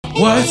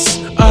What's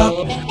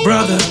up,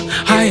 brother?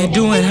 How you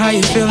doing? How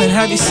you feeling?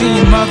 Have you seen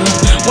your mother?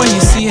 When you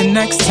see her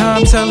next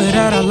time, tell her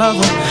that I love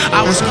her.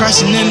 I was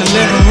crashing in the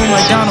living room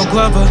like Donald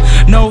Glover.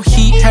 No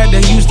heat, had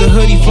to use the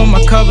hoodie for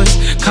my covers.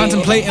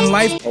 Contemplating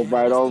life. All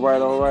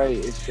right.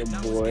 It's your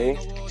boy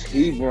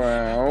T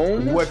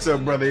Brown. What's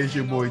up, brother? It's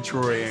your boy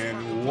Troy,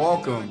 and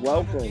welcome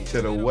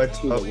to the What's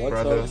Up,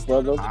 Brother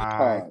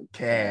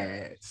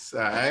podcast. All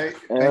right.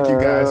 Thank you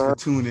guys for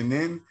tuning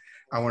in.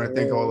 I want to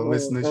thank all the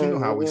listeners. You know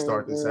how we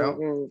start this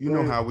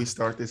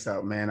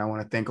out. Man. I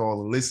want to thank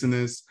all the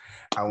listeners.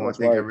 I want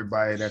to thank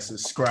everybody that's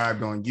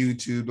subscribed on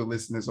YouTube, the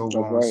listeners over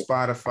on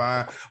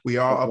Spotify. We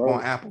are up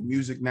on Apple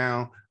Music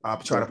now. I'll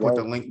try to put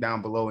the link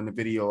down below in the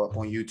video up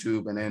on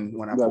YouTube, and then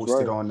when I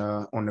post it on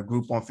the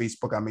group on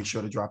Facebook, I make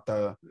sure to drop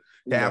the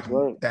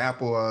Apple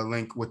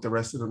link with the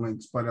rest of the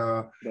links. But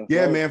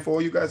man, for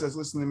all you guys that's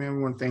listening, man,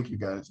 we want to thank you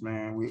guys,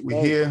 man.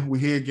 We're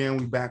here again.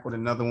 We back with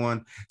another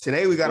one.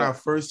 Today we got our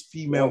first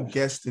female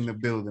guest in the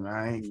building. All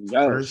right,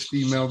 first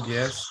female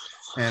guest,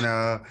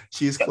 and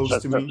she is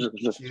close to me.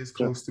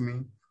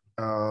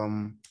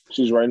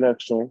 She's right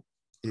next to him.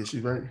 Yeah,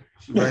 she's right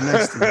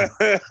next to me.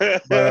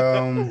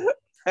 But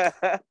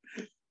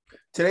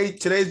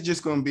today's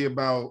just gonna be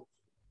about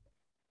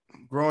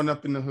growing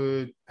up in the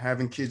hood,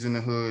 having kids in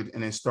the hood,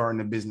 and then starting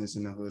a business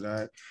in the hood. All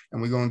right.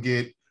 And we're gonna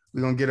get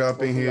her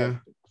up in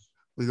here.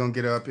 We're gonna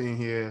get her up in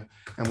here,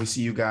 and we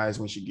see you guys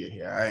when she get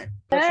here. All right.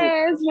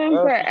 Hey, it's been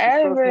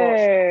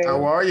forever.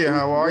 How are you?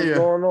 What's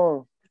going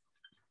on?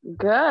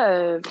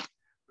 Good.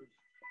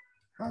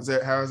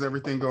 How's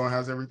everything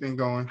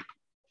going?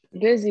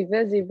 Busy.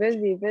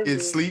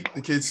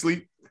 The kids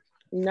sleep?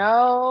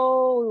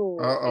 No.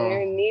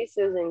 Your niece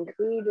is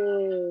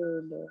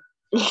included.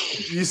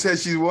 You said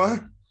she's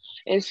what?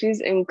 And she's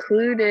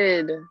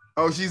included.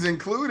 Oh, she's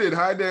included.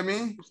 Hi,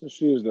 Demi. So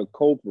she is the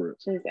culprit.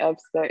 She's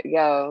upset.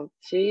 Yo,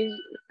 she's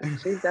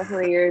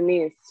definitely your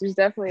niece. She's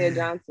definitely a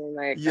Johnson.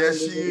 Like, yes,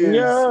 she is.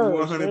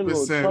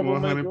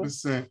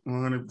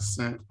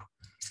 100%.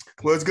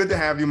 Well, it's good to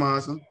have you,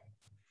 Monson.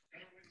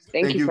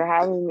 Thank you for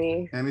having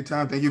me.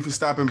 Anytime. Thank you for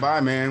stopping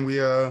by, man. We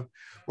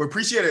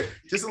appreciate it.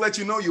 Just to let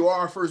you know, you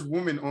are our first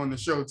woman on the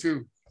show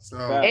too. So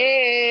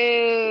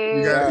hey,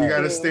 you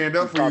got to stand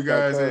up for you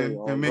guys and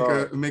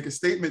make a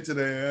statement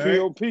today. Right?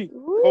 POP,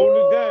 hold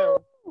it down.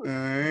 All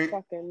right.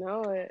 Fucking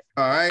know it.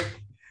 All right.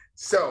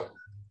 So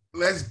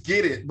let's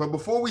get it. But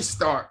before we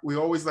start, we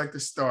always like to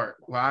start.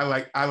 Well,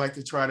 I like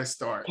to try to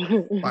start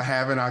by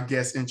having our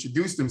guests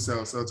introduce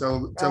themselves. So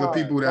tell the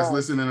people that's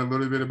listening a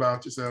little bit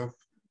about yourself.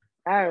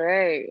 All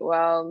right.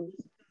 Well,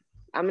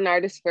 I'm an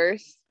artist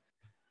first.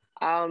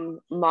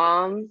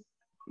 Mom,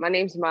 my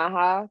name's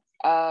Maha.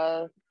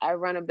 I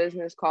run a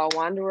business called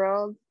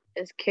Wanderworld.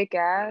 It's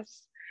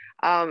kick-ass.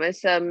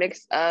 It's a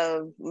mix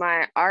of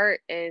my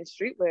art and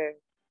streetwear.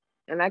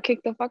 And I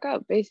kick the fuck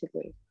up,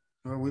 basically.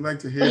 Well, we like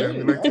to hear that.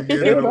 We like to hear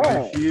that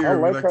over here. I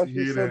like to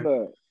hear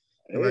that.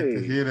 I like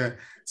to hear that.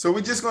 So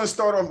we're just gonna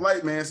start off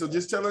light, man. So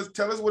just tell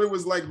us what it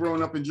was like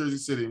growing up in Jersey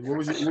City. What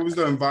was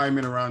the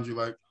environment around you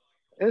like?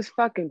 It was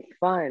fucking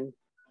fun.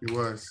 It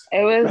was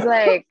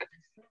like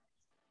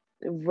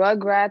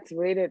Rugrats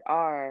rated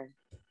R.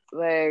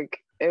 Like,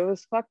 it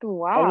was fucking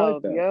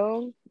wild,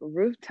 yo.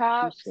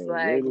 Rooftops,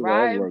 like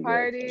riding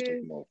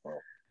parties,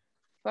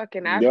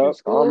 fucking after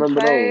school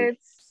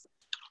fights,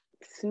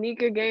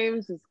 sneaker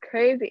games was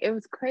crazy. It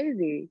was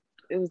crazy.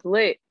 It was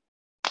lit.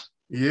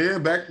 Yeah,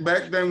 back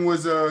then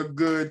was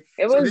good.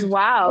 It was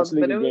wild,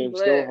 but it was lit.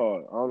 Still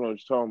hard. I don't know what you're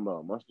talking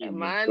about. My sneaker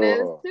mine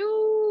is hard.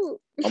 too.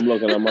 I'm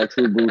looking at my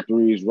True Blue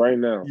 3s right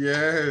now.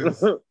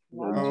 Yes.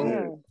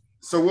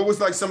 So what was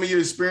like some of your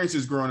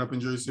experiences growing up in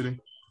Jersey City?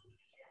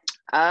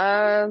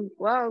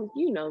 Well,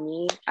 you know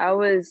me. I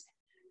was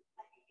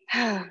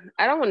I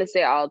don't want to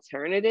say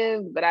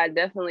alternative, but I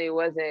definitely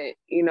wasn't,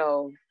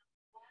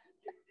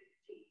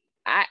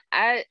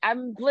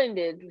 I'm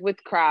blended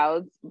with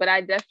crowds, but I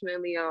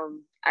definitely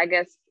I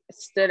guess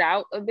stood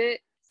out a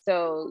bit.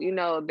 So,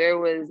 there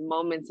was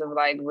moments of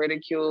like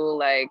ridicule,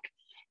 like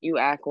you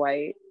act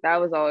white. That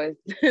was always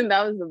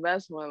that was the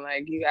best one,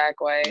 like you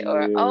act white,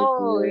 or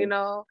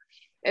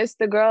it's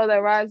the girl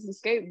that rides the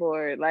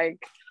skateboard.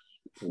 Like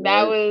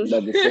that was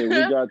we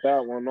got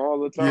that one all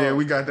the time. Yeah,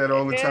 we got that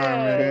all the time,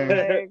 man.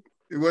 Like,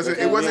 it wasn't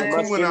cool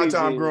in our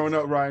time growing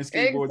up riding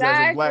skateboards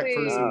as a black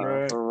person,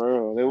 right? For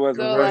real. It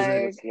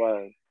wasn't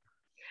swag.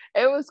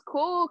 It was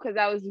cool because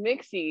I was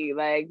mixy,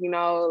 like,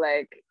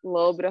 like a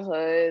little bit of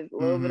hood, a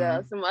little bit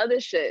of some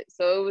other shit.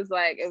 So it was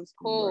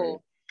cool. Right.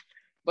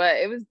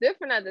 But it was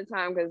different at the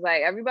time because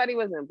like everybody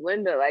wasn't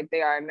blended like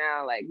they are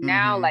now. Like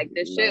now, like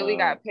the shit we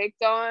got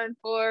picked on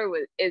for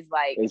is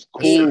like it's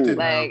cool.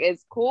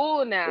 It's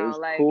cool now. It's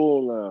like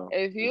cool now.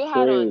 If you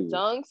had on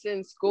dunks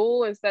in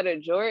school instead of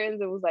Jordans,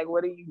 it was like,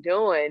 what are you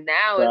doing?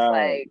 Now it's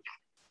like,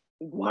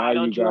 why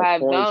don't you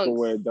have dunks? To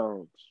wear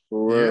dunks.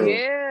 For real.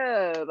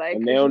 Yeah, like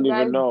and they don't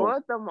even know.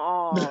 Brought them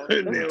all.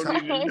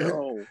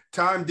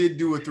 Time did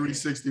do a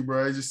 360,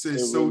 bro. It just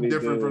is so really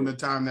different from the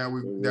time that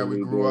we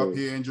grew up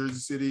here in Jersey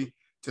City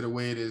to the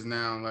way it is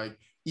now. Like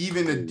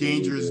even the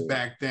dangers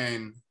back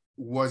then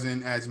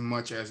wasn't as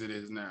much as it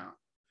is now.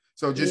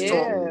 So just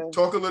Yeah.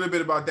 talk a little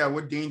bit about that.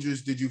 What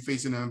dangers did you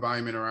face in the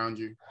environment around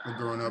you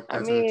growing up I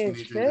as a mean,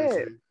 teenager?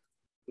 shit.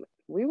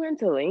 We went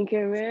to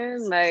Lincoln,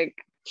 man. Like,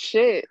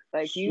 shit.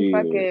 Like, you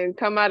fucking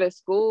come out of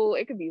school,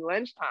 it could be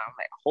lunchtime,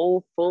 like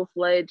whole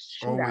full-fledged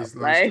shootout. Always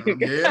Like,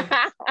 lunchtime,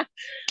 yeah.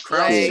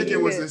 Crown's like,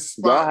 Chicken was a Y'all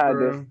spot, had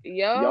bro.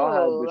 y'all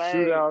had the like,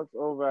 shootouts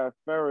over at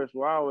Ferris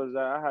where I was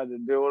at. I had to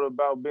deal with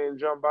about being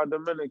jumped by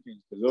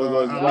Dominicans because there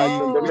was I blacks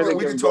and mean, we can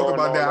Dominicans talk going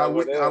about on that.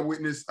 over I there.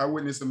 witnessed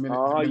a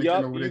Dominican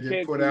Yup, over there you get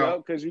came, put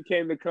out. because you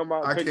came to come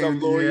out I pick came,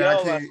 up Lil yeah, I Yell.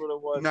 came. That's what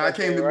it was. No, I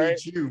came to right?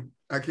 meet you.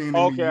 I came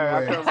to meet Okay, you.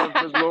 I couldn't remember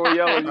if it's Lil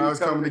Yell or you I was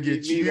coming to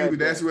get me you. that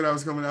That's day. what I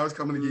was coming. I was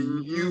coming to get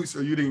you, Mhm.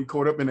 so you didn't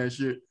caught up in that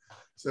shit.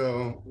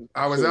 So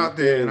I was Shit out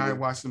there and I crazy.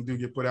 watched some dude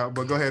get put out.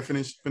 But go ahead,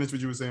 finish what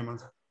you were saying, man.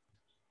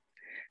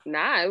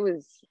 nah, it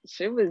was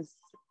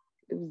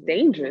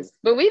dangerous.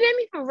 But we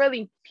didn't even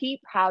really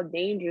peep how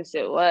dangerous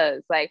it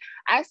was. Like,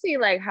 I see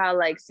like how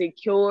like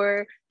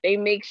secure they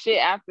make shit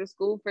after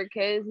school for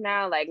kids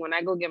now. Like when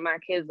I go get my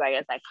kids, like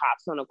it's like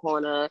cops on the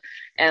corner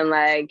and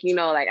like, you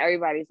know, like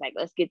everybody's like,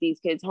 let's get these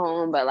kids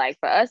home. But like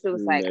for us, it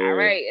was like, all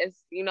right, it's,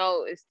 you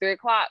know, it's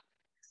 3:00.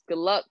 Good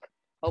luck.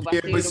 Hope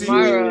I see you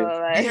tomorrow.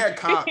 Like, we had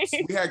cops.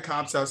 We had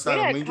cops outside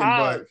of Lincoln,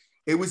 but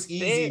it was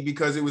easy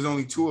because it was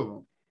only 2 of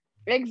them.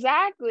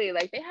 Exactly.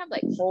 Like they have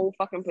like whole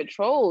fucking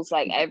patrols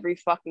like every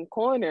fucking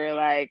corner.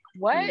 Like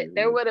what?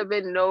 There would have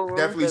been no room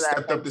Definitely for that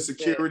stepped up the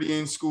security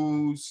in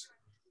schools.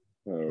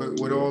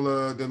 With all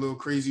the little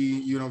crazy,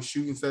 you know,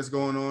 shootings that's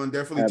going on,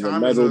 definitely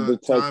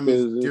time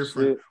is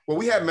different. Well,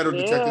 we had metal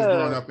detectors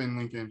growing up in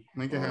Lincoln.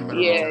 Lincoln had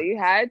metal detectors. Yeah, you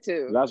had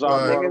to. That's why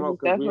I brought them up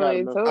because we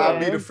had them. I'll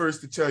be the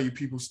first to tell you,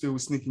 people still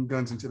sneaking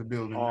guns into the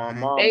building.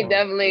 They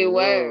definitely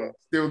were.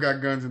 Still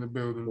got guns in the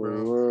building,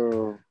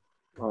 bro.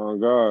 Oh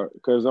God,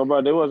 because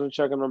they wasn't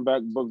checking them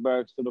book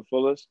bags to the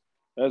fullest.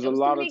 There's a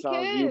lot of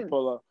times you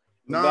pull up.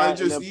 And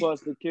then plus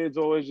the kids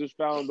always just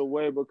found a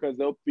way because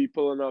they'll be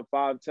pulling up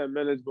 5-10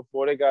 minutes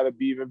before they gotta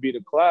even be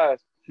to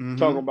class.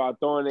 Talking about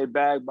throwing their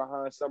bag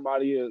behind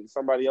somebody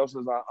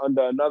else's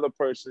under another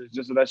person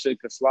just so that shit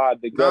could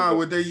slide together. Nah,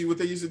 what they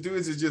used to do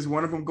is just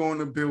one of them go in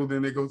the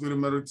building, they go through the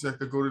metal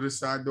detector, go to the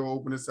side door,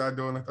 open the side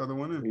door, and let the other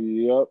one in.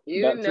 Yep.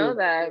 You know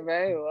that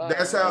very well.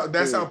 That's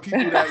how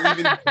people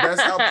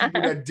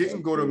that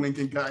didn't go to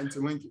Lincoln got into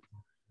Lincoln.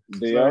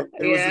 So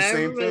it was the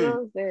same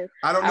thing.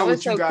 I don't know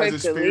what you guys'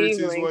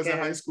 experiences was in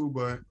high school,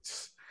 but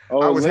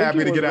I was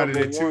happy to get out of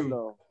there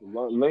too.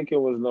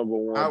 Lincoln was number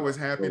one. I was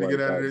happy to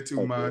get out of there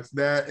too, Mods.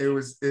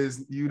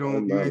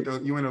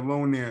 You ain't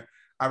alone there.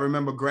 I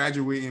remember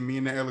graduating. Me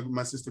and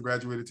my sister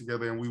graduated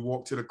together, and we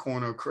walked to the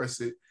corner of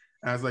Crescent.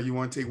 And I was like, "You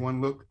want to take one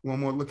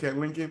more look at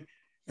Lincoln?"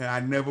 And I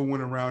never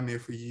went around there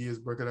for years,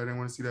 bro, because I didn't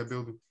want to see that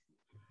building.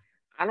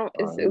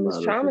 It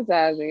was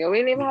traumatizing. We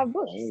didn't even have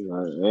books.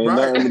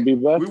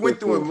 We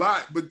went through a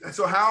lot, but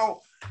so how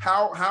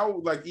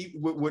like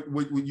what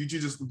you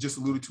just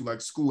alluded to, like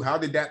school, how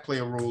did that play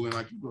a role in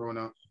like you growing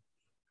up?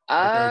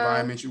 Like the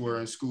environment you were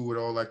in school with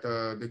all like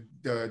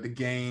the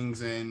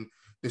gangs and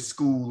the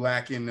school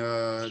lacking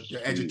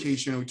the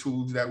educational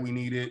tools that we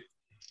needed.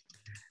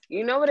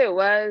 You know what it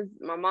was?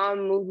 My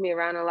mom moved me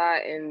around a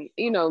lot, and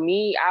you know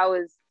me, I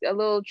was a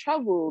little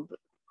troubled,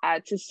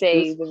 to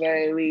say the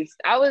very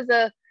least.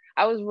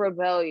 I was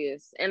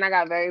rebellious and I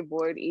got very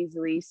bored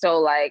easily. So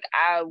like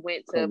I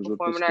went to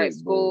performing arts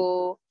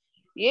school.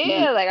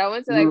 Yeah, like I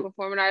went to like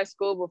performing arts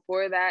school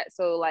before that.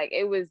 So like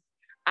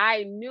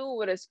I knew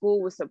what a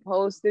school was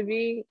supposed to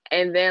be.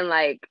 And then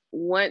like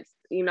once,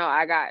 you know,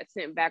 I got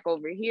sent back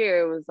over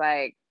here, it was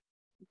like,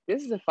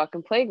 this is a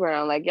fucking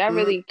playground. Like y'all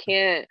really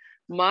can't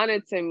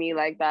monitor me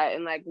like that.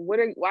 And like, why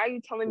are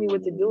you telling me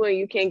what to do and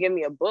you can't give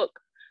me a book?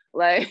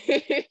 Like so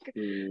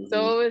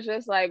it was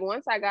just like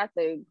once I got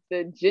the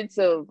jits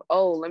of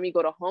let me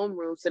go to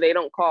homeroom so they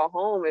don't call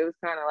home, it was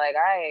kind of like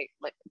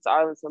like it's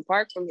Arlington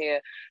Park from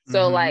here.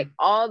 So like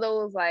all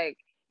those like,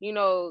 you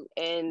know,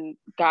 and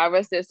God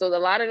rest their souls, a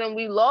lot of them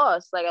we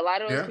lost. Like a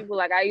lot of those people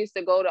like I used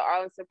to go to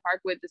Arlington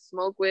Park with to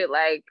smoke with,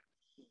 like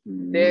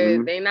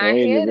they not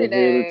here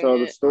today. To tell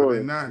the story.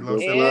 They're not.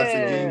 Lost their lives to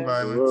gang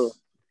violence.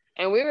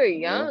 And we were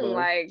young,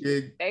 like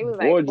they was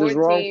like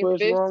 14,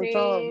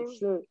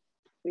 15.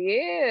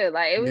 Yeah,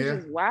 like it was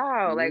just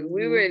wow. Like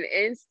we were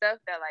in stuff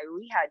that like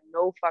we had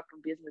no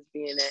fucking business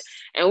being in,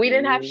 and we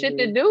didn't have shit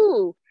to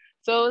do.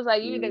 So it was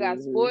like you either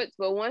got sports,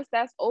 but once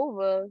that's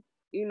over,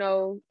 you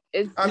know,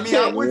 it's. I mean,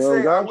 I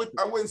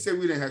wouldn't say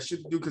we didn't have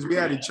shit to do because we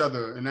had each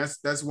other, and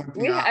that's one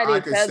thing I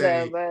could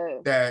say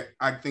that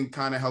I think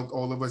kind of helped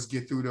all of us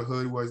get through the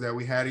hood was that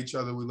we had each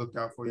other, we looked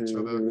out for each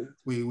other,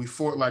 we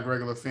fought like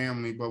regular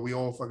family, but we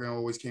all fucking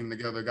always came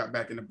together, got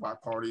back into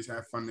block parties,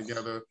 had fun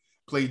together.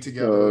 Played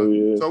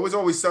together. So it was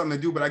always something to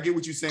do, but I get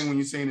what you're saying when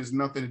you're saying there's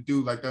nothing to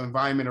do. Like the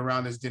environment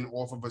around us didn't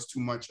offer us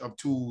too much of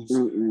tools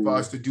for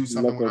us to do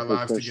something with our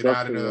lives to get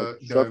out of the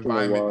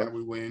environment that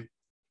we were in.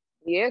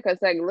 Yeah, because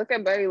like look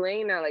at Berry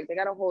Lane now, like they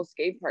got a whole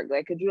skate park.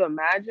 Like, could you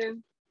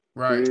imagine?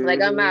 Right.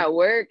 Like I'm at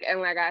work and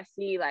like I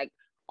see like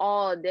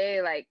all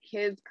day like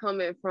kids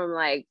coming from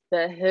like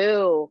the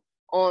hill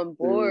on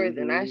boards,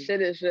 and that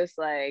shit is just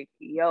like,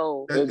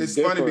 yo. It's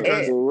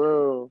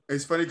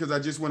funny because I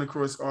just went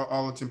across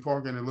Arlington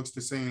Park and it looks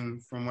the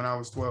same from when I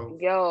was 12.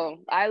 Yo,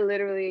 I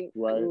literally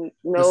the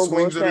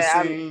swings are the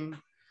same.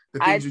 The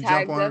things you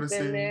jump on are the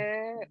same. In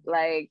there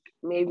like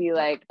maybe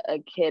like a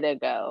kid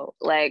ago.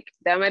 Like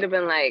that might have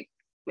been like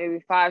maybe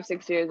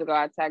 5-6 years ago.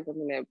 I tagged up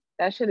in there.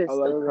 That shit is. I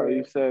like how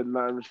you said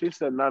not. She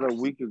said not a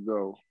week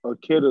ago. A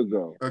kid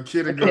ago.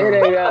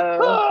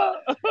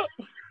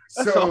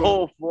 That's a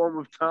whole form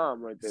of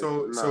time right there.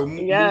 So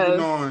moving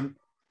on,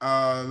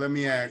 let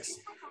me ask,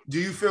 do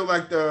you feel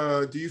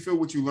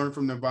what you learned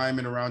from the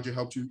environment around you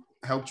helped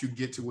you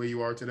get to where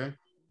you are today?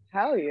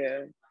 Hell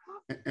yeah.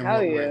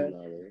 Hell yeah.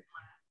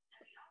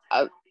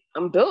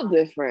 I'm built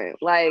different.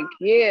 Like,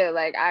 yeah,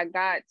 like I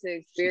got to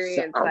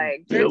experience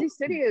like Jersey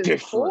City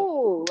is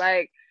cool.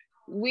 Like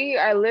we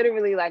are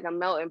literally like a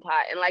melting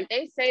pot. And like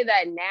they say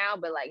that now,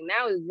 but like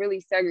now it's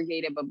really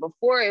segregated. But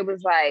before it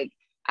was like,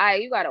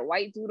 you got a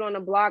white dude on the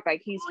block,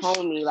 like he's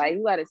homie. Like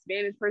you got a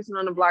Spanish person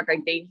on the block,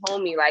 like they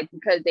homie. Like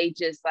because they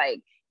just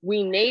like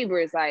we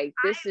neighbors. Like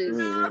this is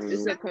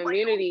a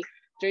community.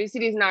 Jersey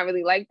City is not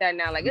really like that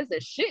now. Like it's a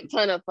shit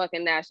ton of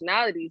fucking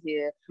nationalities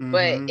here,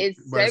 but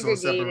it's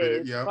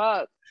segregated as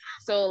fuck.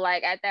 So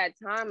like at that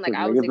time, like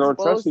I was exposed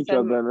don't trust each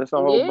other, and it's a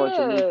whole bunch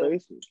of new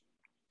faces.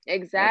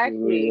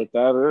 Exactly. What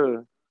that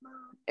is.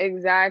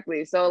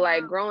 Exactly. So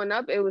like growing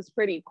up, it was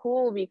pretty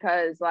cool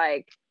because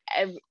like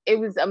it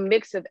was a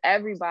mix of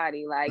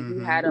everybody. Like you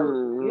had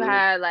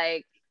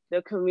like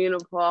the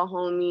communal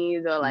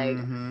homies or like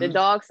the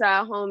dog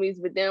side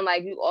homies, but then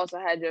like you also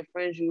had your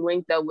friends you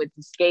linked up with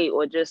to skate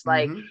or just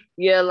like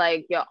your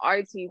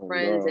artsy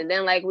friends, and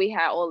then like we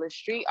had all the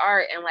street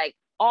art and like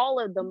all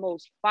of the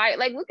most fire.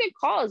 Like look at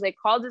Calls. Like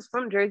Calls is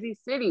from Jersey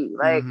City.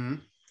 Like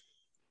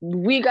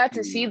we got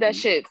to see that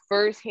shit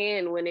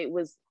firsthand when it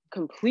was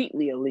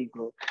completely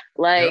illegal.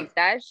 Like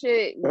that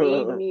shit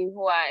made me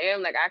who I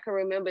am. Like I can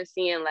remember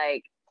seeing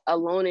like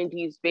Alone in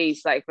Deep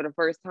Space like for the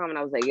first time, and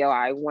I was like, yo,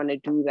 I want to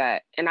do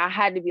that. And I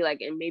had to be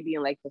like in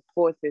like the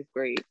 4th, 5th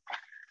grade.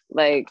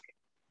 Like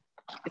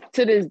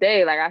to this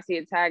day, like I see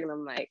a tag and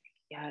I'm like,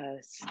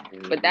 yes.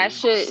 But that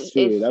shit it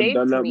shaped I've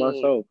done that me.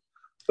 Myself.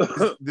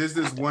 There's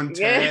this one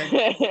tag.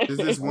 There's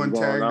this one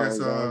tag that's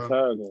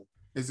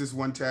is this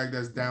one tag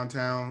that's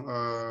downtown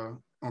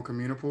on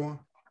Communipaw.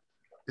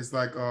 It's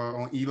like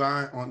on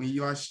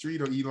Eli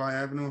Street or Eli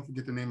Avenue. I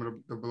forget the name of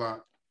the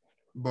block.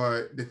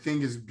 But the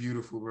thing is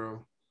beautiful,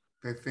 bro.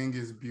 The thing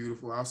is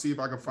beautiful. I'll see if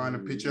I can find a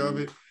picture of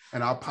it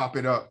and I'll pop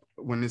it up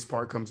when this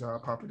part comes out. I'll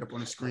pop it up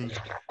on the screen.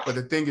 But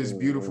the thing is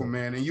beautiful,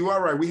 man. And you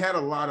are right. We had a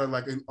lot of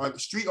like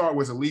street art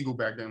was illegal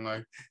back then.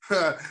 Like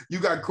you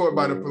got caught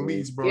by the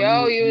police, bro.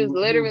 Yo, you was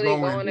literally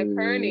going to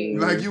Kearney.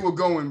 Like you were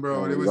going,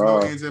 bro. There was no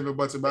ands and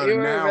buts about it.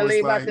 Now really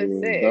it's like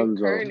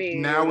Kearney.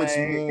 Now it's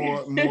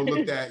more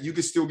looked at. You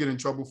can still get in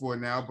trouble for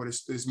it now, but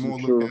it's more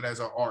looked at as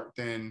an art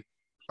than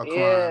a crime.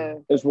 Yeah.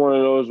 It's one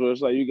of those where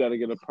it's like you got to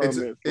get a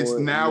permit. It's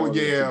now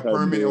a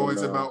permit, or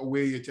it's about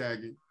where you're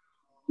tagging.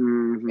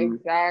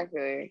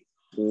 Exactly.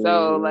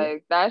 So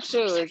like that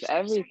shit was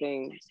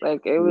everything.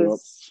 Like it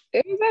was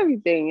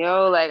everything,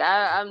 yo. Like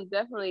I'm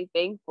definitely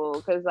thankful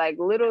because like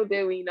little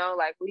did we know,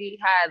 like we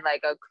had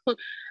like a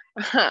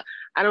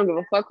I don't give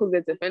a fuck who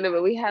gets offended,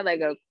 but we had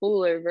like a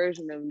cooler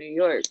version of New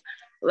York.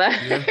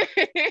 Like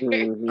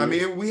I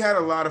mean, we had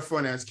a lot of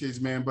fun as kids,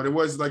 man, but it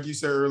was like you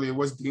said earlier, it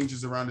was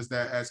dangers around us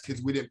that as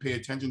kids we didn't pay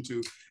attention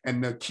to.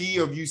 And the key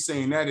of you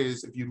saying that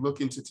is if you look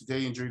into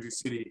today in Jersey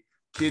City,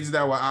 kids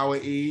that were our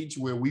age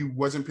where we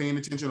wasn't paying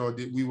attention or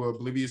we were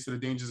oblivious to the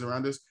dangers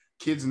around us,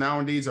 kids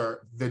nowadays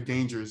are the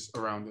dangers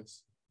around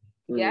us.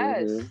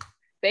 Yes.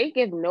 They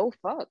give no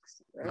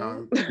fucks.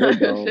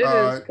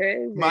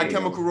 My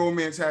Chemical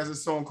Romance has a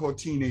song called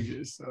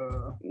Teenagers.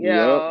 I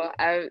know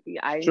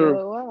it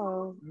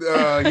well.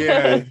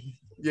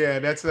 Yeah,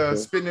 that's a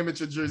spitting image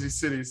of Jersey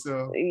City.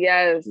 So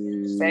yes,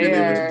 spitting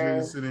image of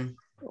Jersey City.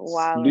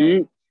 Wow.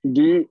 Do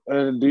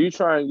you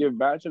try and give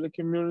back to the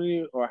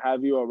community, or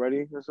have you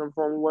already in some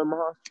form of way,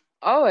 Maha?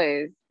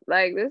 Always.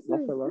 Like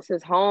this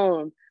is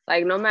home.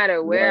 Like no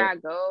matter where I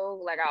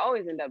go, like I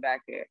always end up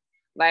back here.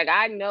 Like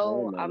I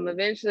know I'm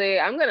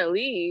gonna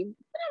leave,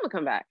 but I'm gonna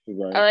come back.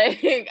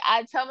 Right. Like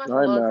I tell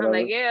myself all the time,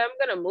 like, yeah,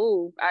 I'm gonna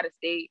move out of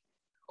state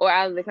or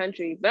out of the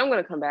country, but I'm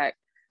gonna come back.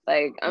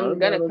 Like I'm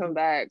gonna come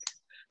back.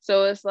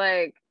 So it's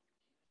like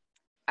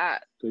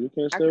you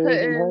can't stay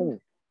away from home.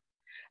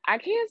 I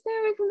can't stay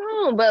away from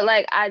home, but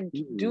like I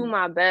do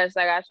my best.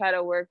 Like I try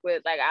to work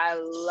with, like I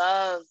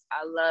love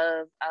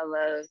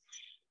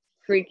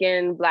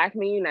freaking Black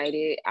Men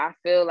United. I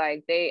feel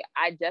like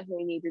I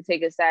definitely need to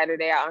take a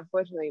Saturday out.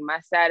 Unfortunately, my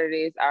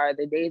Saturdays are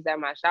the days that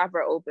my shop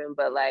are open,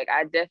 but like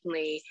I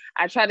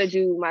try to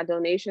do my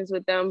donations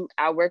with them.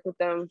 I work with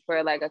them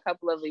for like a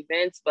couple of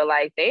events, but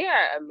like they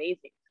are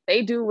amazing.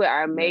 They do what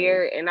our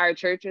mayor and our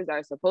churches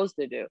are supposed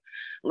to do.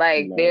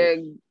 Like their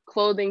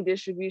clothing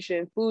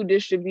distribution, food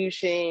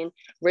distribution,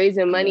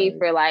 raising money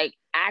for like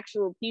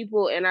actual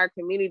people in our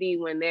community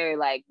when they're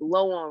like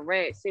low on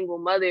rent, single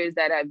mothers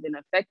that have been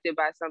affected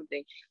by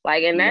something.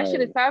 Like, and that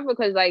shit is powerful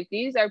because like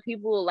these are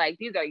people, like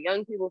these are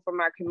young people from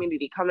our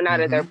community coming out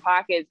of their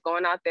pockets,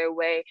 going out their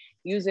way,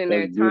 using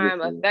their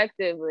time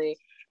effectively.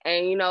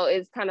 And you know,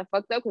 it's kind of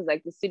fucked up because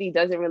like the city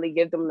doesn't really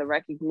give them the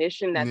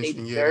recognition that they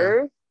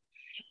deserve.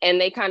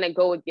 And they kind of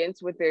go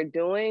against what they're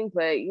doing,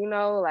 but you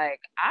know, like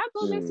I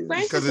go against the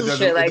grain for some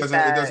shit like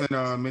that. It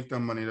doesn't make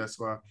them money. That's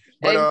why.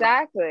 But,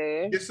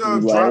 exactly. Just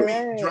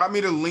drop me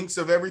the links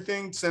of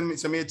everything. Send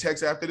me a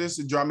text after this.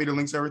 And drop me the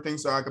links of everything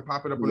so I could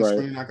pop it up on the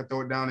screen. I could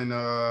throw it down in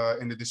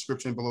the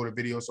description below the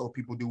video, so if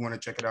people do want to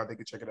check it out, they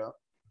can check it out.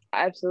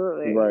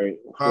 Absolutely. Right.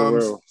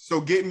 So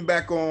getting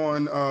back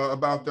on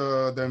about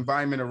the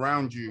environment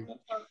around you,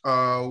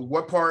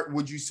 what part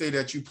would you say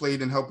that you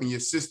played in helping your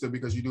sister,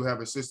 because you do have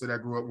a sister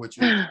that grew up with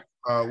you?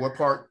 What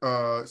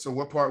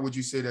part would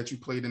you say that you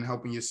played in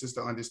helping your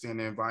sister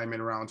understand the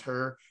environment around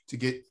her to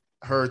get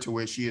her to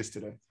where she is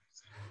today?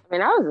 I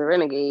mean, I was a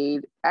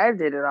renegade. I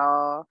did it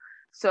all.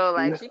 So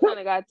like she kind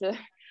of got to,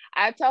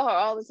 I tell her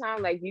all the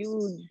time, like,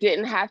 you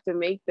didn't have to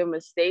make the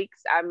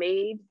mistakes I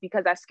made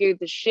because I scared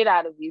the shit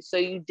out of you, so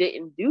you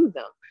didn't do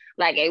them.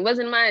 Like, it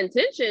wasn't my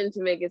intention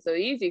to make it so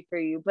easy for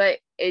you, but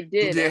it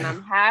did, and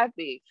I'm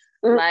happy.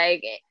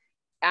 Like,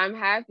 I'm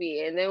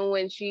happy. And then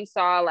when she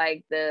saw,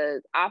 like,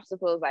 the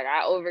obstacles, like,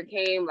 I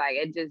overcame, like,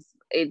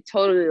 it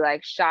totally,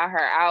 like, shot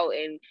her out.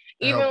 And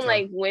even,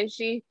 like, when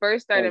she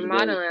first started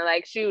modeling,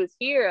 like, she was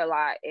here a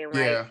lot, and,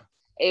 like,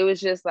 it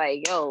was just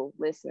like, yo,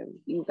 listen,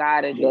 you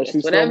gotta do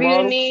this. Whatever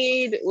you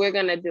need, we're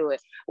gonna do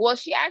it. Well,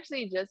 she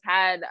actually just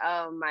had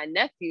my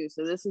nephew,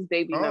 so this is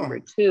baby number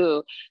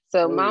 2.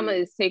 So mama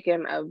is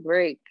taking a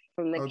break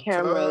from the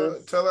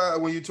cameras. Tell her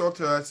when you talk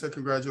to her, I said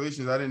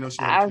congratulations. I didn't know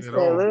she had a kid at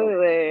all.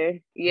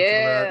 Absolutely.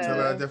 Yeah. Tell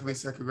her I definitely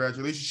said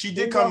congratulations. She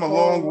did come a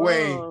long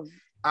way.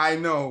 I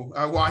know.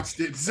 I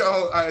watched it.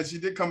 So she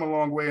did come a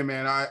long way,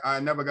 man. I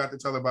never got to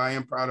tell her, but I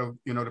am proud of,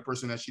 you know, the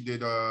person that she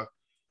did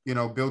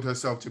build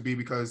herself to be,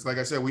 because like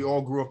I said, we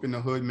all grew up in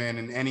the hood, man,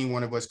 and any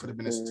one of us could have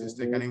been a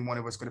statistic. Any one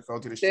of us could have fell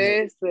to the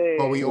street,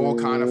 but we all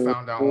kind of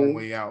found our own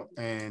way out.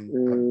 And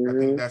I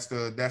think that's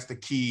the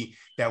key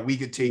that we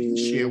could take and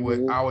share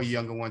with our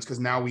younger ones, because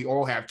now we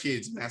all have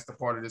kids, and that's the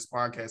part of this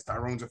podcast.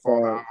 Tyrone's a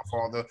father, I'm a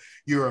father,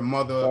 you're a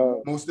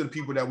mother. Most of the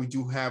people that we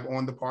do have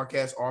on the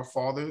podcast are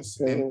fathers,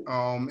 and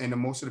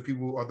most of the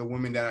people are the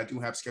women that I do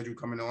have scheduled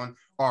coming on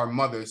are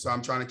mothers. So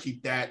I'm trying to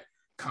keep that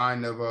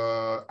kind of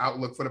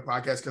outlook for the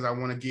podcast, because I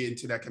want to get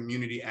into that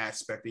community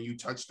aspect, and you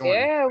touched on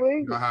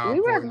we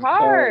work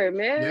hard,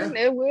 man.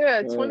 And we're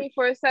a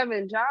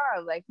 24/7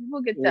 job. Like,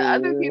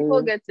 other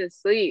people get to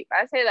sleep.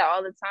 I say that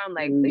all the time.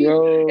 Like,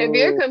 if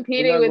you're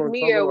competing with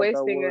me, you're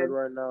wasting it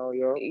right now,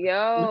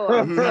 yo.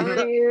 I'm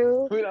telling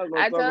you,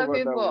 I tell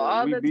people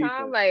all the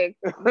time, like,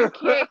 you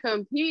can't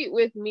compete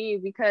with me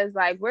because,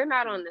 like, we're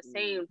not on the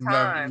same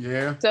time.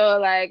 So,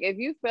 like, if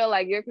you feel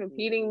like you're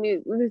competing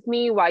with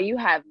me while you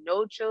have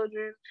no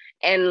children,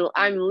 and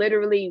I'm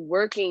literally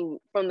working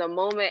from the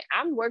moment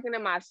I'm working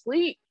in my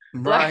sleep.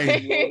 Right.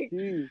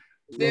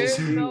 Like, there's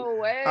no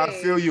way. I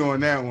feel you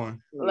on that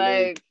one.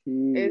 Like,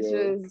 it's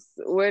just,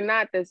 we're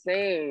not the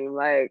same.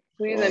 Like,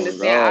 please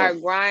understand, our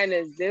grind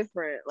is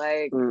different.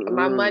 Like,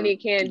 my money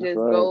can't just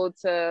go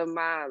to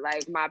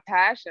my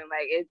passion.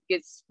 Like, it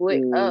gets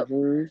split up.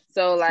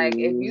 So, like,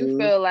 if you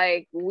feel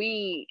like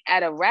we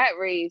at a rat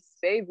race,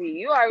 baby,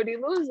 you already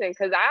losing,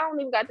 because I don't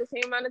even got the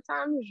same amount of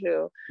time as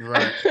you.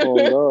 Right.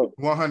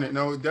 100.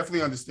 No,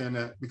 definitely understand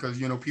that, because,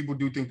 you know, people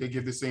do think they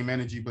give the same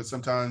energy, but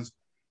sometimes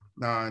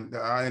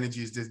our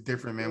energy is just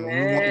different, man.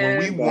 When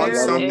we want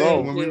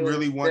something, when we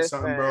really want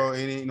something, bro,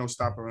 it ain't no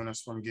stopping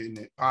us from getting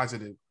it.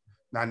 Positive,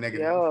 not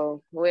negative.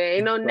 Yo, we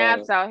ain't no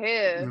naps out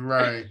here.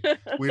 Right.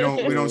 We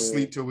don't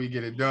sleep till we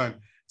get it done.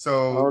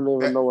 So I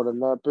don't even know what a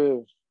nap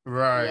is.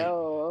 Right.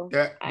 Yo,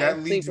 that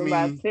leads me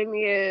about 10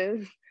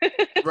 years.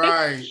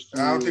 Right. I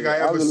don't think I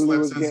ever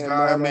slept since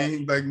God. I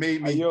mean, like,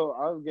 made me. I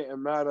was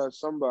getting mad at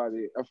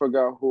somebody. I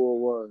forgot who it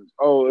was.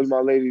 Oh, it was my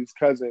lady's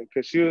cousin,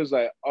 because she was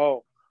like,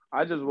 "Oh,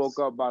 I just woke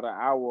up about an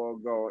hour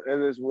ago,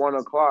 and it's 1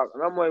 o'clock."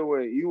 And I'm like,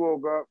 "Wait, you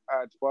woke up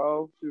at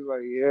 12?" She's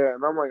like, "Yeah."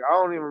 And I'm like, "I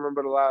don't even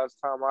remember the last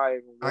time I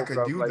even woke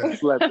up, like,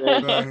 slept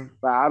in."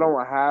 But I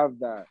don't have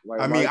that.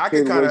 Like, I mean, I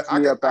kind of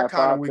wake up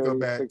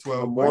at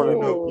 12, but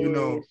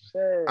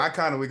I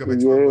kind of wake up at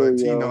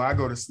 12, but I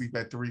go to sleep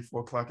at 3,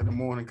 4 o'clock in the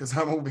morning, because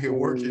I'm over here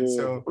working,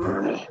 so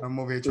I'm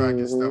over here trying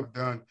to get stuff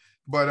done.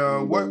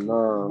 But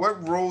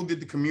what role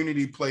did the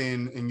community play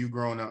in you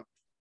growing up?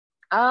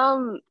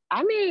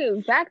 I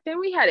mean, back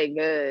then we had it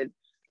good.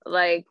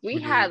 Like,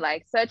 we had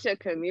like such a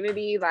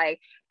community.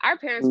 Like, our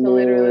parents could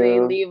literally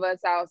leave us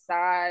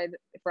outside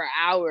for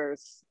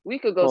hours. We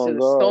could go to the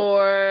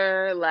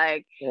store,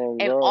 like,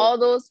 and all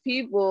those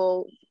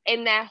people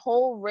in that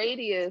whole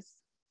radius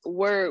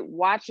were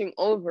watching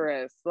over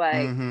us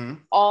like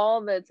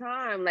all the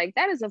time. Like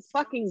that is a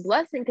fucking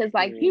blessing because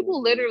like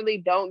people literally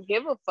don't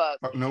give a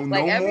fuck. No,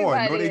 like no more.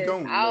 No, they is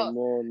don't. Out.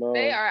 No.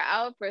 They are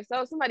out for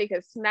somebody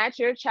could snatch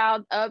your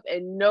child up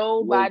and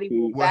nobody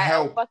will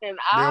bat a fucking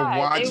eye. They'll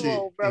watch they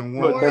will it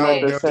and but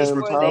then at the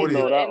same time,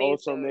 though, that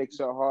also makes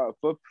it hard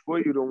for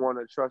you to want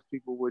to trust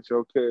people with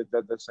your kids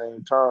at the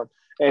same time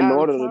in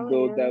order to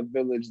build that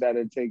village that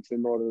it takes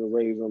in order to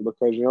raise them,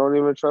 because you don't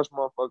even trust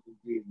motherfuckers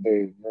these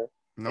days, man.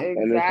 Nope.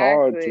 Exactly. And it's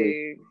hard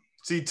to.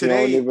 See,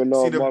 today,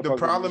 the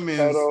problem is,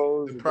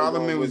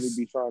 really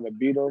be trying to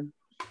beat them.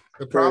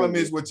 The problem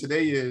is what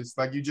today is,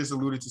 like you just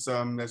alluded to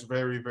something that's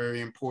very,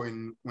 very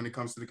important when it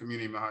comes to the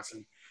community,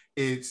 Mahasan.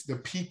 It's the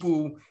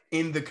people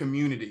in the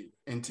community.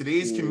 In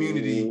today's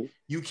community,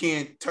 you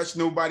can't touch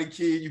nobody,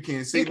 kid. You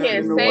can't say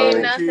nothing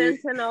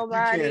to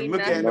nobody, kid. You can't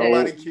look at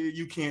nobody, kid.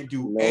 You can't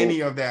do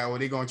any of that, or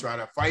they're going to try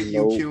to fight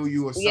you, kill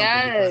you, or something.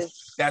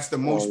 Because that's the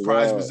most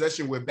prized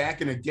possession. Where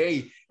back in the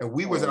day, and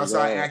we was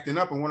outside acting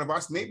up, and one of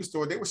our neighbor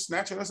store, they were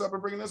snatching us up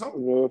and bringing us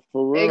home. Yeah,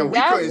 for real. And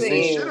we couldn't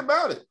say shit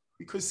about it.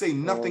 We could say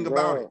nothing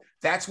about it.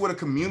 That's what a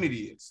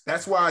community is.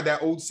 That's why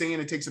that old saying,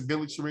 it takes a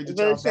village to raise a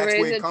child. That's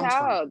where it comes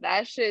from.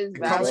 That shit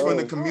comes from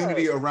the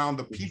community around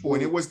the people.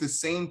 And it was the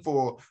same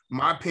for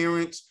my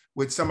parents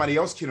with somebody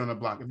else kid on the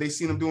block. If they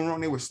seen them doing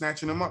wrong, they were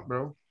snatching them up,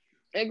 bro.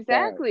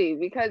 Exactly,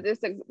 because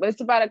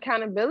it's about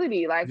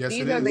accountability. Like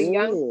these are the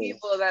young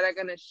people that are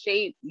gonna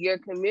shape your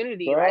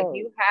community. Like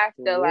you have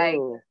to like,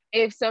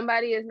 if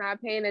somebody is not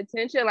paying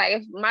attention, like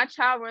if my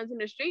child runs in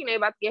the street and they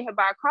about to get hit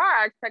by a car,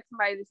 I expect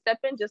somebody to step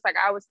in just like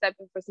I was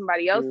stepping for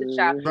somebody else's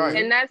child.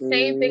 And that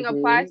same thing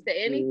applies to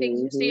anything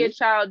you see a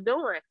child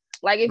doing.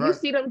 Like if you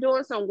see them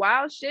doing some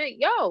wild shit,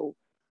 yo,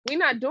 we're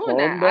not doing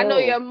that. I know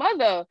your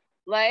mother.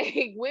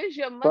 Like, where's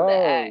your mother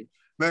at?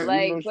 Man,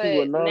 like,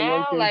 but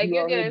now, like,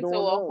 you get into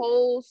a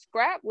whole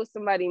scrap with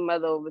somebody's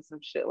mother over some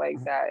shit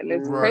like that, and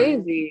it's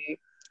crazy.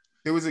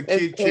 There was a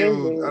kid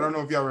killed. I don't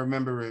know if y'all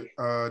remember it.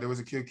 There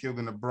was a kid killed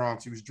in the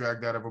Bronx. He was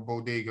dragged out of a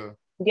bodega.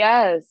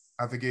 Yes.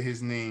 I forget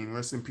his name.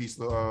 Rest in peace.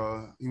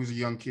 He was a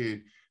young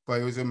kid, but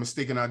it was a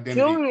mistaken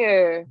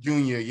identity.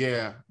 Junior.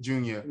 Yeah.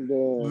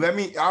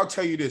 I'll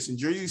tell you this. In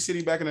Jersey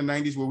City back in the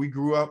 90s where we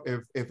grew up,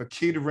 if a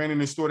kid ran in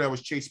the store that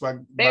was chased by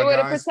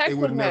guys, it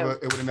would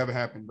have never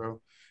happened,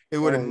 bro. It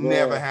would have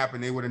never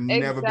happened. They would have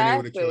never been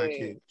able to kill that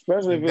kid.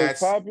 Especially if it's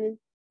Poppy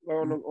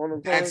on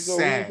the that's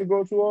sad. To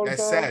go to all that's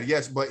the time. Sad,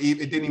 yes. But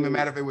it didn't even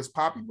matter if it was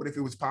Poppy. What if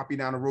it was Poppy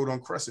down the road on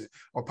Crescent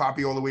or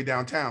Poppy all the way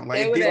downtown?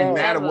 Like it didn't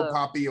matter what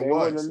Poppy it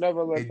was.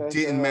 It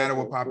didn't matter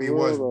what Poppy it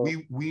was.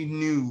 We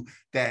knew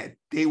that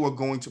they were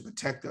going to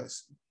protect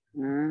us.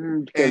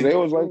 And they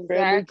was like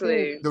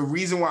family. The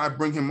reason why I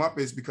bring him up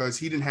is because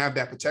he didn't have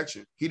that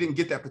protection. He didn't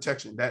get that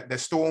protection. That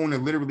store owner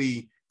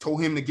literally told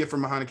him to get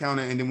from behind the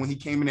counter, and then when he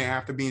came in there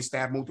after being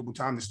stabbed multiple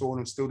times, the store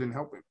owner still didn't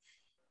help him.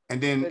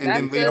 And then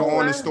later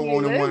on, the store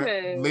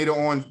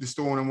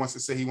owner wants to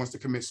say he wants to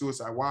commit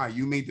suicide. Why?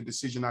 You made the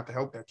decision not to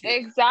help that kid.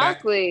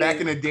 Exactly.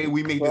 Back in the day,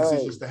 we made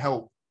decisions to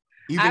help.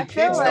 Even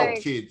kids help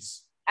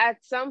kids.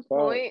 At some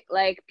point,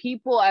 like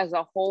people as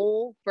a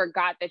whole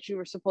forgot that you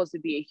were supposed to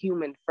be a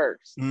human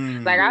first.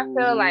 Like I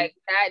feel like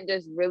that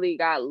just really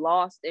got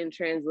lost in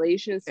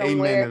translation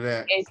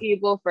somewhere, and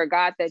people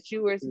forgot that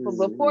you were supposed,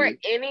 before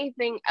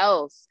anything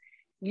else,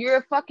 you're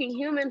a fucking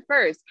human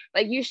first.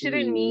 Like you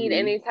shouldn't need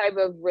any type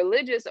of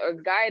religious or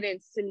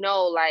guidance to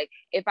know, like,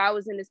 if I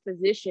was in this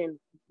position,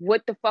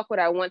 what the fuck would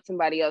I want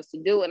somebody else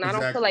to do? And I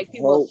don't feel like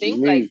people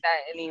think like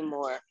that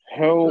anymore.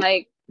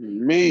 Like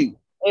me.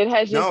 It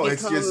has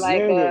just become like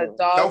a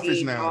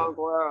dog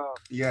world.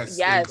 Yes,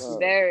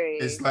 very.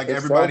 It's like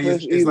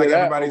everybody's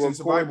in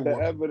survival. The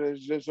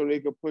evidence just so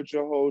they could put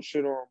your whole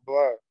shit on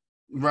block.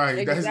 Right,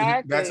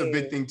 exactly. That's a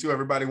big thing too.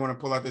 Everybody want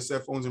to pull out their cell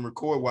phones and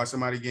record while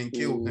somebody getting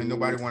killed, and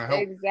nobody want to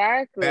help.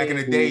 Exactly. Back in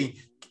the day,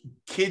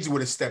 kids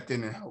would have stepped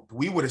in and helped.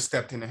 We would have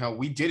stepped in and helped.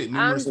 We did it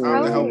numerous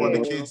times to help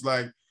other kids.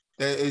 Like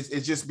that,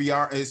 it's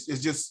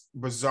just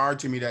bizarre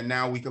to me that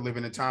now we could live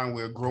in a time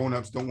where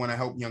grown-ups don't want to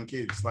help young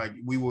kids. Like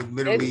we would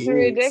literally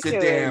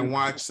sit there and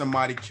watch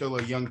somebody kill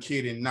a young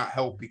kid and not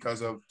help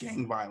because of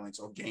gang violence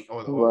or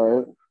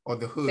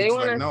the hoods. They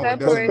like, no, it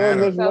doesn't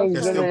matter.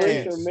 They're still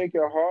kids. Make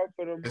it hard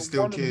for them. They're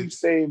still kids.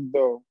 Saved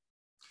though.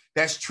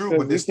 That's true,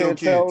 but they're still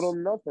kids. Tell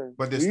them nothing.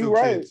 But they're still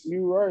kids.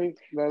 You're right.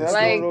 Now, that's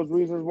one of those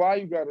reasons why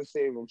you gotta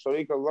save them, so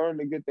they can learn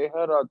to get their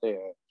head out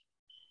there.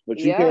 But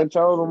you can't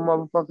tell them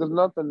motherfuckers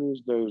nothing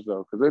these days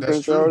though, because they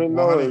think they already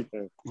know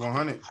everything.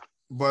 100.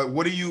 But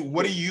what do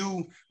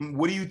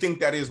you think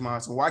that is,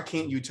 Monson? Why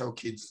can't you tell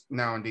kids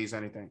nowadays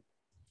anything?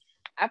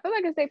 I feel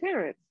like it's their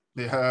parents.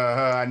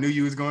 Yeah, I knew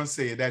you was gonna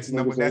say it. That's the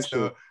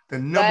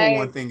number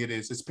one thing it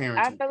is. It's parenting.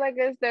 I feel like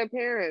it's their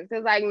parents.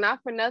 Because like not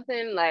for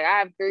nothing, like I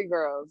have 3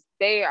 girls.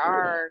 They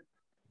are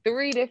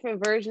 3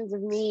 different versions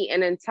of me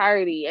in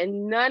entirety,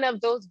 and none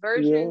of those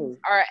versions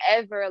are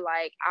ever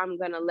like, I'm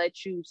gonna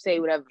let you say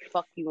whatever the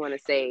fuck you want to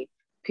say,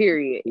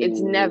 period.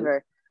 It's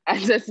never. I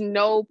just,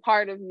 no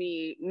part of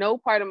me, no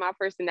part of my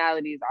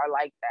personalities are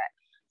like that.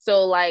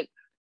 So like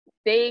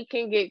they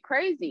can get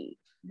crazy.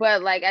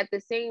 But like at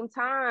the same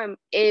time,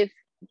 if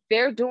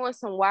they're doing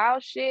some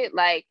wild shit,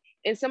 like,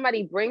 and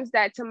somebody brings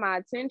that to my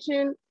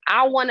attention,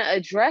 I want to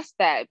address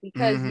that,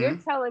 because you're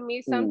telling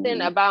me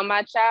something about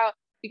my child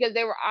because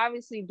they were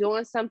obviously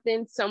doing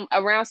something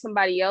around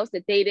somebody else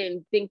that they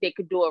didn't think they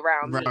could do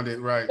around me. It,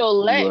 right. So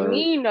let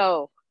me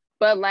know.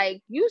 But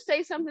like, you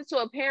say something to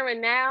a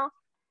parent now,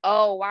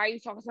 oh, why are you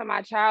talking to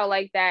my child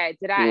like that?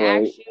 Did I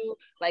ask you?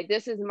 Like,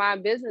 this is my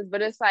business.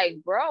 But it's like,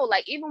 bro,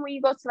 like, even when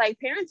you go to like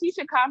parent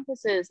teacher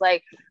conferences,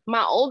 like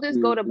my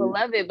oldest go to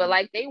Beloved, but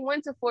like they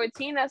went to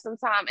 14 at some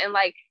time, and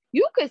like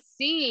you could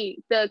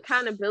see the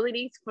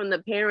accountability from the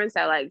parents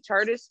at like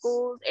charter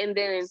schools and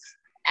then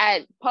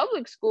at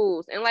public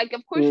schools. And like,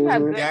 of course, you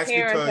have good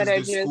parents that are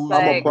just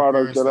like, I'm a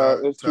product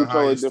that it's two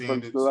totally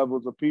different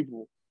levels of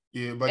people.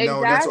 Yeah, but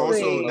no, that's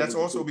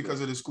also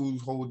because of the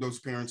schools hold those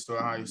parents to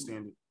a higher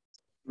standard.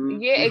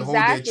 Yeah, exactly. Hold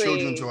their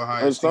children to a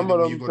higher and some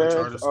of them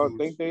parents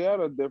think they at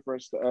a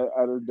different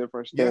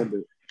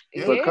standard.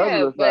 Yeah.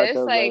 Because of the fact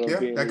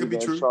that that could be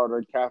true.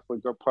 Charter,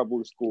 Catholic, or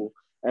public school.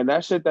 And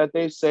that shit that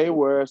they say,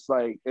 where it's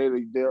like they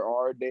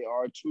are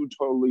two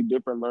totally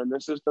different learning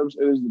systems,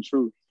 it is the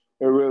truth.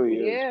 It really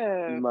is.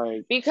 Yeah.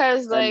 Like,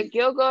 because like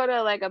you'll go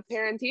to like a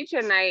parent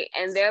teacher night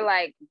and they're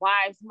like,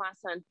 why is my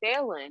son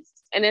failing?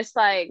 And it's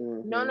like,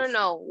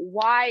 no.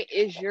 Why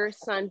is your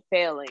son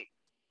failing?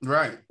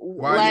 Right.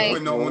 Why are you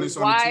putting the onus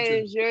on the teacher? Why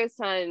is your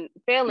son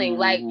failing?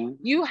 Like,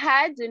 you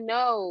had to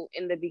know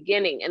in the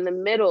beginning, in the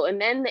middle,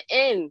 and then the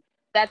end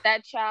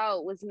that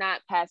child was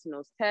not passing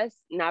those tests,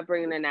 not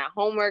bringing in that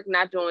homework,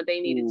 not doing what they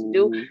needed to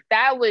do.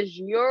 That was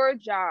your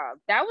job.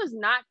 That was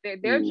not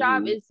their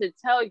job is to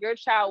tell your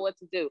child what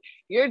to do.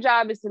 Your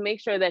job is to make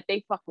sure that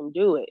they fucking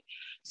do it.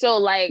 So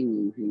like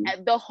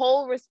the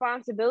whole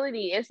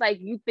responsibility, it's like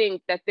you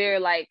think that they're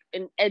like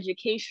an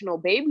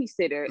educational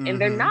babysitter,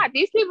 and they're not.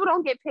 These people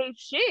don't get paid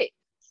shit.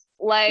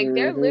 Like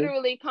they're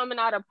literally coming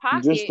out of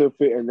pocket just to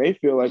fit, and they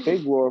feel like they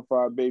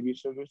glorify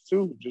babysitters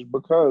too, just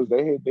because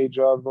they hate their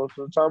jobs most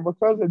of the time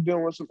because they're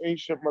dealing with some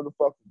ancient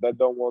motherfuckers that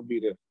don't want to be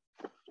there.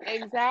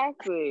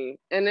 Exactly,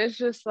 and it's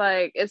just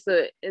like it's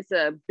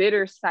a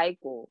bitter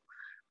cycle.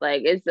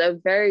 Like it's a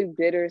very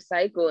bitter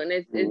cycle, and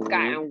it's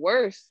gotten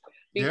worse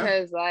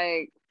because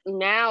like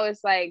now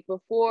it's like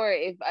before,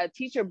 if a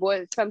teacher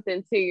brought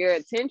something to your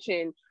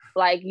attention,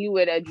 like you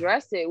would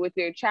address it with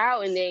your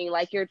child, and then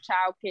like your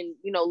child can,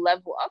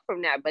 level up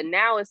from that. But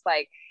now it's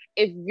like,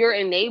 if you're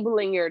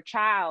enabling your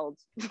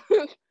child's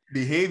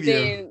behavior,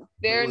 then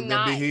they're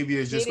not. Behavior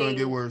is just going to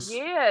get worse.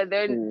 Yeah,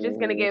 they're just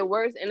going to get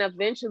worse, and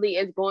eventually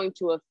it's going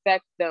to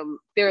affect them,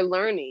 their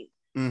learning.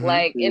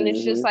 Like, and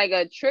it's just like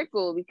a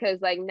trickle,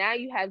 because like now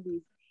you have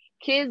these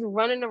kids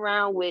running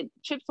around with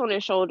chips on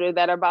their shoulder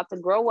that are about to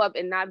grow up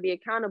and not be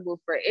accountable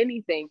for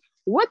anything.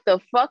 What the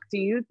fuck do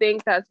you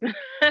think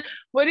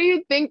what do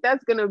you think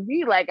that's gonna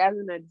be like as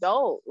an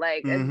adult?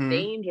 Like it's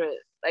dangerous.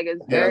 Like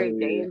it's very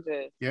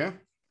dangerous. Yeah.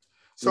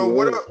 So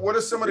what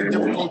are some of the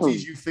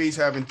difficulties you face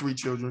having 3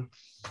 children?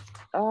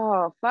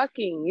 Oh,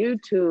 fucking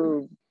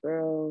YouTube,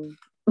 bro.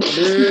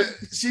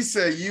 She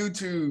said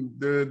YouTube,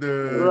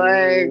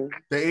 the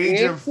age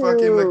YouTube. Of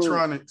fucking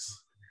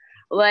electronics.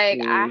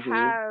 Like I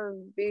have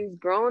these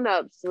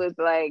grown-ups with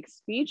like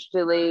speech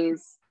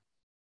delays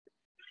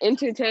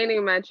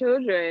entertaining my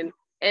children,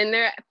 and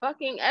they're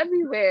fucking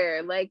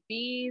everywhere. Like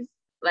these,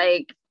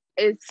 like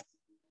it's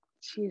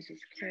Jesus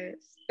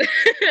Christ.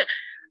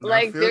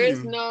 Like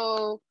there's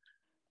no,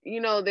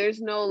 there's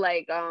no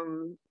like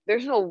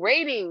there's no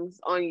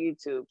ratings on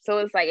YouTube, so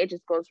it's like it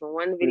just goes from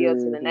one video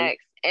to the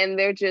next, and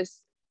they're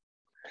just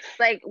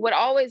like, what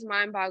always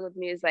mind boggles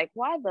me is like,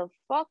 why the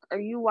fuck are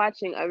you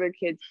watching other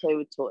kids play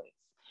with toys?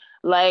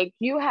 Like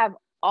you have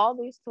all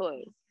these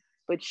toys,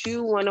 but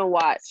you want to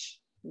watch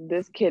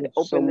this kid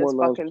open this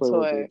fucking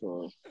toy.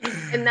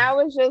 And that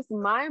was just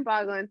mind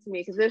boggling to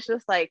me, because it's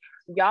just like,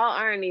 y'all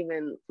aren't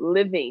even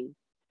living,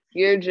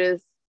 you're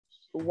just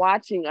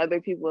watching other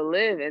people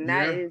live, and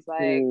that is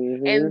like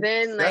and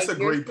then like, that's a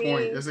great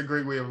point. That's a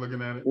great way of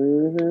looking at it.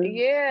 And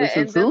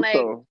then like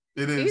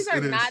it is, these are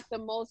not the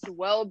most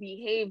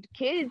well-behaved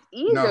kids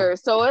either.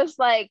 So it's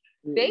like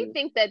they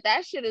think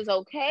that shit is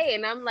okay,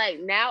 and I'm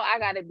like, now I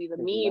gotta be the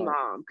mean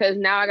mom, because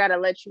now I gotta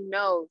let you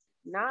know,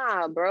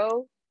 nah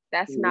bro,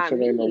 that's not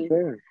me.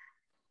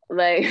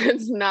 Like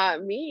it's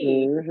not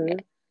me.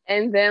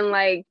 And then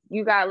like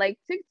you got like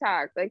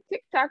TikTok. Like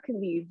TikTok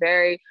can be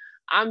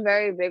I'm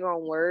very big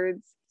on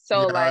words.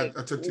 So like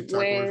I took TikTok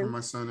away from my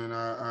son, and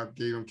I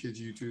gave him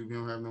kids YouTube. He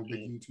don't have no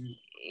big YouTube.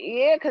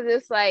 Yeah, because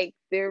it's like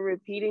they're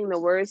repeating the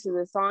words to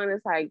the song.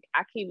 It's like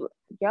I keep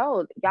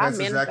y'all. That's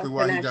exactly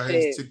why he got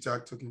his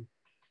TikTok taken.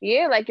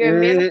 Yeah, like you're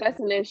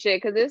manifesting this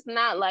shit, because it's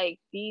not like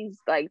these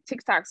like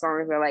TikTok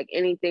songs are like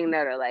anything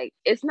that are like,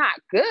 it's not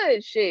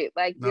good shit.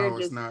 Like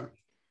it's not.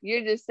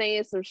 You're just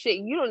saying some shit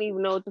you don't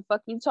even know what the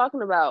fuck you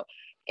talking about,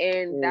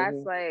 and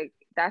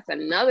that's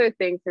another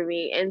thing for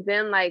me. And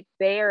then like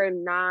they are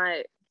not.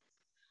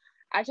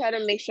 I try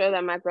to make sure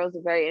that my girls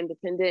are very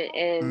independent,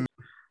 and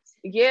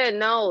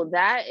and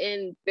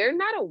they're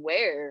not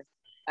aware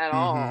at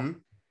all.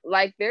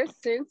 Like their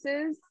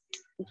senses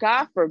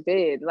God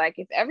forbid, like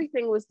if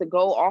everything was to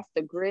go off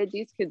the grid,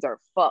 these kids are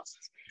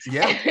fucked.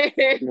 Yeah.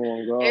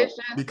 It's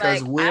just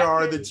because like, where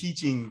are the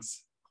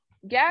teachings?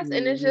 Yes,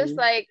 and it's just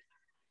like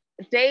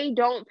they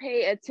don't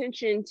pay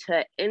attention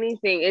to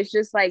anything. It's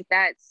just like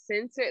that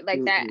sensor,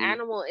 like that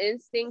animal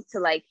instinct to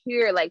like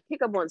hear, like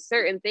pick up on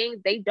certain things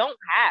they don't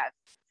have.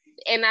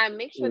 And I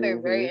make sure they're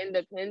very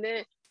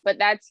independent, but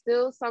that's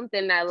still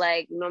something that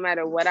like no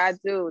matter what I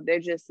do, they're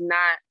just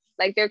not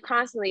like, they're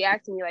constantly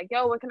asking me like,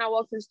 yo, when can I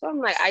walk to the store? I'm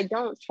like, I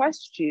don't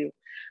trust you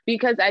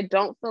because I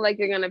don't feel like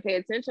you're gonna pay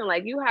attention.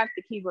 Like you have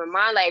to keep in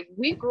mind, like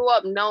we grew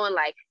up knowing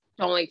like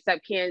don't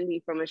accept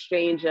candy from a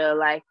stranger.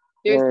 Like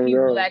there's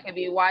people that can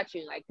be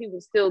watching, like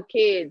people still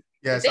kids.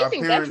 Yes, they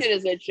think parents, that shit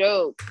is a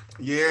joke.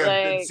 Yeah,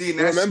 like, see,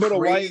 that's remember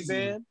crazy. The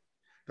white van?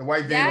 The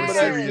white van was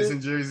serious in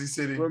Jersey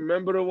City.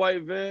 Remember the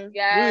white van?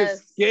 Yes. We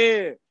were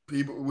scared.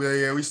 People,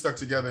 well, we stuck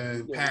together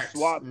in packs.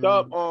 Swapped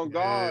up on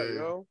guard,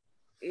 yo.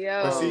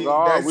 Yeah. But see,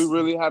 God, we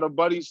really had a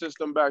buddy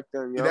system back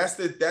then, yo. That's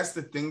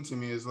the thing to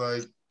me is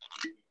like,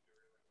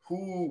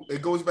 who,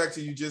 it goes back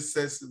to, you just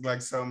said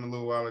like something a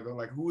little while ago,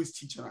 like who is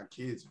teaching our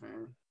kids,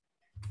 man?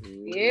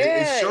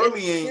 Yeah,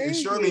 it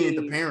surely ain't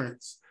the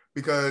parents,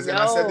 because and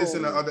I said this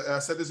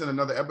in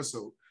another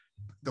episode.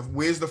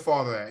 Where's the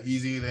father at?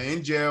 He's either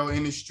in jail,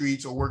 in the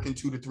streets, or working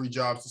 2 to 3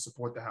 jobs to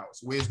support the house.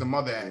 Where's the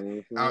mother at?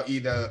 Out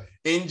either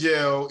in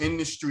jail, in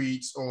the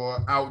streets,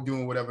 or out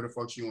doing whatever the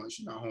fuck she wants.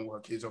 She's not home with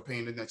her kids, or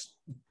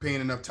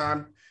spending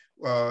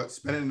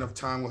enough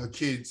time with her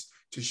kids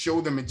to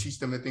show them and teach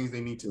them the things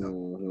they need to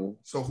know.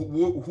 So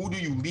who do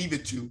you leave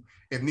it to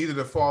if neither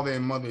the father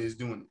and mother is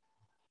doing it?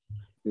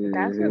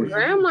 That's when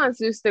grandmas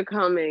used to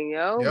come in,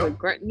 yo.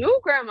 Yep. New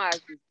grandmas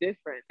is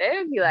different.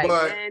 They'd be like,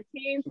 but man,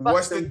 team,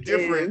 what's the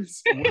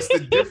difference? What's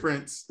the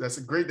difference? That's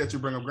great that you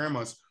bring up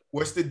grandmas.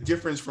 What's the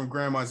difference from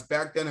grandmas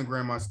back then and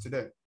grandmas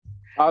today?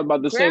 I was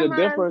about to say the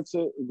difference.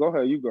 Go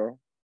ahead, you go.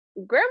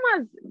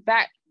 Grandmas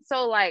back.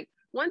 So like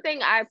one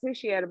thing I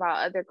appreciate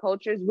about other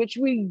cultures, which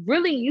we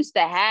really used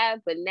to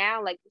have, but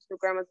now like the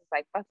grandmas is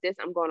like, fuck this,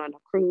 I'm going on a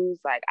cruise.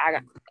 Like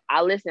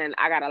I listen,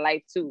 I got a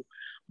life too.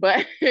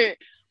 But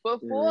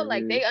before,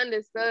 like, they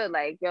understood,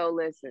 like, yo,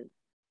 listen,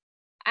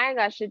 I ain't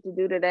got shit to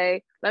do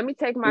today. Let me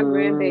take my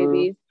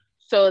grandbabies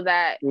so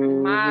that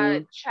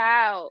my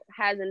child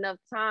has enough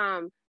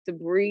time to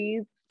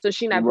breathe, so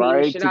she not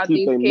beating shit out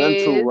these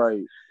kids.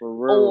 Right, for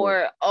real.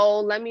 Or, oh,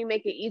 let me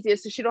make it easier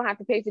so she don't have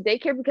to pay for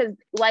daycare. Because,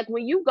 like,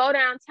 when you go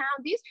downtown,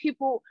 these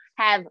people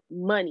have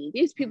money.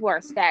 These people are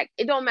stacked.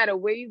 It don't matter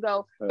where you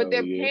go, but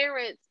their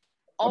parents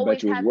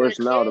always have their kids. I bet you it's worse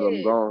now that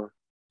I'm gone.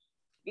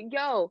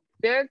 Yo,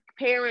 their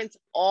parents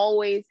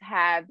always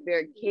have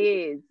their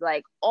kids,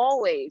 like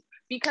always,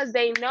 because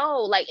they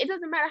know, like, it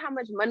doesn't matter how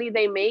much money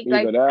they make.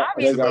 Like,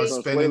 obviously, it's about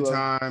spending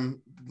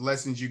time,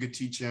 lessons you could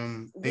teach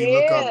them. They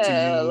look up to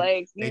you.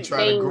 Like, they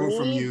try to grow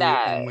from you.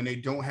 And when they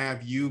don't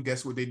have you,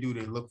 guess what they do?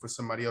 They look for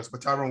somebody else.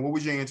 But Tyrone, what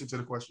was your answer to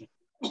the question?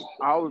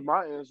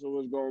 My answer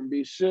was gonna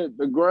be shit.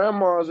 The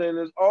grandmas ain't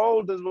as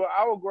old as what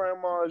our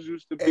grandmas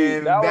used to be.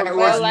 And that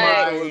was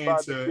my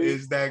answer.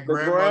 Is that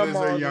grandmothers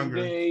are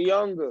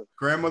younger.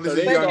 Grandmothers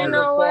are younger. You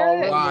know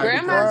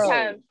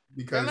what?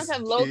 Grandmas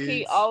have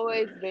low-key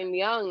always been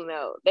young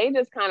though. They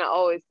just kind of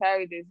always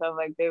carried themselves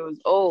like they was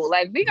old.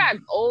 Like we got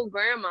old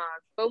grandmas,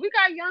 but we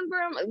got young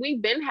grandmas. We've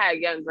been had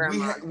young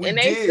grandmas, and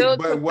they still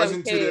but it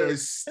wasn't to the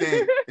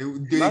extent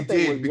they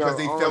did because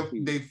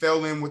they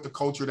fell in with the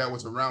culture that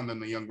was around them,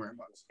 the young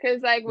grandmas.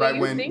 Because like when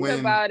you think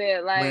about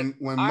it, like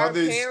when our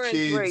parents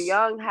kids were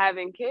young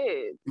having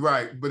kids,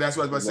 right? But that's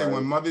what I was about to say.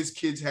 When mother's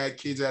kids had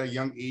kids at a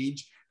young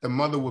age, the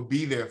mother would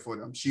be there for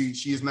them. She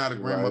is not a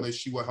grandmother. Right.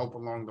 She will help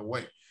along the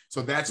way.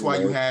 So that's why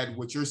you had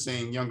what you're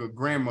saying, younger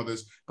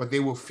grandmothers, but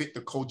they will fit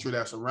the culture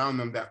that's around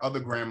them, that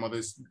other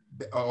grandmothers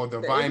or the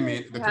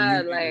environment, the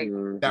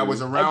community that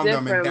was around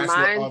them, and that's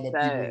what other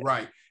people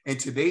right. In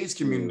today's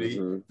community,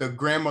 the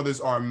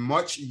grandmothers are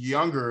much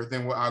younger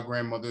than what our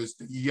grandmothers,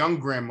 the young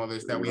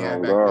grandmothers that we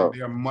had back then,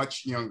 they are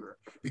much younger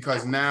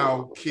because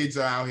now kids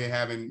are out here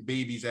having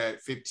babies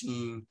at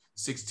 15,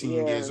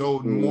 16 years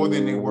old, more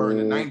than they were in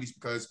the 90s,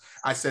 because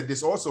I said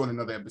this also in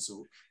another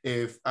episode.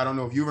 I don't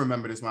know if you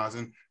remember this,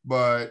 Mazen,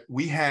 but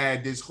we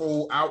had this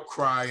whole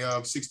outcry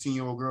of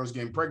 16-year-old girls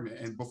getting pregnant.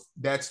 And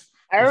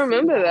I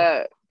remember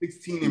that.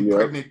 16 and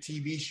pregnant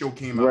TV show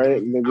came out. Right.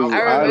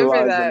 I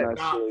remember that.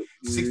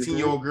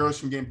 16-year-old girls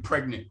from getting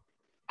pregnant.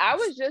 I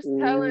was just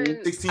telling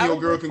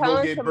 16-year-old girl can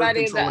go get birth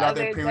control without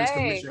their parents'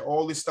 permission.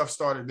 All this stuff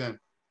started then.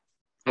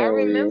 I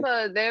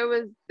remember there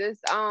was this,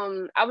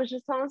 I was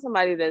just telling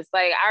somebody this,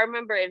 like, I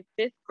remember in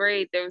 5th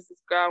grade, there was this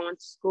girl I went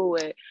to school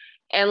with.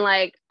 And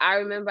like, I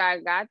remember I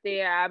got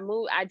there, I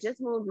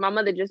just moved, my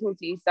mother just moved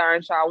to East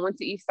Orange. So I went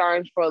to East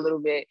Orange for a little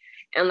bit.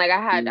 And like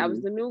I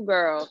was the new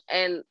girl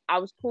and I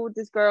was cool with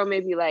this girl,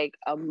 maybe like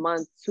a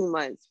month, 2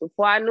 months.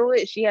 Before I knew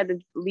it, she had to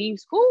leave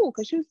school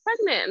because she was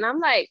pregnant. And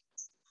I'm like,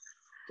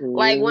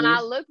 when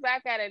I look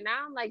back at it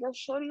now, I'm like, yo,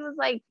 shorty was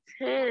like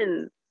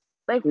 10.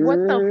 Like, what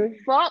the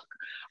fuck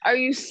are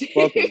you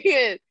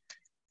serious?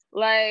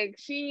 Like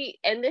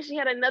and then she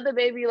had another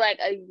baby like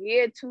a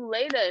year or two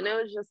later, and it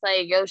was just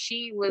like, yo,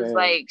 she was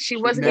like, she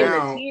wasn't even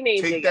a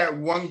teenager. Take that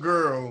one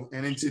girl,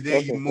 and then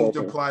today you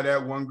multiply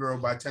that one girl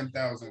by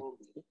 10,000.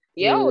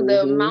 Yo,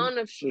 the amount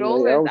of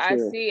strollers I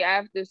see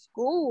after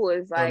school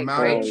is like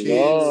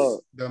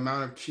the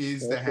amount of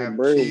kids that have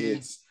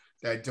kids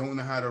that don't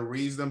know how to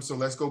raise them. So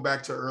let's go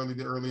back to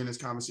early in this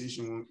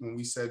conversation when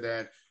we said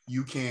that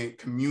you can't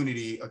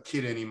community a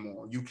kid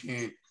anymore. You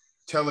can't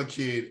tell a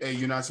kid, hey,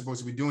 you're not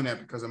supposed to be doing that,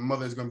 because a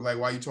mother is going to be like,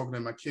 why are you talking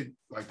to my kid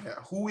like that?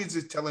 Who is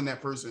it telling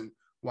that person,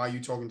 why are you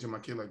talking to my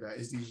kid like that?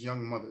 It's these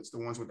young mothers, the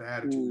ones with the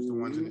attitudes, the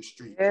ones in the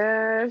street.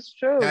 Yeah, it's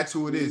true. That's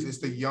who it is. It's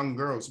the young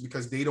girls,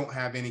 because they don't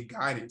have any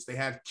guidance. They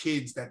have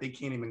kids that they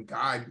can't even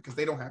guide because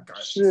they don't have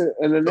guidance. Shit,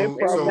 and then they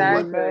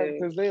probably mad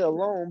because they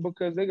alone,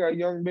 because they got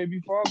young baby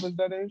fathers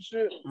that ain't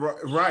shit.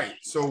 Right.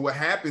 So what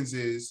happens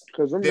is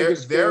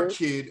their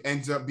kid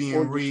ends up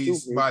being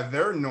raised by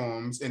their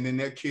norms, and then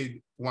their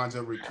kid winds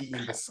up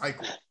repeating the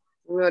cycle.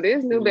 Well,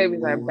 these new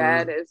babies are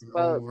bad as fuck.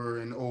 Over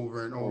and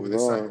over and over. The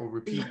cycle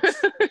repeats.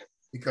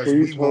 Because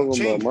we won't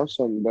change. My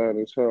son bad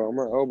as hell. I'm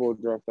gonna elbow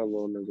drop that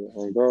little nigga.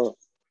 Oh God.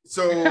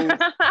 So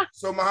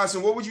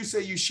Mahasan, what would you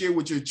say you share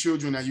with your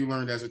children that you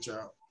learned as a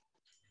child?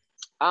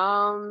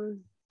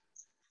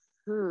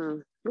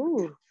 Ooh,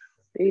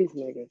 these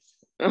niggas.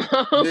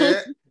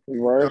 Yeah.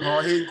 Right. The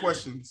hard-hitting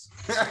questions.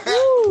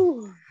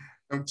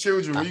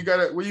 Children,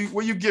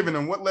 what you giving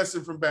them? What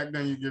lesson from back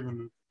then you giving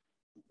them?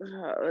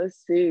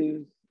 Let's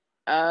see.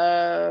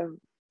 My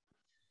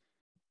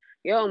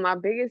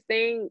biggest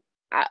thing,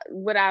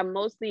 what I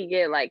mostly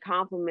get like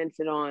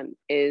complimented on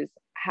is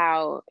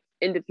how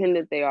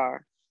independent they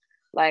are.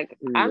 Like,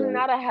 I'm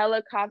not a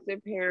helicopter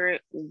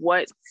parent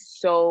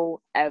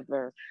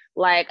whatsoever.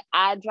 Like,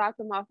 I drop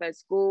them off at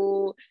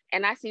school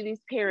and I see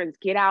these parents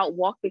get out,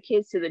 walk the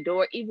kids to the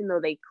door, even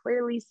though they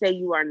clearly say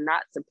you are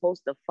not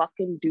supposed to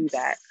fucking do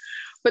that.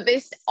 But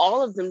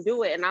all of them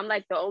do it. And I'm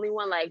like the only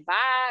one like,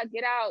 bye,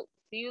 get out,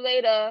 see you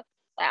later.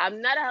 Like,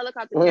 I'm not a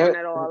helicopter parent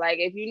at all. Like,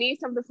 if you need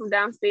something from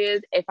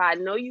downstairs, if I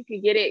know you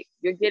can get it,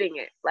 you're getting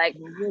it. Like,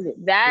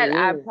 that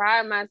I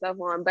pride myself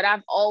on. But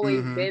I've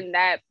always been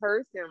that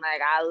person.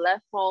 Like, I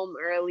left home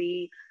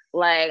early.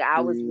 Like, I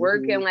was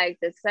working, like,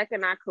 the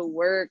second I could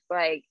work.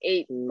 Like,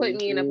 it put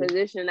me in a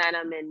position that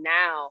I'm in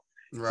now.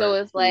 Right. So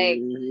it's like,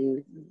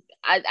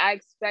 I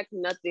expect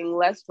nothing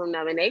less from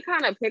them. And they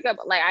kind of pick up,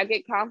 like, I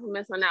get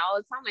compliments on that all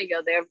the time. Like,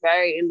 yo, they're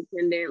very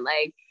independent.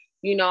 Like,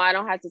 I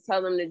don't have to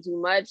tell them to do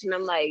much. And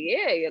I'm like,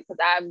 yeah, because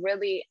I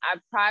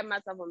pride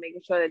myself on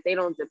making sure that they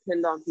don't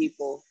depend on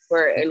people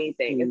for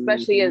anything,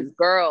 especially as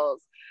girls.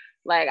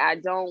 Like, I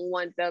don't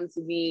want them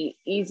to be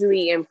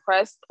easily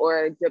impressed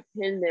or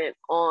dependent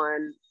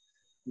on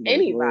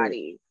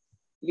anybody,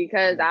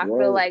 because I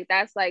feel like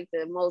that's like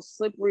the most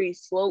slippery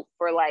slope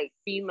for like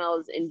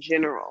females in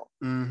general.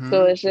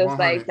 So it's just 100.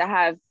 Like to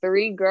have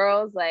 3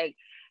 girls, like,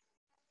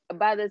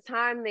 by the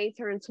time they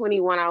turn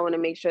 21, I want to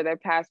make sure their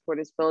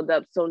passport is filled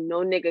up so no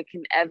nigga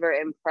can ever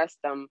impress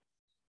them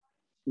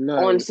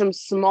on some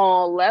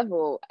small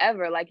level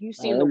ever. Like, you've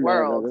seen the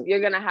world. You're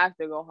going to have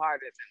to go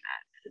harder than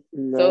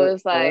that. So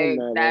it's like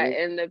that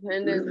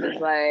independence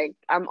is like,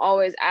 I'm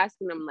always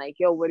asking them like,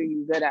 yo, what are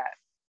you good at?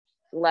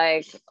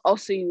 Like, oh,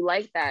 so you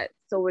like that.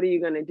 So what are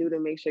you going to do to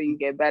make sure you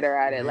get better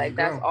at it? Like,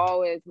 that's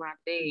always my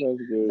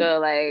thing. So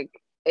like,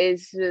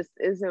 it's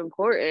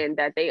important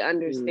that they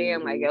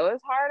understand, like, yo,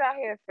 it's hard out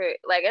here for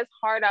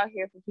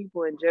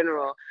people in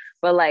general,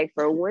 but like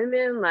for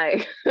women,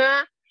 like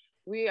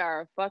we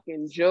are a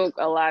fucking joke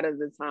a lot of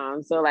the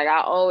time. So like,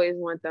 I always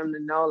want them to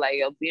know, like,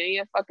 yo, be on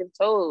your fucking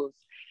toes.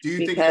 Do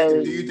you think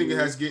it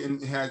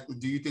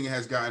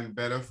has gotten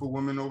better for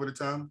women over the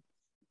time?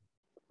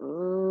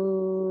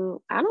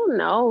 I don't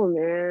know,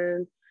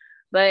 man.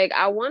 Like,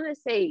 I want to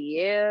say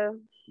yeah,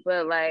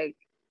 but like,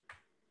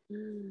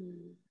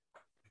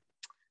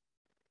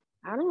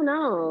 I don't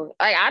know.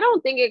 Like, I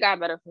don't think it got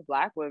better for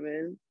Black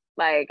women.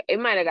 Like, it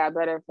might have got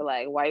better for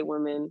like white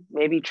women,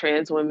 maybe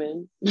trans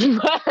women,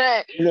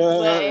 but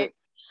like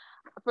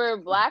for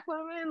Black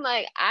women,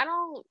 like, I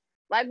don't,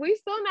 like, we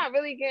still not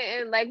really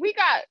getting, like,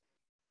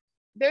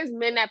 there's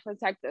men that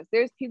protect us.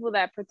 There's people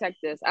that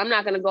protect us. I'm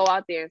not going to go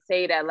out there and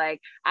say that,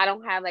 like, I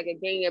don't have, like, a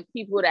gang of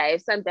people that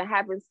if something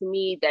happens to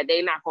me, that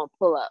they not going to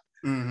pull up.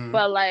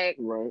 But, like,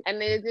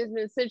 and there's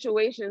been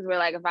situations where,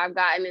 like, if I've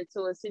gotten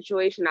into a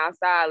situation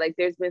outside, like,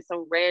 there's been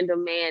some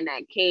random man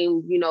that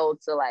came, to,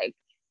 like,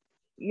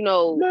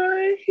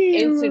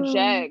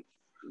 interject.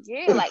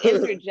 Yeah, like,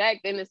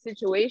 interject in a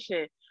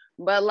situation.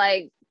 But,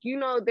 like,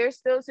 there's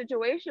still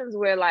situations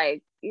where,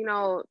 like,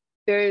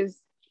 there's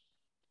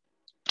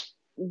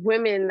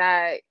women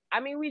that, I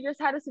mean, we just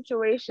had a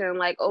situation,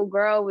 like,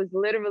 girl was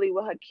literally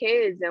with her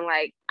kids, and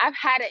like, I've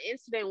had an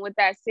incident with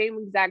that same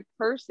exact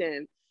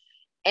person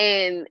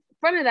in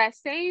front of that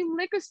same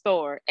liquor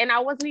store, and I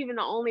wasn't even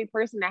the only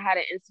person that had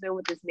an incident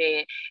with this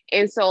man.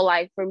 And so,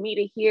 like, for me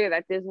to hear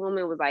that this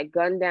woman was like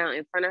gunned down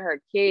in front of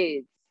her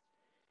kids.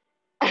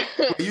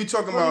 You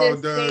talking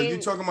about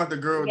the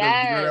girl, the girl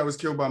that was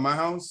killed by my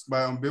house,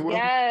 by Bidwell?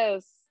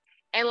 Yes.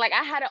 And like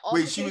I had an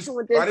altercation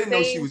with this I didn't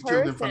know she was killed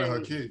person. in front of her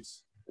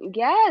kids.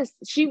 Yes,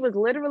 she was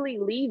literally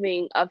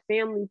leaving a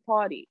family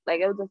party. Like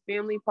it was a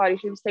family party.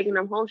 She was taking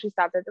them home. She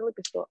stopped at the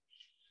liquor store.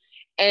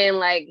 And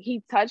like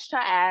he touched her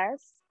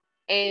ass.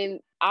 And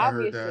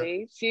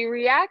obviously she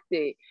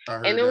reacted.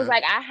 And it was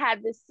like I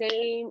had the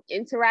same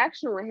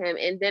interaction with him.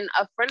 And then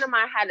a friend of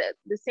mine had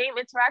the same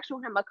interaction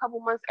with him a couple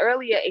months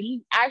earlier. And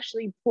he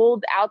actually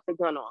pulled out the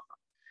gun on her.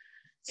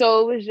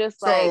 So it was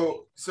just like,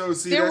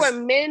 see, there were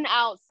men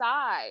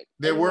outside.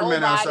 There were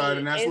men outside,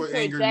 and that's what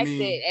angered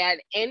me.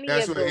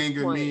 That's what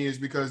angered me is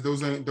because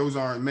those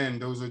aren't men.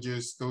 Those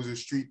are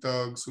street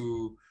thugs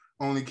who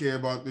only care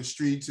about the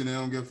streets and they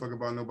don't give a fuck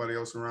about nobody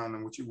else around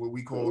them. What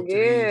we call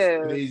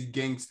today's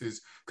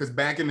gangsters. Because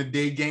back in the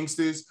day,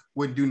 gangsters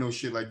wouldn't do no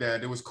shit like that.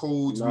 There was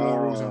codes,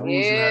 morals, and rules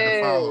you had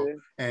to follow.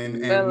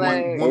 And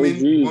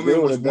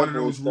woman was one of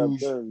those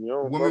rules.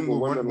 Women were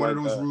one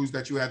of those rules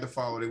that you had to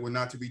follow. They were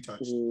not to be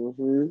touched.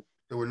 Mm-hmm.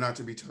 They were not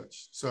to be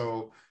touched.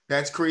 So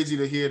that's crazy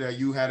to hear that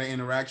you had an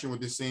interaction with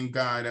the same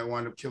guy that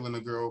wound up killing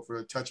a girl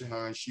for touching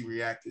her and she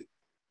reacted.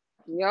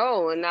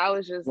 Yo, and I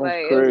was just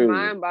like, it was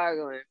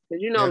mind-boggling.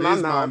 Because you know my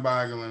mouth.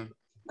 Mind-boggling.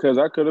 Because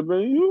that could have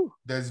been you.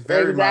 That's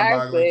very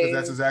mind-boggling because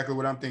that's exactly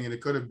what I'm thinking. It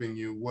could have been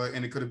you.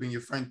 And it could have been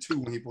your friend too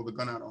when he pulled the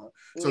gun out on her.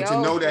 So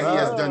to know that he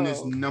has done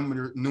this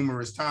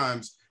numerous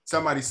times,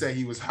 somebody said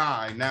he was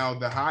high. Now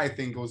the high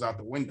thing goes out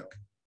the window.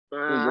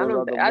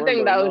 I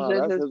think that was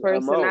just his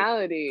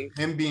personality.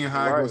 Him being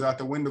high goes out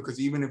the window because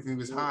even if he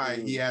was high,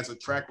 he has a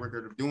track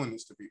record of doing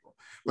this to people.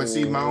 But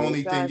see, my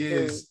only thing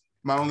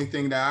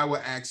that I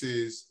would ask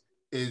is,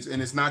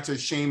 and it's not to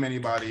shame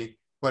anybody,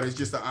 but it's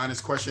just an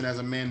honest question as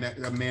a man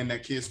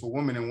that cares for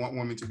women and want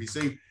women to be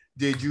safe.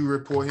 Did you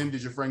report him?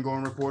 Did your friend go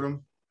and report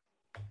him?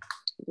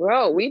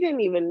 Bro, we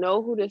didn't even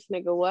know who this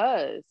nigga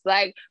was.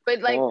 Like, but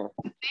like the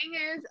thing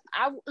is,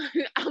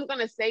 I'm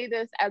gonna say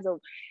this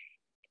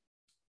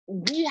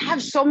we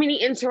have so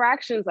many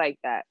interactions like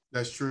that.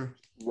 That's true.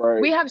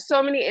 Right. We have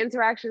so many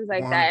interactions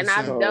like 100%. That, and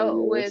I've dealt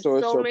with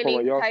so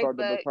many type of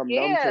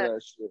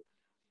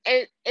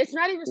And it's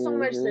not even so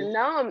much the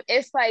numb.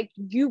 It's like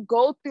you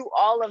go through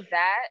all of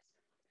that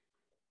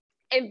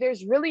and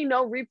there's really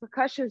no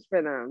repercussions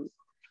for them.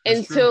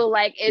 That's until true.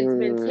 Like it's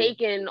been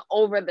taken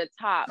over the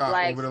top.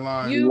 Like over the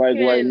line. You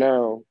can, right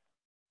now.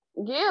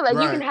 Yeah, like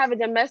you can have a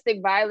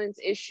domestic violence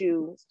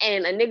issue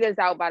and a nigga's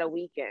out by the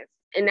weekend.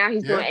 And now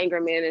he's doing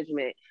anger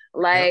management.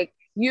 Like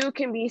you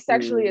can be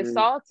sexually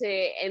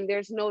assaulted and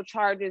there's no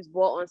charges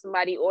brought on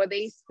somebody, or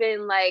they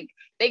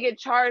get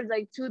charged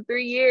like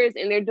 2-3 years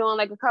and they're doing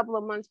like a couple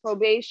of months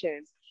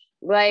probation.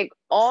 Like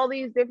all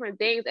these different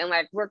things. And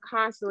like we're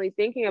constantly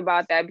thinking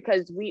about that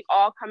because we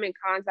all come in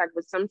contact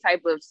with some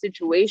type of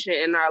situation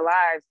in our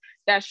lives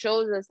that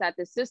shows us that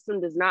the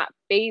system does not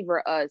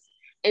favor us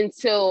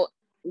until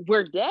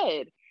we're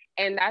dead.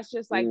 And that's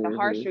just like the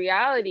harsh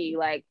reality.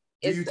 Like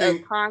it's a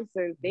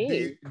constant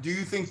thing. Do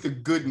you think the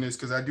goodness,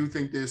 because I do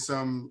think there's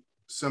some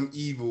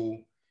evil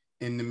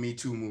in the Me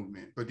Too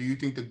movement, but do you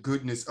think the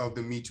goodness of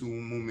the Me Too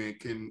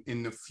movement can,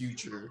 in the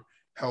future,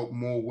 help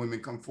more women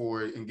come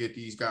forward and get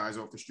these guys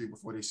off the street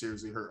before they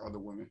seriously hurt other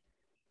women?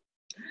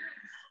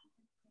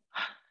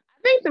 I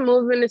think the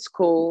movement is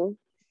cool.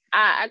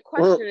 I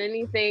question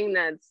anything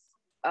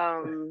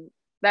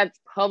that's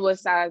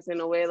publicized in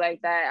a way like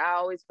that. I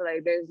always feel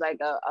like there's like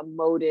a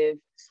motive,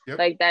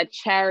 like that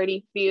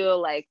charity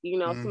feel, like, you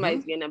know,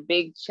 somebody's getting a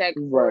big check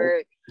for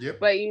it.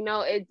 But, you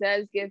know, it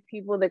does give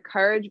people the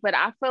courage, but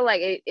I feel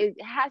like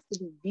it has to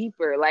be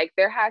deeper. Like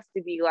there has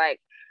to be like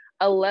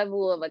a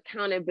level of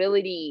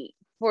accountability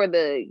for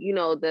the, you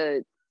know,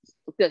 the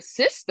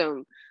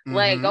system.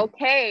 Like,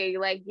 okay,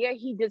 like, yeah,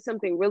 he did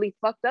something really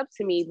fucked up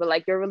to me, but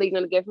like, you're really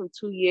going to give him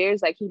 2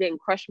 years? Like he didn't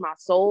crush my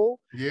soul.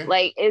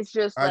 Like, it's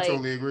just I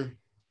totally agree.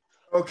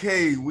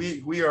 Okay,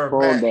 we are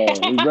back. We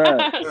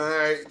back. All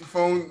right,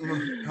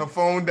 her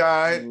phone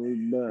died.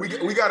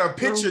 We got a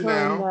picture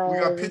now. We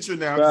got a picture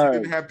now because we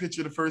didn't have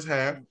picture the first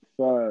half.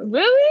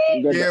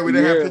 Really? Yeah, we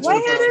didn't have picture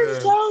the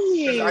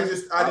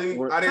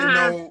first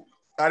half.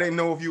 I didn't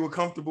know if you were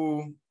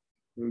comfortable.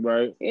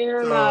 Right.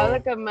 You know, I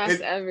look a mess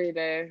every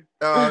day.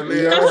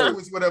 It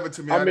was whatever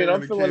to me. I mean,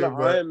 I'm feeling the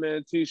Iron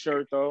Man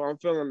t-shirt though. I'm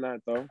feeling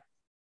that though.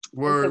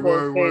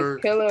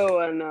 Word. Killer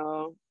one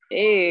though.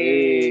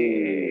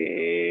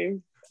 Hey.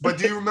 But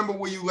do you remember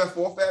where you left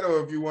off at,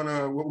 or if you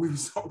what we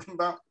was talking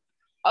about?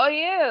 Oh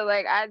yeah,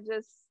 like I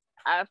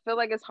feel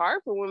like it's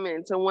hard for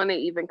women to want to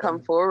even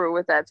come forward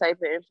with that type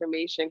of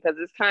information because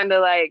it's kind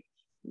of like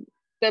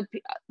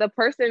the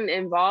person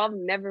involved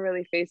never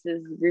really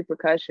faces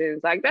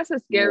repercussions. Like that's a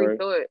scary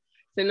thought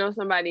to know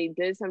somebody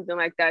did something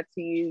like that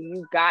to you.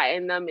 You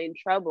gotten them in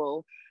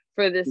trouble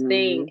for this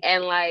thing,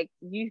 and like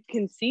you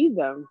can see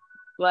them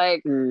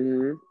like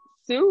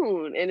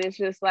soon, and it's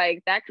just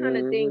like that kind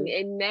of thing.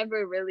 It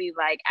never really,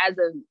 like, as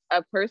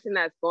a person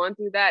that's gone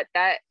through that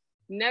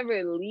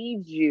never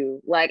leaves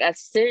you. Like a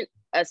scent,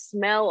 a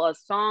smell, a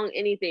song,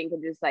 anything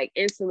could just like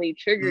instantly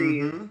trigger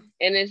you,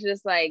 and it's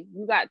just like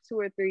you got 2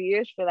 or 3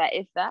 years for that,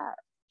 if that.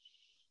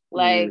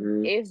 Like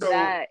if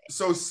that.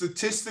 So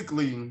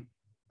statistically,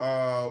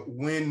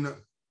 when,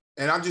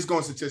 and I'm just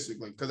going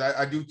statistically, because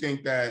I do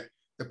think that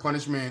the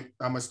punishment,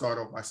 I'm gonna start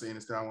off by saying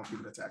this because I don't want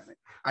people to attack me.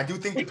 I do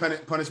think the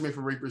punishment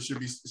for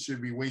rapists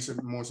should be way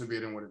more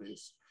severe than what it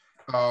is.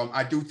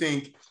 I do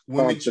think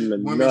women should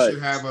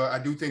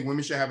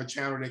have a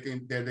channel they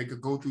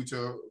could go through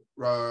to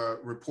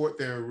report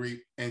their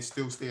rape and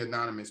still stay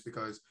anonymous,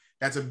 because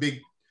that's a big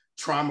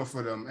trauma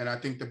for them. And I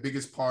think the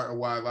biggest part of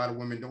why a lot of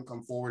women don't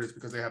come forward is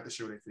because they have to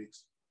show their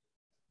face.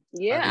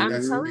 Yeah,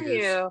 I'm telling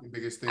you,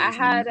 I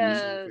had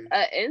an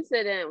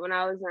incident when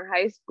I was in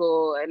high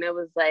school, and it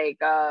was like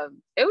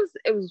it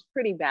was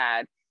pretty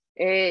bad.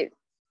 It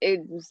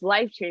was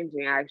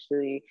life-changing,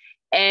 actually.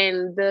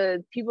 And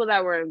the people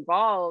that were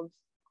involved,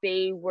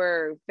 they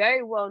were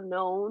very well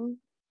known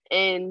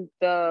in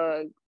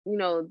the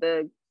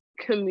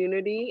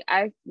community,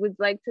 I would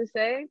like to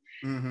say.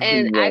 Mm-hmm.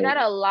 And I got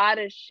a lot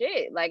of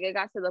shit. Like, it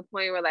got to the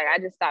point where, like, I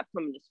just stopped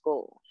coming to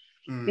school.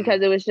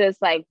 Because it was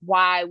just like,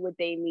 why would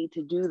they need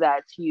to do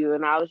that to you?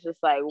 And I was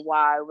just like,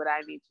 why would I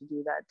need to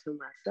do that to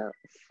myself?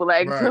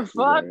 Like, the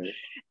fuck? Right.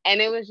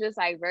 And it was just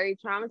like very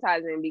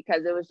traumatizing,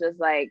 because it was just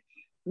like,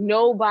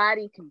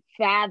 nobody can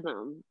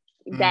fathom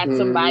that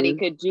somebody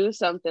could do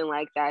something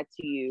like that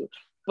to you.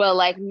 But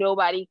like,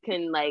 nobody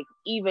can like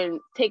even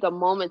take a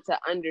moment to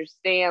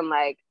understand,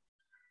 like,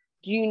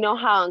 do you know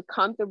how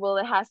uncomfortable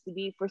it has to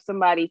be for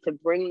somebody to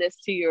bring this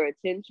to your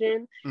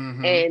attention?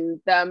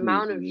 And the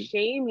amount of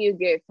shame you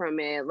get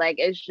from it, like,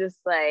 it's just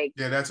like...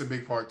 Yeah, that's a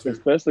big part too.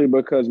 Especially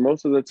because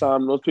most of the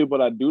time, those people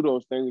that do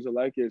those things are,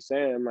 like you're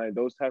saying, like,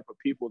 those type of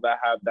people that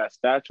have that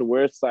stature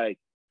where it's like,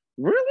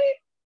 really?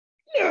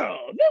 No,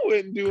 they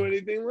wouldn't do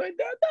anything like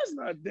that. That's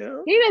not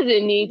them. He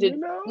doesn't need to... You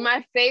know?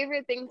 My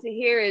favorite thing to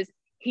hear is,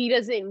 he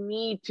doesn't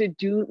need to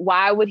do...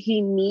 Why would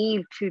he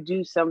need to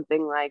do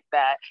something like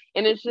that?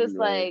 And it's just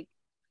like,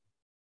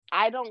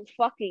 I don't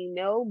fucking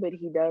know, but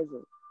he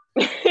doesn't.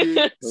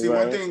 See,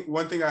 one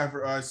thing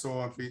I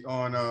saw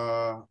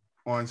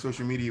on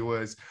social media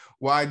was,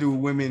 why do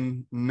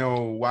women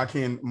know? Why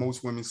can't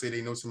most women say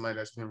they know somebody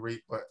that's been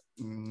raped, but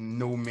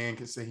no man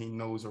can say he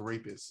knows a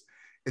rapist?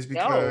 It's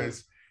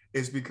because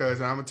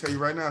and I'm gonna tell you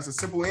right now, it's a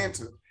simple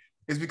answer.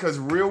 It's because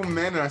real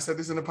men, and I said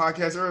this in the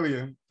podcast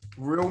earlier,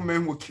 real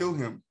men will kill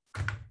him.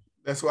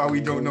 That's why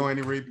we don't know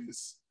any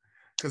rapists.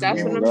 Because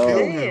we would kill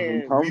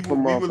him. We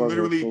would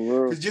literally,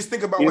 because just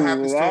think about what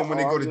happens to them when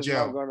they go to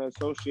jail. I'm not going to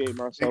associate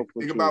myself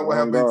with think about what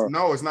happens.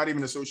 No, it's not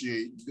even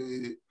associate.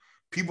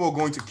 People are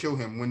going to kill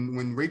him.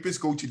 When rapists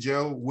go to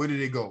jail, where do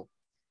they go?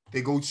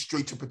 They go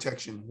straight to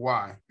protection.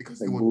 Why? Because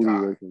they will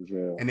die.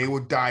 And they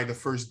will die the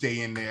first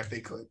day in there if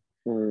they could.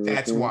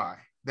 That's why.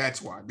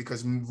 That's why.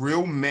 Because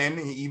real men,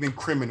 even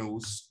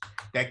criminals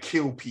that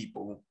kill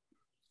people,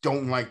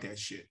 don't like that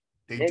shit.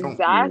 They don't.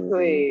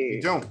 Exactly.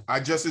 They don't. I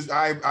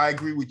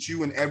agree with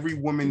you and every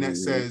woman that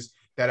says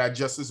that our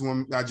justice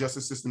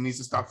system needs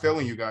to stop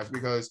failing you guys,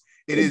 because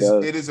it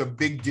is a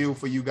big deal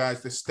for you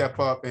guys to step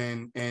up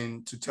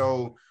and to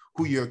tell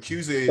who your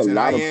accuser is. And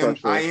I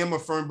am a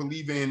firm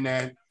believer in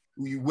that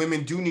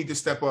women do need to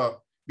step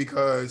up,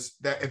 because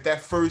if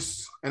that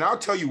first, and I'll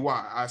tell you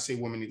why I say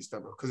women need to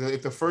step up, because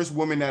if the first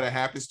woman that it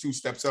happens to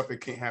steps up,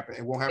 it can't happen.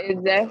 It won't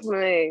happen.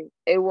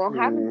 It won't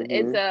happen.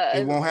 It's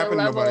a level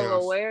of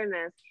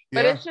awareness.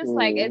 But it's just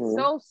like, it's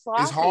so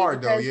sloppy. It's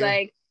hard though,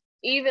 like,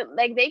 even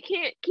like they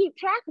can't keep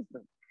track of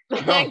them.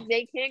 Like,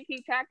 they can't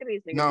keep track of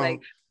these things. No.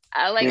 Like,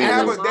 they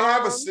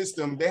have a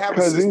system. They have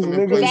a system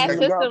in place. That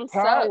system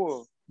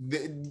sucks.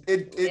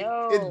 It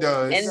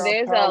does. And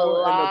there's a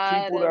lot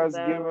and the people that's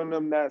giving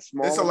them that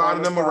small. There's a lot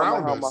of them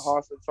around us. How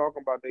Mahasa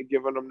talking about they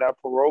giving them that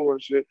parole and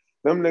shit.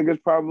 Them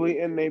niggas probably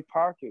in their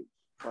pockets.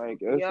 Like,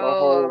 it's a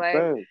whole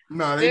thing.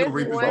 No, they don't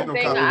reap it. One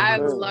thing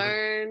I've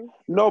learned.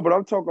 No, but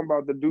I'm talking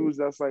about the dudes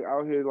that's like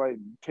out here like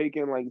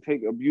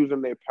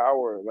abusing their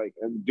power, like,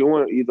 and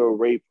doing either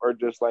rape or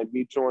just like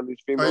me throwing these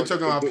females. Are you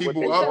talking about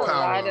people of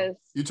power?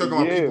 You're talking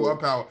about people of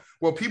power.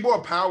 Well, people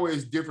of power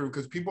is different,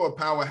 because people of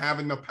power have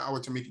enough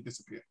power to make it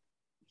disappear.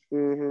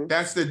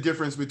 That's the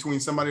difference between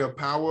somebody of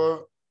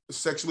power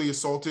sexually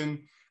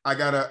assaulting. I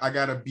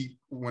gotta beat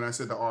when I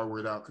said the R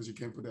word out, because you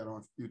can't put that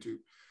on YouTube.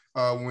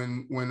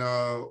 When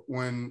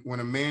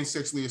a man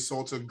sexually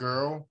assaults a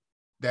girl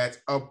that's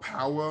of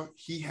power,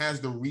 he has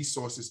the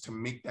resources to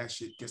make that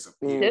shit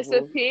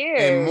disappear.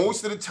 And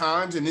most of the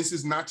times, and this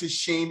is not to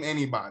shame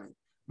anybody,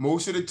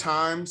 most of the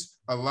times,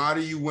 a lot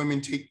of you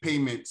women take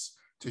payments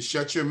to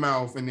shut your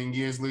mouth, and then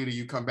years later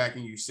you come back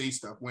and you say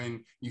stuff,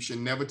 when you should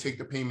never take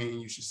the payment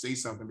and you should say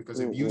something, because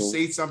if you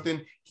say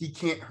something, he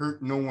can't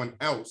hurt no one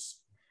else.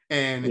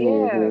 And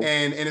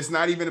it's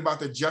not even about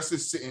the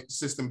justice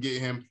system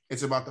getting him.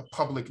 It's about the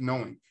public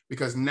knowing,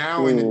 because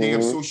now in the day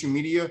of social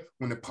media,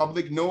 when the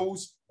public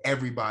knows,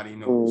 everybody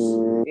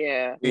knows.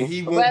 Yeah. And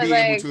he won't be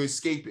able to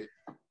escape it.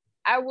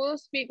 I will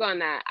speak on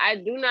that. I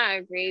do not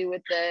agree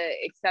with the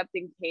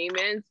accepting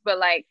payments, but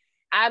like,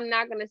 I'm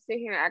not going to sit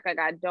here and act like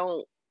I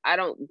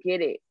don't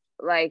get it.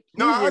 Like,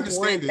 no, I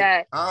understand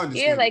that. I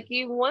understand. Yeah, like,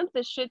 you want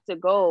the shit to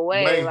go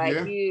away.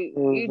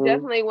 You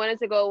definitely want it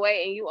to go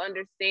away, and you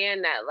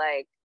understand that,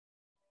 like,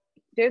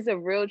 there's a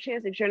real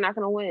chance that you're not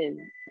gonna win.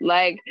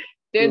 Like,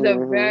 there's a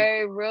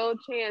very real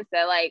chance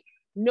that, like,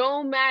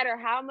 no matter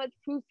how much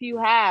proof you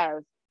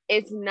have,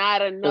 it's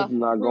not enough. It's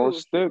not gonna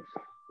stick.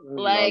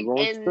 Like,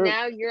 and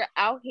now you're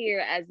out here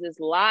as this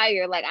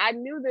liar. Like, I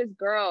knew this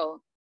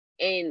girl,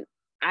 and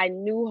I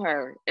knew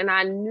her, and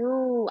I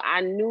knew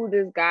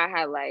this guy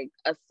had like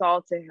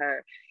assaulted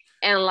her,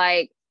 and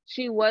like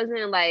she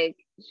wasn't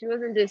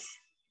this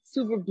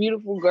super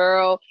beautiful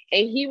girl,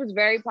 and he was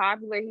very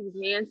popular. He was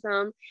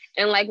handsome,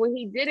 and like when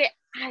he did it,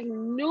 I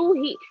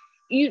knew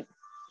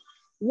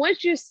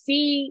once you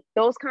see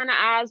those kind of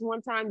eyes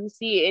one time, you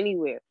see it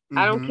anywhere.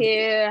 I don't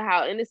care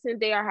how innocent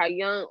they are, how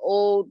young,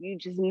 old, you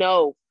just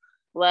know.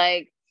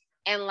 Like,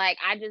 and like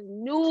I just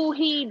knew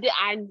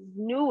I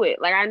knew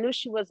it. Like, I knew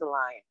she wasn't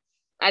lying.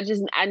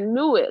 I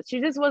knew it. She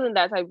just wasn't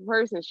that type of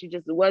person. She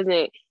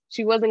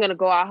wasn't gonna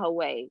go out her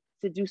way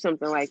to do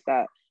something like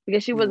that,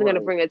 because she wasn't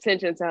gonna bring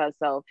attention to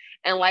herself.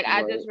 And like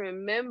I just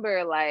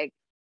remember like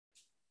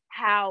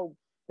how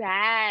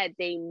bad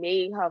they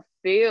made her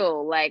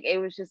feel. Like, it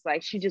was just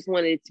like she just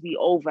wanted it to be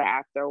over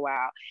after a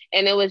while.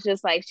 And it was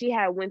just like she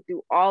had went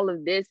through all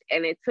of this,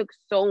 and it took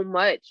so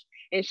much,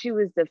 and she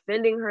was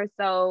defending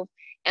herself.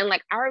 And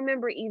like I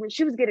remember even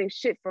she was getting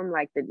shit from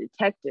like the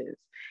detectives.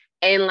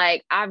 And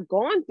like I've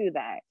gone through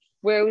that,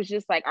 where it was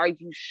just like, are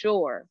you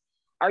sure?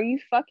 Are you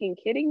fucking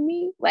kidding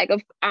me? Like,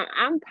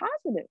 I'm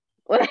positive.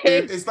 Like,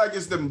 it's like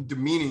it's the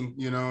meaning,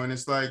 you know, and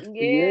it's like,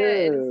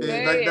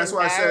 that's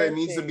why I said it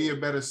needs to be a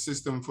better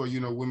system for, you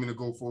know, women to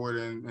go forward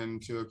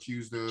and to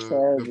accuse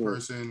the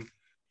person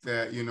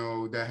that, you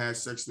know, that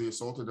has sexually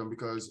assaulted them,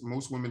 because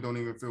most women don't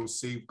even feel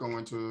safe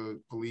going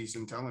to police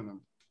and telling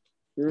them.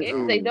 You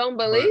know? They don't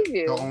believe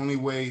you. The only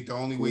way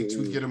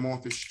to get them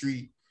off the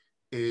street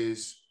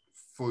is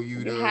for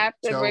you to have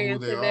to tell bring who it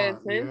they to are. their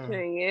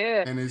attention.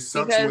 Yeah. And it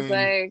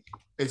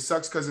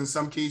sucks because in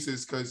some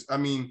cases, because I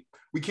mean,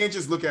 we can't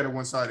just look at it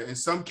one-sided. In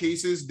some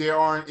cases, there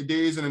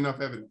isn't enough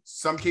evidence.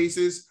 Some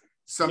cases,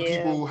 some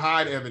people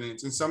hide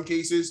evidence. In some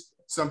cases,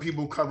 some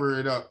people cover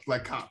it up,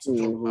 like cops.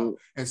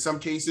 In some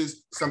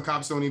cases, some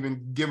cops don't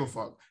even give a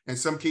fuck. In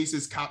some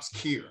cases, cops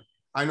care.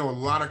 I know a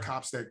lot of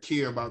cops that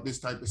care about this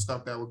type of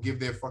stuff that will give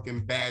their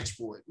fucking badge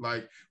for it.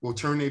 Like, will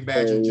turn their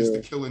badge in just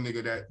to kill a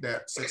nigga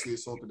that sexually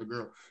assaulted a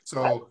girl.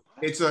 So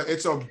it's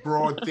a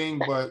broad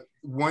thing, but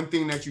one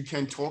thing that you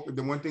can talk,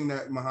 the one thing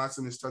that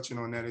Mahasan is touching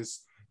on that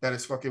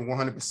is fucking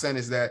 100%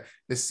 is that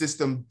the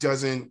system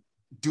doesn't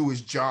do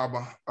its job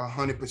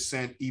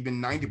 100%,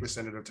 even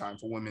 90% of the time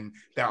for women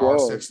that are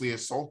sexually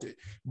assaulted.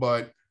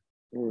 But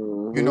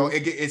you know,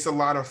 it's a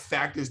lot of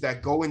factors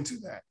that go into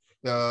that.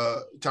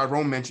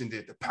 Tyrone mentioned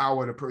it, the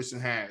power the person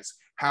has.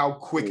 How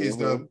quick is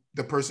the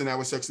person that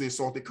was sexually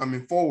assaulted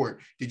coming forward?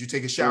 Did you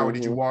take a shower?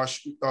 Did you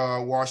wash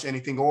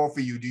anything off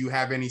for you? Do you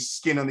have any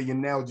skin under your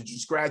nail? Did you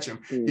scratch them?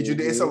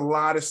 It's a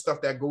lot of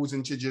stuff that goes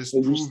into just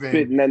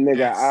proving that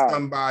nigga out.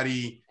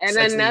 Somebody. And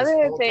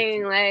another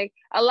thing, like,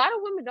 a lot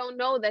of women don't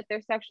know that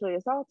they're sexually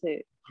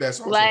assaulted.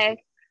 That's also like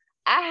true.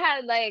 I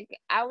had like,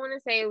 I want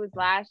to say it was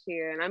last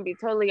year, and I'm be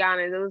totally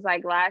honest, it was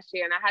like last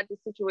year, and I had this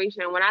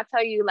situation. And when I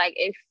tell you, like,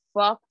 it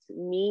fucked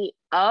me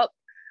up,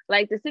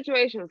 like the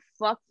situation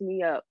fucked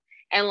me up,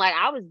 and like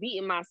I was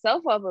beating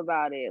myself up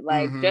about it.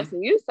 Like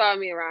Justin, you saw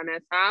me around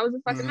that time. I was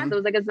a fucking mess. It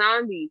was like a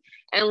zombie,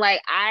 and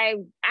like I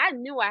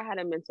knew I had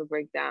a mental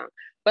breakdown,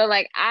 but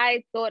like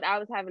I thought I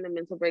was having a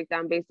mental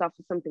breakdown based off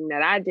of something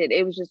that I did.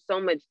 It was just so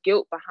much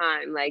guilt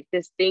behind like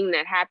this thing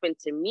that happened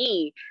to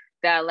me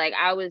that like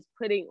I was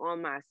putting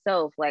on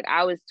myself. Like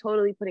I was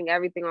totally putting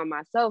everything on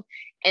myself.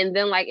 And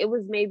then like it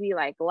was maybe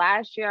like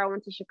last year I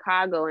went to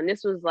Chicago, and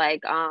this was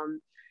like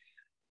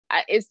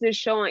it's this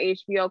show on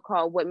HBO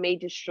called What May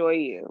Destroy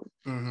You.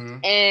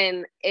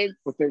 And it's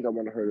I think I'm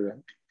gonna heard of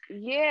that.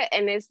 Yeah,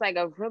 and it's like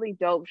a really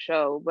dope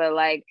show, but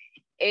like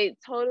it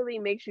totally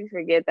makes you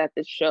forget that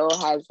the show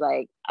has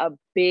like a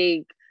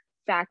big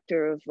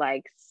factor of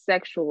like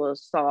sexual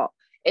assault.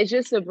 It's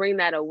just to bring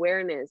that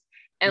awareness.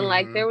 And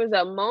like there was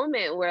a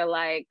moment where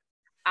like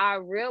I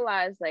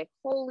realized like,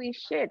 holy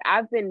shit,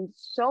 I've been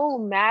so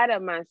mad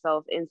at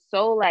myself and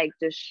so like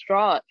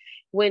distraught,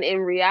 when in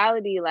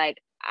reality, like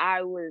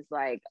I was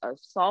like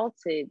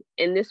assaulted,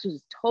 and this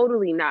was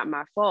totally not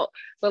my fault.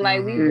 But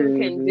like we've been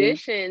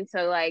conditioned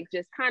to like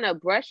just kind of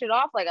brush it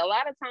off. Like a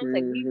lot of times,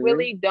 like we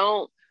really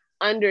don't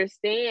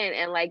understand.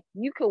 And like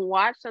you can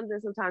watch something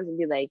sometimes and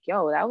be like,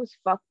 yo, that was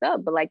fucked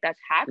up, but like that's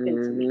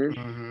happened to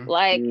me.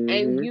 Like,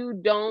 and you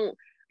don't,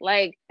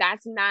 like,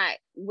 that's not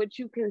what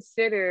you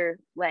consider,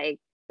 like,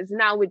 it's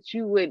not what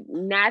you would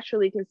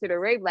naturally consider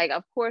rape. Like,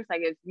 of course,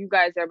 like, if you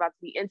guys are about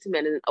to be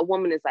intimate and a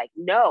woman is like,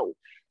 no,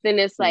 then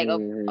it's like,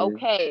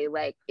 okay,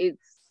 like,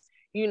 it's,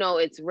 you know,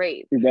 it's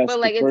rape. That's but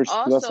like, it's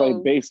also, that's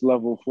like base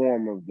level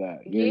form of that.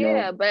 You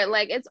know? But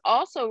like, it's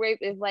also rape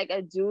if like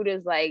a dude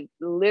is like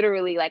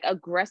literally like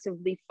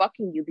aggressively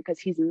fucking you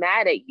because he's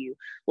mad at you.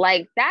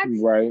 Like that's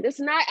right. It's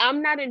not.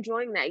 I'm not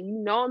enjoying that. You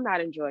know, I'm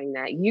not enjoying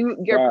that. You're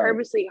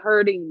purposely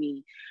hurting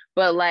me,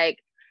 but like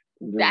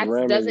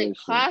that doesn't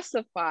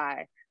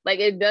classify. Like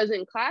it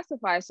doesn't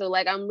classify. So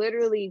like I'm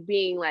literally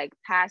being like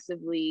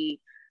passively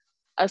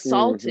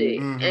assaulted,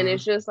 and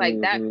it's just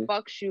like that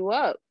fucks you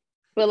up.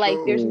 But like,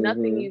 there's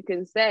nothing you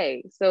can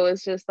say. So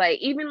it's just like,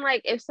 even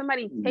like if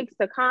somebody takes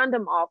the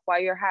condom off while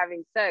you're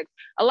having sex,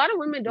 a lot of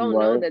women don't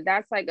know that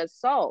that's like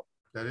assault.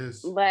 That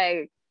is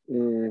like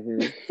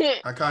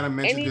I kind of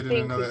mentioned it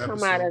in another episode.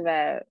 Come out of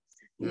that.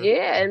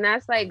 Yeah, and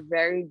that's like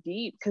very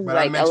deep, because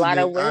like a lot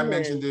of women I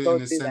mentioned it in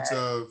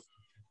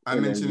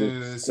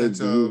the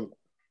sense of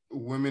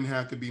women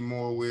have to be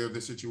more aware of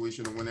the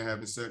situation of when they're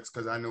having sex,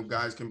 because I know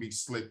guys can be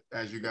slick,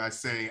 as you guys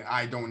say.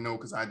 I don't know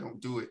because I don't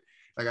do it.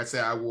 Like I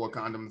said, I wore a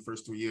condom the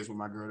first 3 years with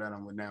my girl that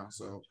I'm with now.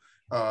 So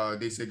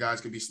they say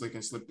guys could be slick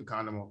and slip the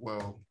condom off.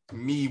 Well,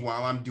 me,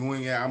 while I'm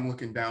doing it, I'm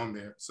looking down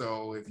there.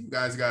 So if you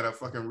guys got to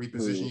fucking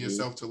reposition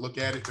yourself to look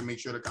at it to make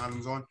sure the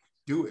condom's on,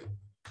 do it.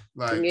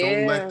 Like,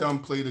 don't let them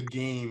play the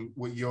game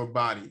with your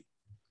body.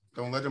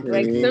 Don't let them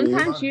play the game.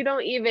 Sometimes you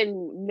don't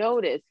even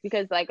notice,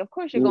 because like, of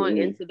course you're going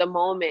into the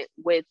moment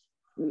with,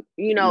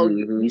 you know,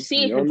 you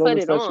see if you put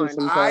it on.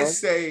 I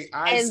say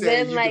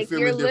then you like, can feel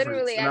you're the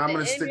literally and I'm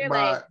gonna stick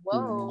by. Like,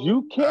 whoa,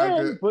 you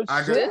can, but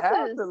shit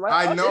happens.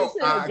 Like, I know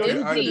I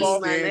can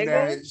understand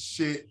that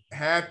shit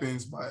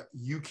happens, but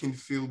you can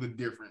feel the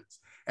difference.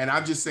 And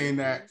I'm just saying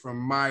that from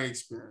my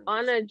experience.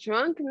 On a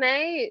drunk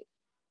night.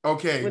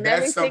 Okay,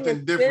 that's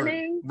something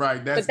different,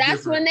 right? That's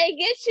different. When they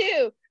get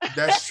you.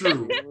 That's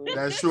true.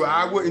 That's true.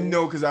 I wouldn't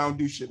know because I don't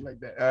do shit like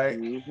that. All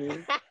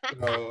right.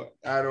 So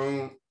I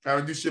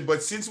don't do shit.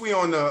 But since we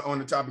on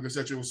the topic of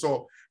sexual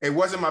assault, it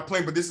wasn't my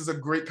plan, but this is a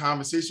great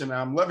conversation.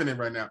 I'm loving it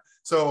right now.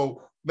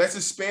 So let's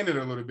expand it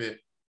a little bit.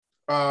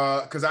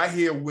 Because I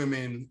hear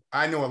women,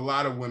 I know a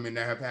lot of women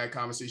that have had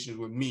conversations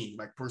with me,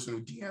 like personal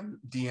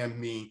DM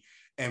me,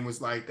 and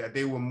was like that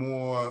they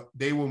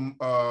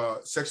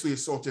were sexually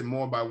assaulted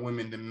more by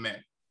women than men.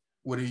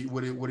 What are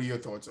your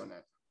thoughts on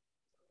that?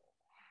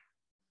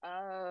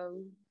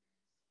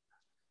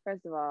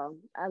 First of all,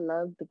 I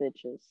love the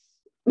bitches.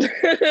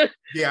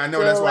 Yeah, I know.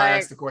 So that's why I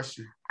asked the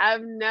question.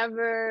 I've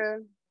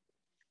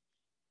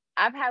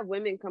had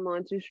women come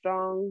on too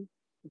strong,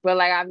 but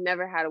like I've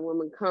never had a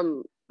woman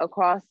come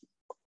across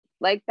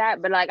like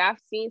that. But like I've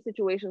seen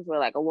situations where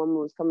like a woman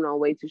was coming on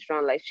way too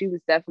strong. Like she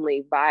was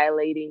definitely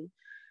violating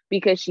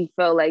because she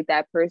felt like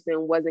that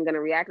person wasn't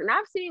gonna react. And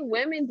I've seen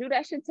women do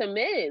that shit to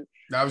men.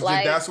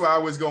 That's where I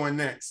was going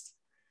next.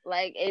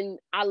 Like, and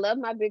I love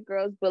my big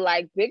girls, but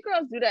like big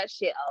girls do that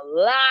shit a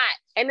lot.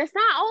 And it's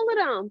not all of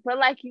them, but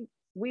like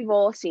we've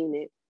all seen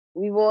it.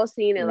 We've all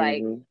seen it.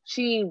 Like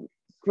she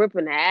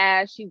gripping the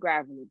ass, she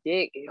grabbing the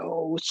dick.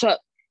 Yo, what's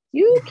up?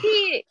 You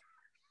can't.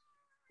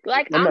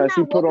 Like I'm not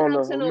walking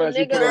up to no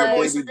nigga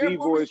like D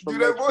voice from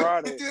next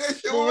Friday.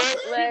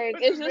 Like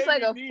it's just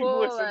like a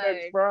full like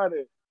next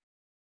Friday.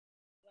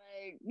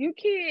 Like you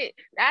can't.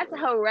 That's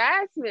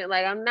harassment.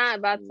 Like I'm not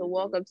about to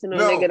walk up to no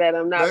nigga that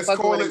I'm not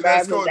fucking with and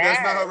grab his ass.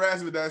 That's not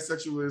harassment. That's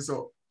sexual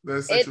assault.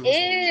 It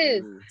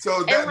is.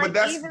 So that, like, but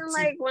that's even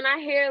like when I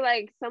hear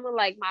like some of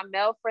like my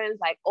male friends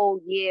like, oh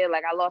yeah,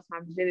 like I lost my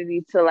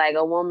virginity to like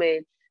a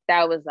woman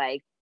that was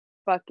like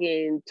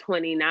fucking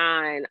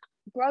 29.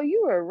 Bro,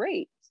 you were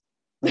raped.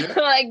 Yeah.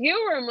 Like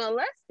you were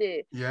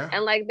molested. Yeah.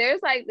 And like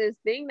there's like this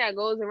thing that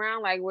goes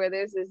around like where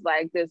there's this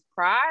like this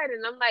pride,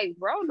 and I'm like,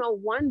 bro, no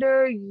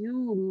wonder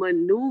you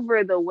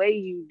maneuver the way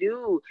you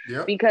do.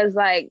 Yep. Because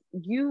like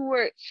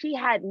she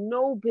had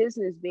no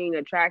business being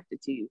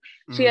attracted to you.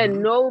 She had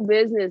no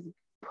business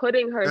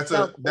putting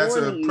herself that's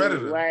on a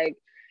predator. You. Like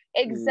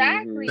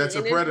exactly. That's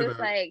and a predator. It's just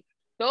like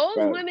those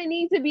women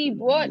need to be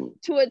brought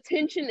to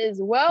attention as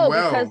well,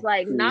 because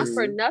like not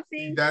for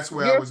nothing, that's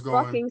where you're I was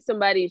going. Fucking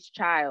somebody's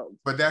child.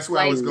 But that's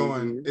where I was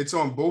going. It's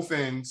on both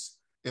ends.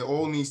 It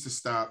all needs to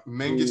stop.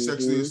 Men get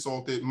sexually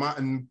assaulted.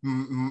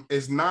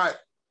 It's not,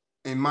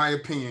 in my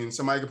opinion,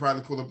 somebody could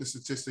probably pull up the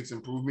statistics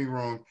and prove me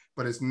wrong,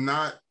 but it's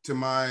not, to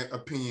my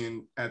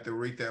opinion, at the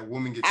rate that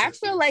women get sexually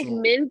assaulted. I feel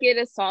like men get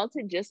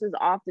assaulted just as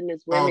often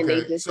as women.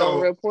 Okay, they just don't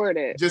report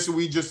it.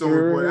 We just don't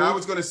report it. I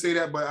was going to say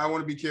that, but I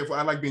want to be careful.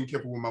 I like being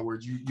careful with my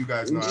words. You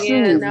guys know.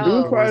 Yeah,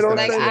 no.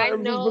 Like I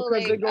know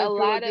like a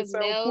lot of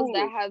males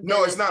that have been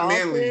it's not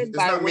manly. It's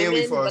not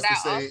manly for us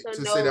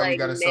to say that we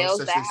got to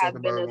sexually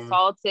have been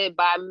assaulted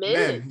by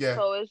men. Yeah.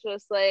 So it's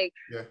just like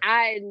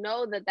I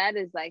know that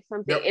is like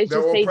something. It's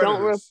just they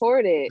don't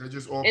report it. They're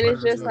just all and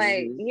it's just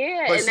like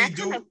and that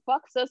kind of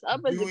fucks us up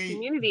as a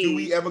community. Do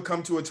we ever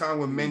come to a time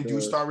when men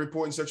do start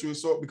reporting sexual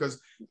assault? Because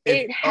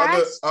if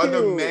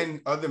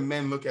other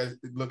men look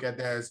at that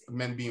as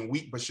men being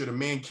weak, but should a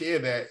man care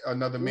that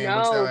another man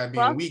looks at as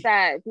being weak?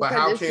 But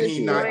how can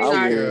he not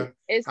care?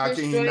 How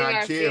can he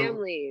not care?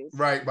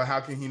 Right, but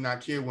how can he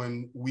not care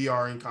when we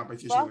are in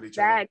competition with each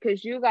other?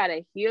 Because you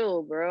gotta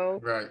heal, bro.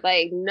 Right.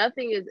 Like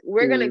nothing is.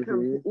 We're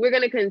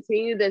gonna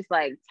continue this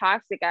like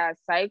toxic ass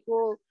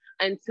cycle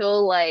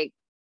until like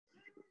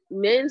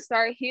men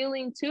start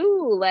healing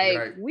too.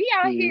 Like we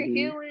out here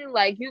healing.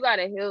 Like you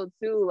gotta heal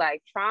too.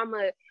 Like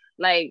trauma.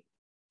 Like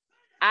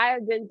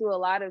I've been through a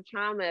lot of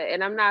trauma,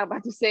 and I'm not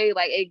about to say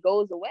like it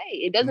goes away.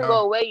 It doesn't go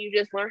away. You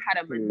just learn how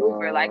to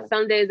maneuver. Like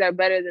some days are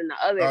better than the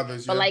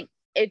others. But like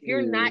if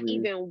you're not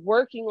even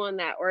working on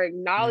that or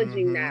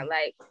acknowledging that,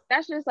 like,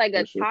 that's just like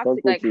a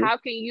toxic, like, how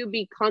can you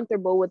be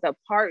comfortable with a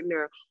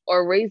partner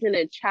or raising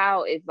a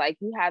child if like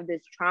you have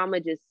this trauma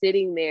just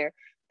sitting there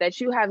that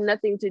you have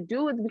nothing to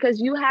do with because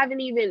you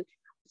haven't even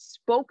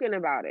spoken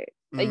about it.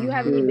 Like you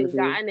haven't even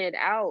gotten it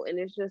out. And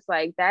it's just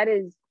like, that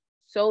is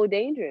so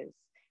dangerous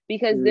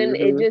because then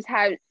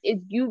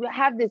you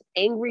have this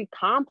angry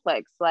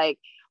complex, like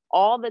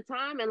all the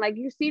time. And like,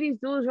 you see these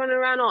dudes running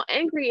around all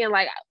angry and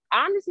like,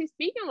 honestly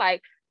speaking,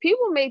 like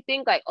people may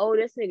think like, oh,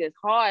 this nigga's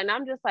hard. And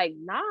I'm just like,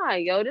 nah,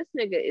 yo, this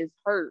nigga is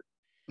hurt.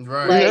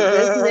 Right. Like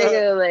this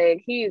nigga,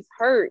 like he's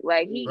hurt.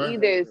 Like he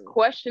either is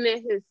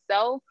questioning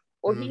himself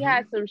or he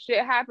had some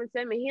shit happen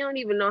to him and he don't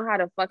even know how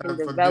to fucking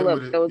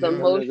develop those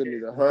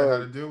emotions. Right, how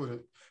to deal with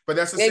it. But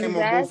that's the same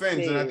on both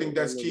ends. And I think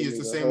that's key. It's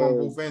the same on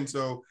both ends.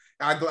 So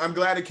I'm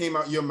glad it came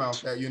out your mouth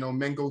that, you know,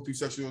 men go through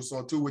sexual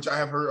assault too, which I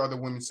have heard other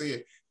women say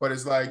it. But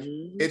it's like,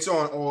 it's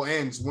on all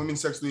ends. Women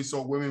sexually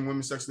assault women,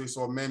 women sexually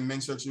assault men, men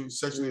sexually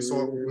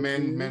assault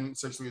men, men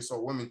sexually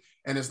assault women.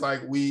 And it's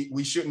like,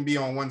 we shouldn't be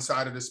on one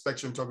side of the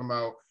spectrum talking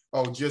about,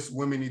 oh, just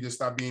women need to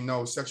stop being,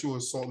 no, sexual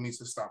assault needs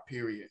to stop,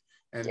 period.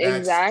 And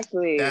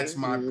that's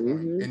my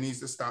point. It needs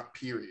to stop,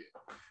 period.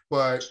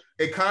 But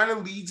it kind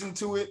of leads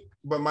into it.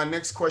 But my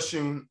next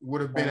question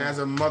would have been, as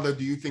a mother,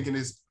 do you think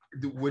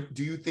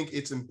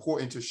it's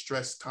important to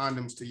stress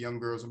condoms to young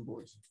girls and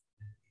boys?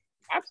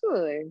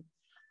 Absolutely.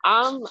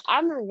 I'm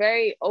a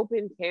very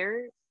open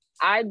parent.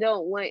 I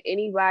don't want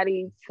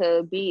anybody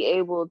to be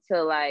able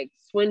to like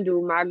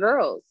swindle my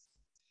girls.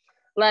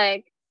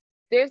 Like,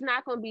 there's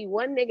not gonna be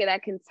one nigga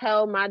that can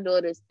tell my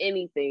daughters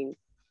anything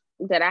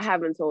that I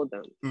haven't told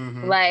them.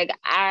 Like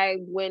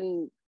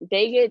when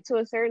they get to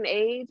a certain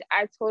age,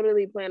 I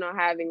totally plan on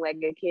having like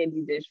a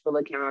candy dish full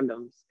of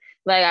condoms.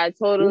 Like I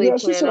totally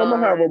plan on. I'm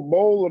gonna have a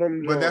bowl of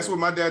them. But that's what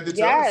my dad did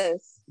to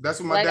us. That's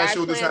what my dad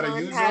showed us how to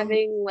use them.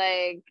 Having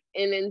like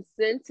an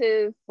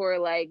incentive for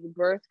like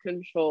birth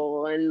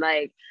control and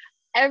like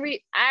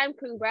I'm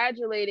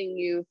congratulating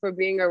you for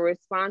being a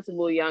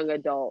responsible young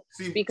adult.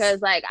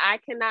 Because like I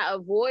cannot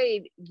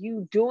avoid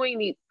you doing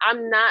these.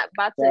 I'm not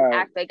about to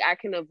act like I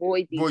can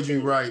avoid these things.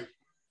 You right.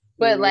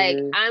 But like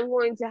I'm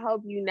going to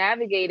help you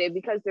navigate it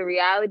because the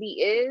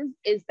reality is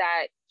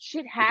that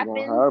shit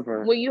happens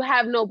when you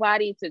have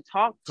nobody to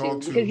talk to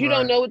because you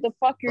don't know what the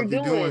fuck you're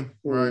doing.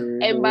 Right.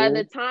 And by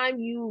the time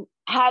you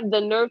have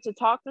the nerve to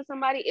talk to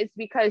somebody, it's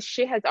because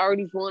shit has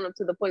already blown up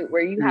to the point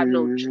where you have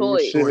no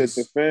choice. Shit hit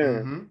the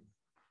fan.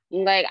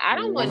 Like I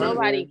don't want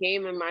nobody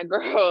gaming my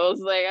girls.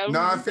 Like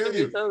I feel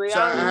you. Totally so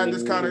I had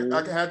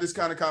this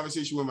kind of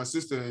conversation with my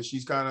sister, and she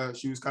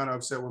was kind of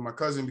upset with my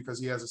cousin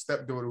because he has a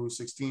stepdaughter who's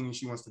 16 and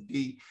she wants to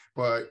date,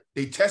 but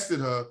they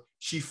tested her.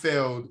 She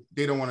failed.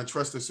 They don't want to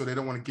trust her, so they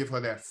don't want to give her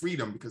that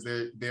freedom because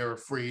they're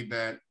afraid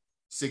that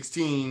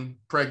 16,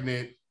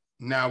 pregnant,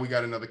 now we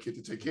got another kid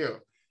to take care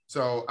of.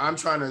 So I'm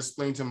trying to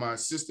explain to my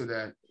sister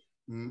that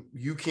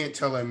you can't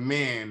tell a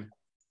man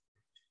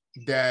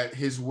that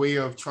his way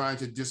of trying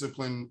to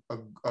discipline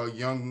a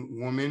young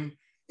woman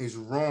is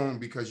wrong,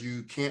 because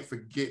you can't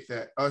forget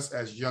that us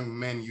as young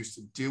men used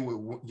to deal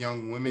with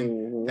young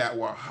women that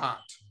were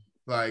hot.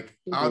 Like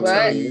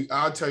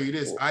I'll tell you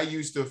this. I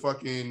used to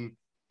fucking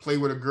play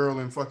with a girl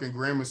in fucking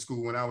grammar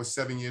school when I was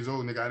 7 years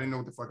old. Nigga, I didn't know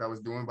what the fuck I was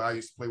doing, but I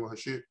used to play with her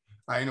shit.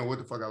 I didn't know what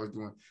the fuck I was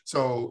doing.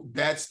 So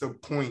that's the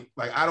point.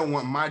 Like, I don't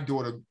want my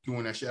daughter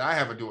doing that shit. I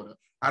have a daughter.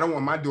 I don't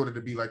want my daughter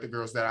to be like the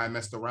girls that I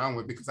messed around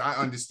with, because I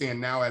understand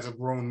now as a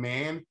grown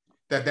man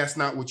that that's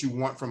not what you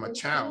want from a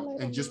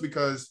child. And just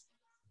because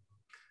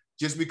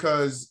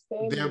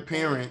their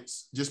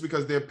parents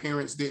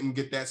didn't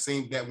get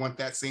want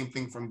that same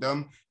thing from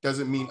them,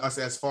 doesn't mean us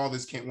as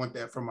fathers can't want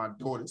that from our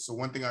daughters. So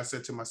one thing I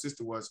said to my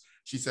sister was,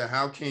 she said,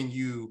 how can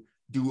you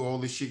do all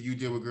the shit you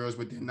did with girls,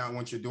 but then not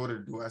want your daughter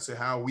to do it? I said,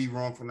 how are we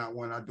wrong for not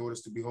wanting our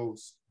daughters to be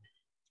hoes?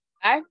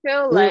 I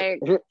feel like,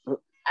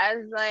 I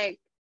was like,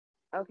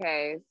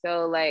 okay,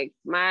 so like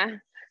my,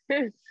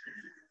 me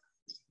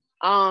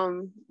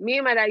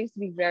and my dad used to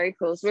be very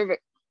close.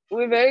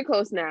 We're very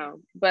close now,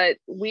 but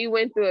we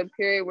went through a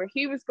period where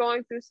he was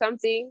going through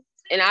something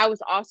and I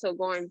was also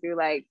going through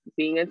like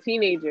being a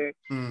teenager.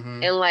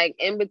 And like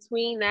in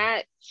between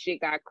that, shit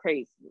got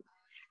crazy.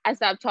 I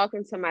stopped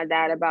talking to my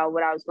dad about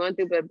what I was going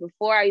through, but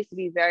before I used to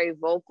be very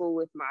vocal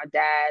with my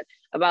dad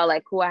about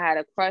like who I had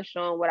a crush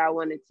on, what I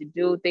wanted to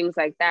do, things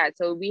like that.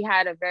 So we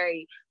had a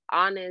very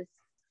honest,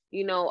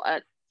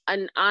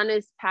 an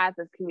honest path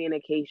of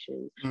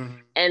communication.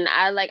 And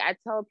I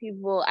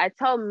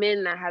tell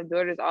men that have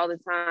daughters all the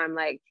time,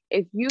 like,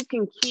 if you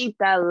can keep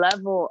that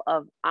level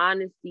of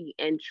honesty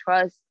and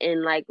trust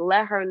and like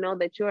let her know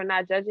that you are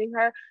not judging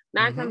her,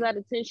 9 times out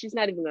of 10 she's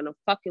not even gonna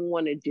fucking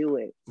want to do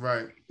it,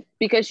 right?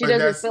 Because she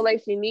doesn't feel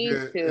like she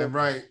needs to.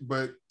 Right.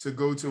 But to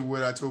go to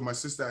what I told my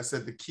sister, I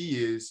said the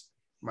key is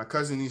my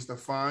cousin needs to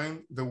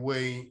find the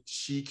way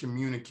she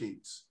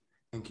communicates.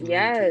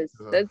 Yes,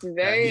 that's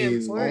very important.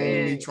 He's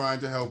only trying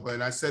to help her.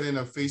 And I said in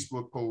a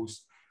Facebook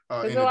post,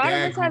 Because a lot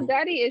of us have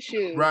daddy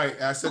issues.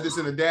 Right. I said this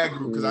in a dad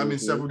group because I'm in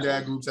several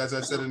dad groups. As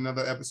I said in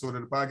another episode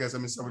of the podcast,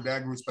 I'm in several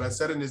dad groups. But I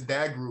said in this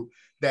dad group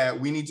that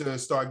we need to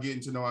start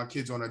getting to know our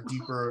kids on a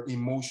deeper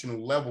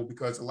emotional level,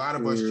 because a lot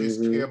of us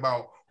just care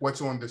about what's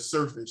on the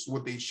surface,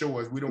 what they show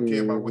us. We don't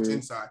care about what's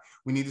inside.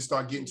 We need to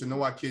start getting to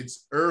know our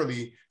kids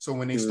early, so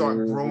when they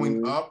start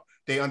growing up,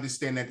 they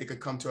understand that they could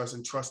come to us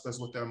and trust us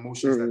with their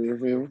emotions that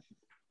they feel.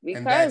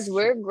 Because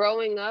we're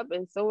growing up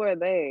and so are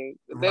they.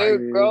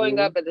 They're growing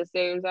up at the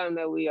same time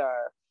that we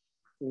are.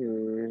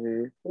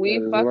 We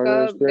fuck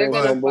up, they're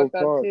gonna fuck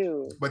up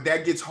too. But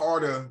that gets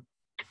harder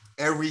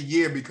every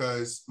year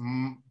because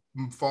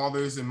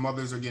fathers and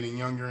mothers are getting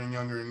younger and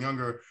younger and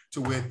younger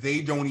to where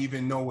they don't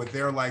even know what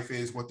their life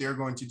is, what they're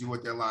going to do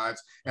with their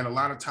lives. And a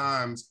lot of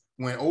times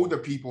when older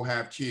people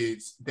have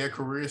kids, their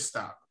careers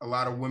stop. A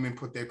lot of women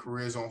put their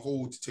careers on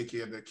hold to take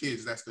care of their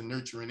kids. That's the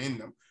nurturing in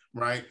them,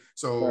 right?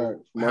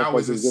 So how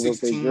is a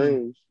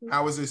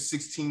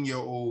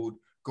 16-year-old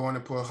going to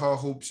put her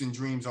hopes and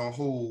dreams on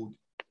hold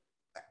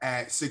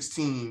at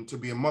 16 to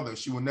be a mother?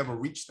 She will never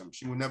reach them.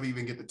 She will never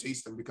even get to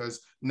taste them,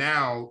 because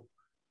now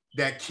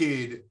that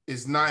kid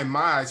is not, in my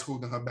eyes,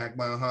 holding her back,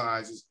 but in her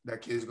eyes,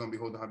 that kid is going to be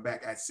holding her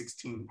back at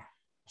 16.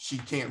 She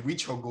can't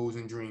reach her goals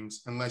and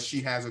dreams unless she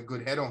has a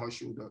good head on her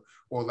shoulder,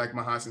 or like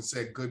Mahasan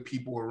said, good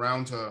people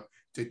around her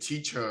to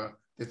teach her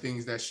the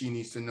things that she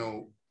needs to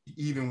know,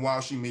 even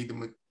while she made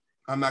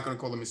I'm not going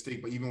to call it a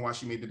mistake, but even while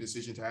she made the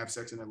decision to have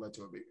sex and it led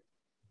to a baby.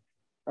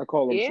 I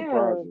call them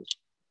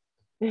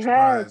surprises.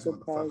 Surprise,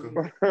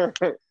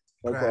 motherfucker.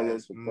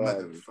 Surprise,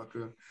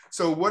 motherfucker.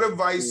 So what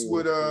advice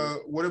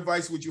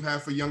would you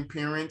have for young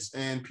parents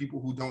and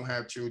people who don't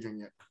have children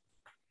yet?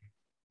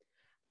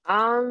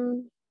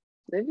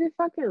 Live your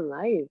fucking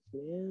life,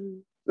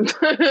 man.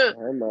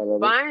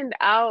 Find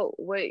out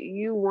what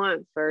you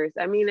want first.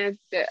 I mean, if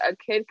a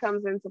kid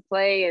comes into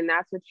play and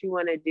that's what you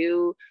want to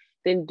do,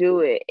 then do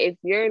it. If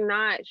you're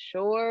not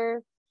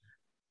sure,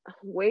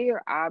 weigh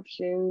your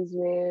options,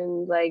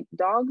 man. Like,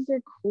 dogs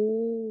are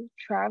cool,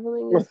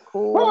 traveling is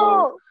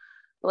cool.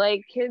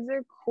 Like, kids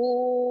are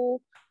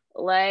cool.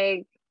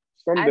 Like,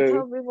 someday. I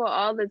tell people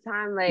all the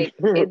time, like,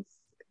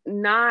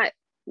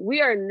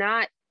 we are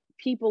not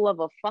people of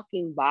a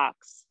fucking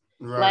box.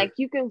 Right. Like,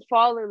 you can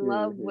fall in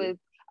love with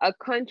a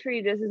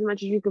country just as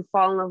much as you can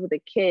fall in love with a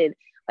kid.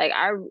 Like,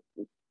 our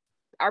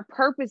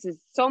purpose is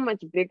so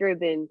much bigger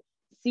than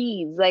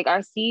seeds. Like,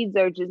 our seeds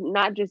are just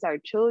not just our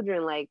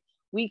children. Like,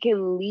 we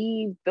can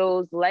leave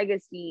those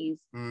legacies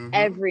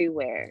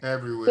everywhere.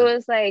 So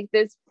it's like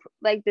this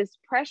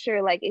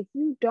pressure. Like, if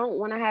you don't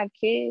want to have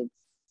kids,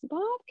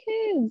 don't have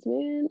kids,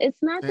 man.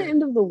 It's not the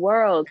end of the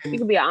world. You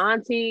can be an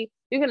auntie.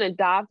 You can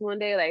adopt one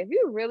day. Like, if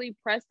you're really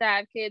pressed to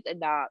have kids,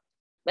 adopt.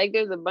 Like,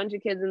 there's a bunch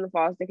of kids in the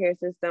foster care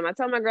system. I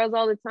tell my girls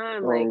all the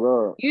time, like,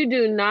 you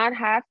do not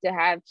have to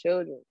have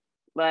children.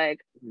 Like,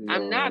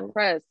 I'm not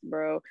pressed,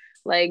 bro.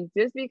 Like,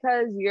 just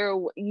because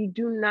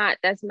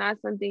that's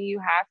not something you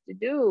have to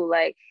do.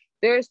 Like,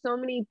 there's so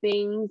many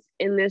things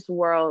in this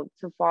world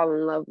to fall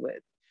in love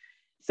with.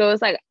 So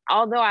it's like,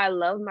 although I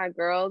love my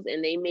girls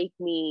and they make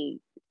me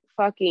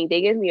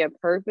they give me a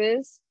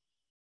purpose,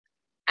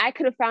 I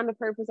could have found a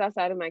purpose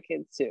outside of my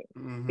kids too.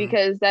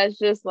 Because that's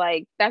just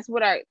like,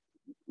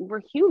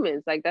 we're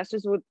humans. Like, that's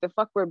just what the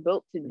fuck we're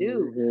built to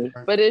do.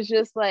 But it's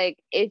just like,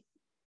 if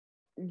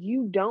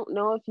you don't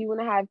know if you want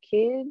to have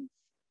kids,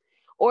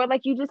 or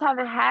like you just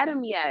haven't had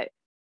them yet,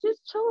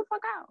 just chill the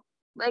fuck out.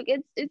 Like,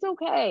 it's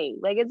okay.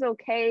 Like, it's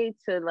okay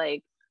to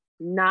like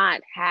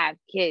not have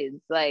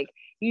kids. Like,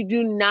 you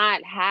do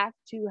not have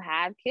to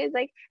have kids.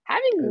 Like,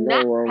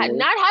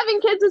 not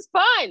having kids is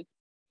fun.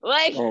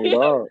 Like,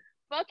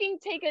 fucking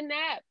take a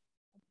nap.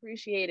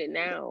 Appreciate it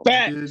now.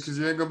 Because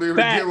you ain't gonna be able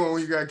to get one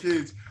when you got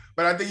kids.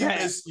 But I think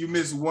you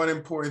miss one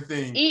important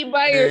thing. Eat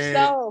by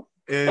yourself.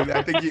 And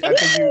I think you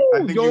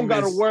don't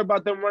gotta worry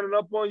about them running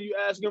up on you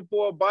asking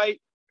for a bite.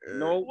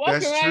 No,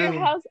 walk around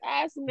your house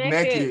ass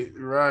naked.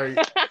 Right.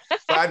 But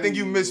I think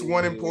you missed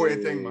one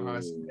important thing,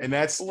 Mahas, and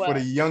that's for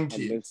the young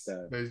kids.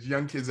 There's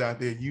young kids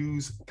out there,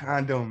 use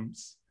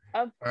condoms.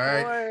 Of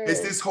course. It's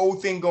this whole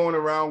thing going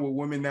around with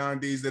women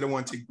nowadays. They don't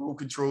want to take birth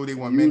control. They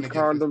want men to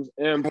condoms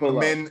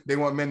they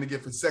want men to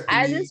get vasectomies.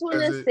 I just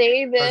want to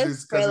say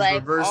this for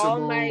like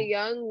all my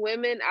young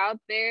women out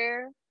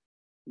there.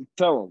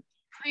 Tell them.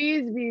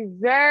 Please be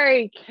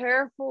very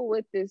careful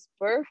with this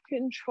birth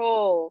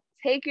control.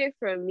 Take it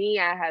from me.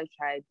 I have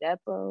tried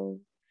Depo.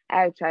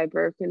 I have tried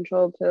birth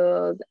control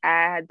pills. I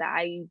had the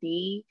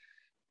IUD.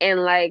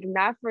 And like,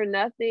 not for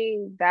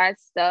nothing, that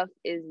stuff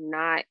is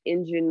not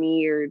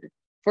engineered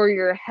for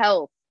your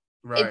health.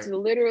 Right. It's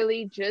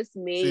literally just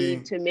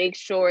made to make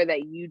sure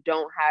that you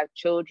don't have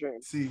children.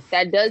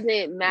 That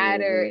doesn't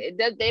matter.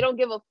 They don't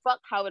give a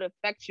fuck how it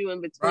affects you in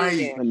between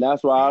there. And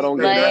that's why I don't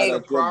get that's the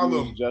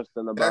problem.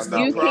 Justin about that.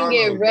 You can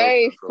get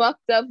very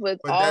fucked up with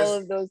all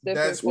of those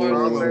different forms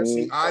of birth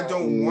control. I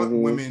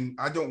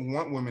don't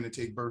want women to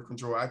take birth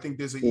control. I think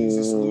there's an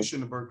easy solution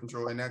to birth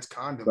control, and that's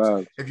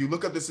condoms. If you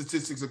look up the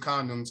statistics of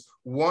condoms,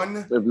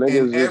 one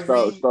in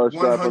every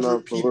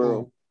 100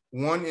 people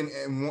one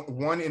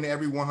in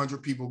every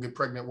 100 people get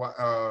pregnant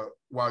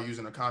while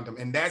using a condom,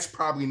 and that's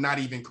probably not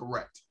even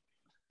correct.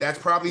 That's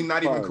probably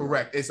not even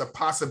correct. It's a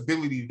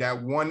possibility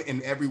that 1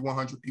 in every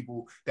 100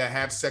 people that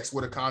have sex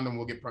with a condom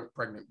will get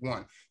pregnant.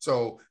 One.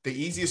 So the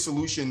easiest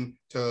solution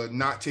to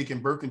not taking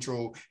birth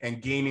control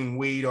and gaining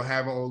weight or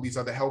having all these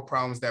other health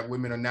problems that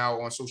women are now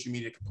on social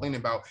media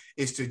complaining about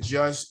is to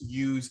just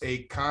use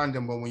a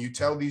condom. But when you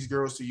tell these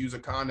girls to use a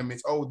condom,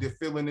 it's, oh, they're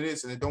feeling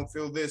this and it don't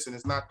feel this and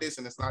it's not this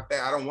and it's not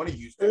that. I don't want to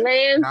use that.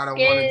 And I don't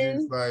want to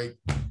do, like,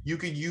 you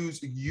could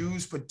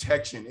use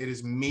protection. It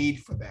is made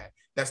for that.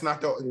 That's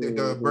not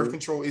the birth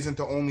control isn't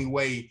the only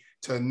way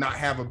to not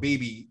have a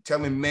baby.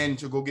 Telling men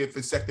to go get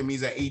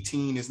vasectomies at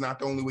 18 is not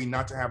the only way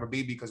not to have a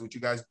baby, because what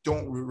you guys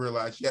don't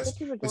realize, yes,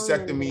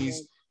 vasectomies,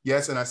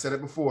 yes, and I said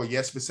it before,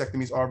 yes,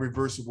 vasectomies are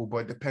reversible, but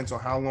it depends on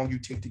how long you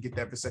take to get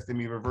that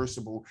vasectomy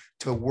reversible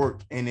to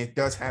work, and it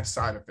does have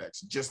side effects,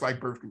 just like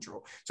birth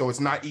control. So it's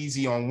not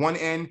easy on one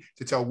end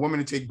to tell women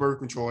to take birth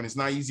control, and it's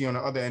not easy on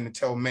the other end to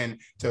tell men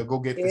to go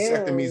get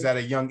vasectomies at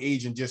a young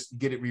age and just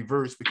get it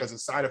reversed because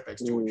of side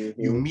effects to it.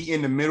 You meet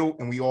in the middle,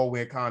 and we all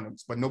wear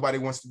condoms, but nobody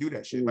wants to do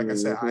that shit. Like I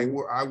said, I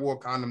wore a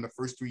condom the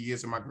first 3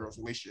 years of my girl's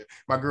relationship.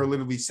 My girl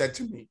literally said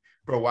to me,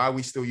 bro, why are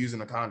we still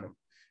using a condom?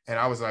 And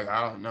I was like,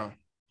 I don't know.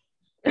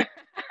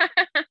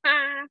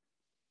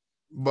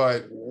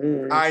 But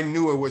I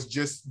knew it was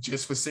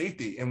just for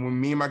safety. And when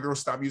me and my girl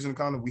stopped using the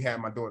condom, we had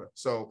my daughter.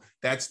 So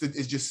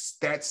it's just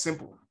that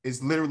simple.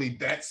 It's literally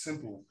that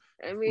simple.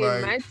 I mean,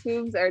 like, my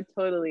tubes are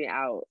totally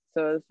out.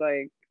 So it's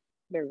like,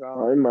 they're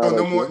gone.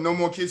 Oh, no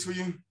more kids for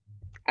you?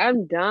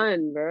 I'm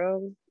done,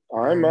 bro.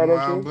 I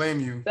don't blame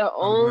you. The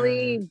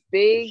only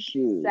big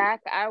sack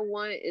I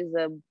want is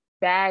a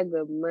bag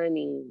of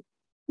money.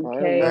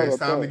 Okay. It's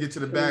time to get to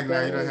the bag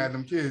now. You don't have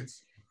them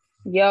kids.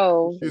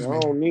 Yo, I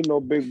don't need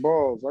no big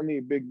balls. I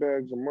need big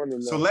bags of money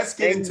now. So let's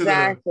get into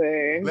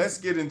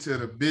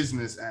the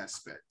business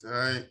aspect. All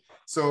right.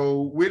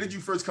 So where did you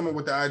first come up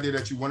with the idea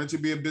that you wanted to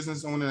be a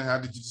business owner, and how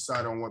did you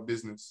decide on what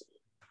business?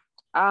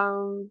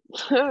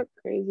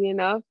 Crazy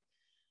enough,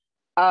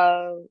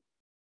 I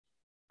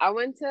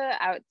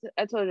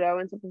told you I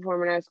went to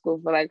performing arts school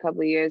for like a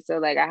couple of years. So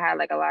like I had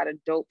like a lot of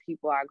dope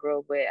people I grew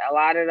up with. A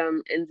lot of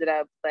them ended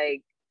up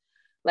like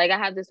I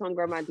had this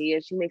homegirl,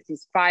 Madia. She makes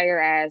these fire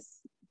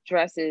ass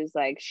dresses.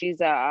 Like she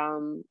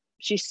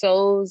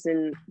sews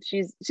and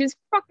she's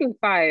fucking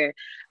fire.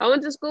 I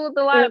went to school with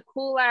a lot of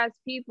cool ass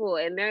people,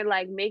 and they're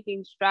like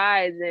making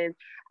strides. And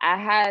I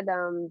had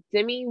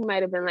Demi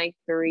might have been like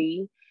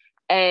 3,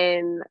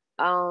 and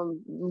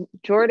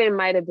Jordan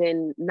might have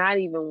been not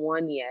even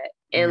 1 yet.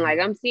 And like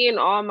I'm seeing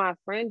all my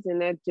friends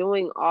and they're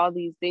doing all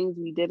these things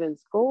we did in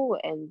school,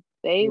 and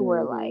they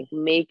were like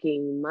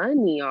making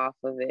money off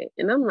of it.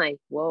 And I'm like,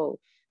 whoa,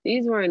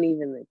 these weren't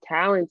even the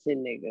talented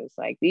niggas.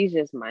 Like these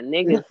just my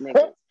niggas.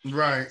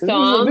 Right. So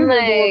I'm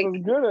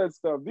like, good at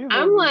stuff.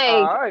 I'm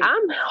like,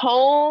 I'm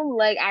home.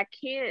 Like I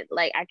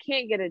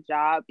can't get a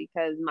job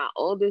because my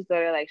oldest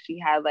daughter, like she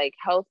had like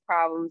health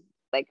problems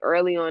like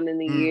early on in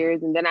the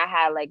years. And then I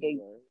had like a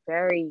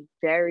very,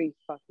 very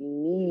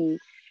fucking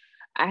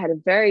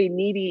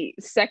needy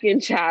second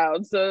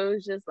child. So it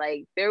was just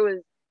like, there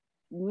was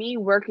me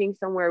working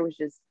somewhere was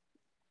just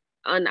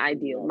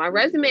unideal. My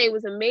resume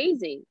was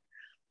amazing,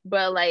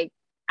 but like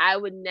I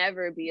would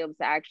never be able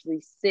to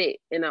actually sit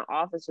in an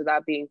office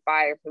without being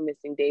fired for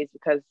missing days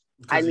because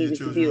I needed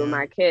to be with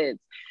my kids.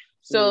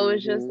 So it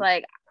was just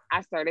like,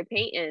 I started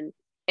painting.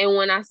 And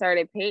when I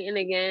started painting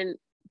again,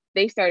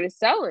 they started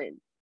selling.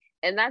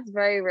 And that's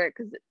very rare,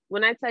 because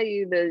when I tell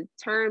you the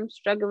term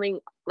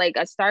struggling, like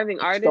a starving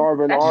artist,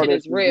 shit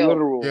is real.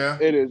 Literal. Yeah.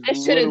 It is. That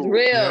shit is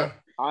real. Yeah.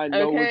 I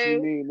know what you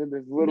mean. It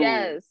is literal.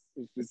 Yes.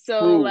 So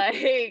truth.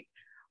 Like,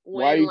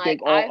 why do you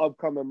think all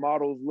upcoming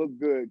models look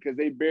good? Because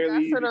they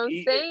barely. That's what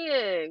I'm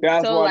saying.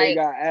 That's so why like, they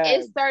got abs.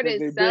 It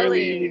started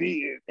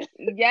selling.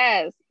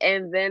 Yes,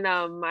 and then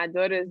my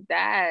daughter's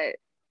dad,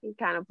 he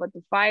kind of put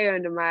the fire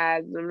under my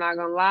ass. I'm not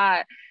gonna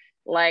lie.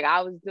 Like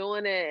I was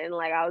doing it and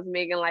like I was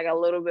making like a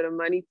little bit of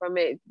money from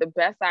it, the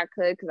best I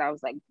could, because I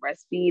was like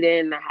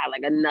breastfeeding. I had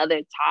like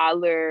another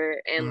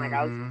toddler and like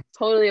I was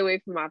totally away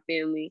from my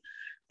family,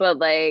 but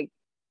like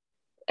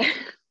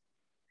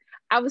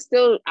I was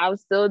still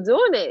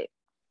doing it.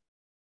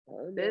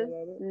 This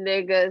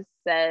nigga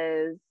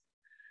says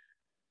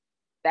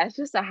that's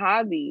just a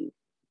hobby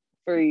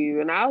for you,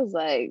 and I was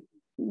like,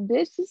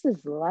 bitch, this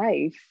is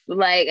life.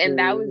 Like, and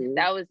that was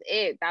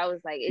it. That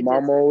was like it.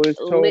 Mama always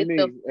told me, ain't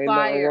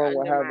nothing wrong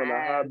with having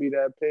a hobby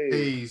that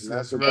pays.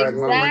 That's right.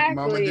 Exactly.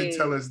 Mama did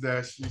tell us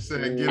that. She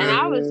said,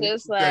 I was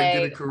just like,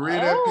 get a career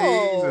that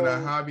pays and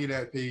a hobby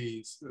that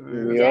pays.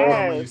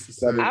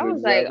 Yes. I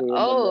was like,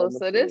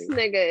 so this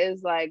nigga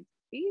is like,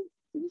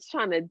 he's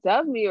trying to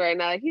dub me right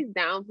now. Like he's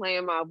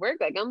downplaying my work.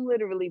 Like I'm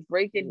literally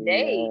breaking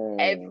day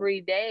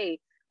every day.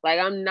 Like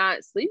I'm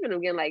not sleeping. I'm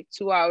getting like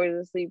 2 hours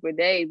of sleep a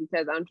day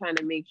because I'm trying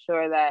to make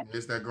sure that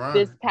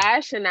this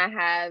passion I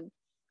have,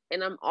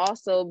 and I'm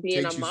also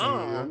being a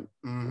mom.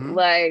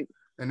 Like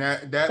And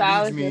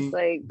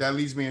that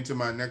leads me into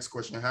my next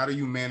question. How do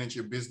you manage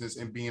your business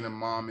and being a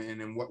mom,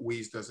 and in what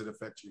ways does it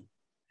affect you?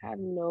 I have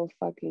no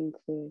fucking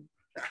clue.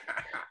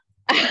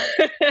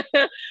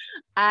 I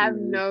have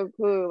no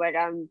clue. Like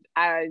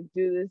I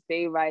do this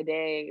day by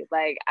day.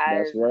 Like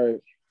that's right.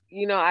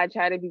 You know, I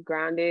try to be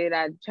grounded.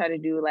 I try to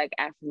do like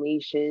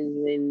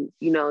affirmations and,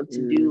 you know,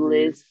 to-do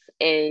lists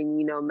and,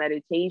 you know,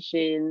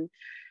 meditation.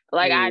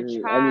 Like I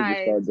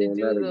try to do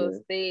those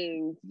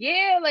things.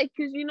 Yeah, like,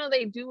 cause you know,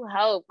 they do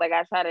help. Like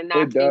I try to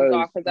knock things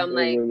off because I'm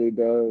like,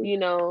 really you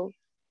know,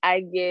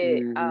 I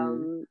get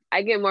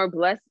more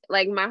blessed.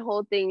 Like my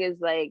whole thing is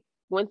like,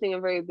 one thing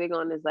I'm very big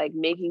on is like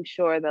making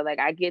sure that like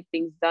I get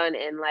things done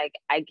and like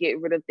I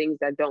get rid of things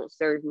that don't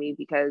serve me,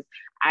 because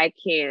I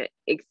can't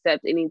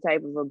accept any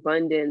type of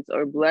abundance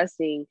or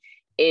blessing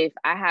if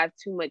I have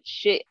too much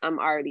shit I'm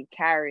already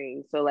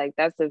carrying. So like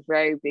that's a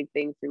very big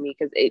thing for me,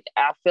 because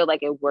I feel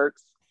like it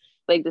works.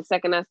 Like the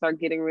second I start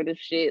getting rid of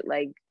shit,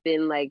 like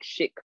then like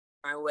shit comes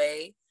my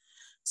way.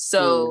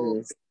 So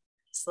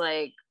it's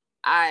like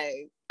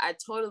I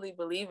totally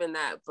believe in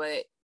that,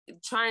 but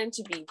trying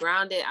to be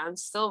grounded, I'm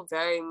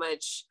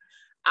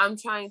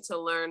trying to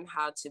learn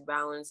how to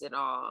balance it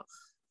all.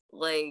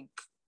 Like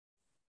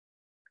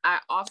I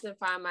often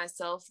find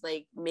myself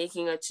like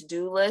making a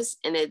to-do list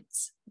and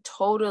it's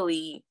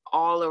totally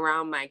all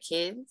around my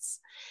kids.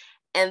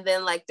 And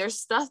then like there's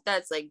stuff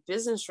that's like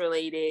business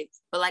related,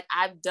 but like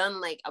I've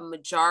done like a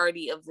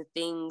majority of the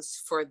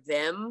things for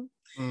them.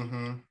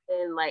 And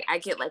like I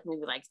get like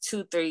maybe like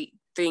 2-3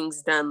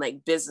 things done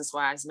like business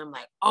wise, and I'm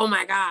like, oh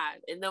my God.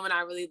 And then when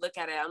I really look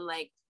at it, I'm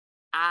like,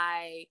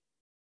 I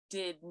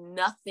did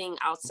nothing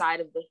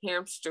outside of the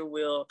hamster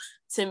wheel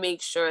to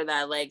make sure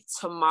that like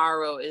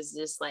tomorrow is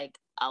just like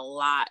a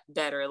lot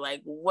better.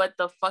 Like what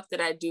the fuck did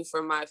I do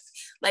for my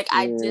like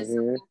I did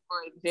something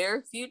for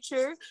their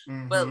future,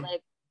 but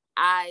like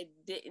I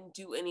didn't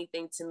do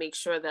anything to make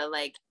sure that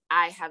like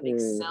I have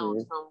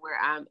excelled from where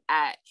I'm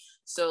at.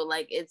 So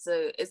like it's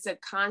a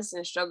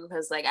constant struggle,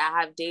 because like I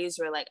have days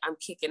where like I'm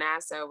kicking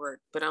ass at work,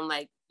 but I'm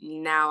like,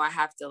 now I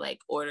have to like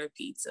order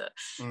pizza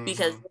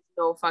because there's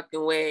no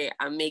fucking way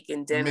I'm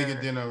making dinner.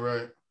 Making dinner,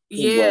 right?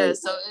 Yeah, right.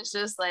 So it's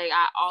just like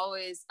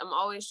I'm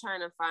always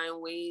trying to find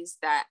ways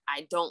that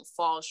I don't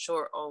fall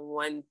short on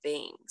one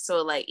thing.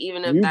 So like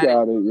even if you that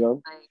got it,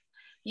 yo. Like,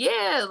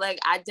 yeah, like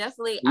I'm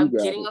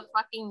getting a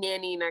fucking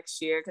nanny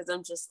next year, because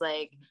I'm just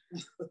like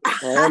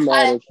I'm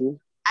mad at you.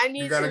 I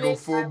need you gotta go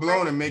full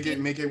blown and make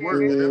it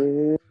work.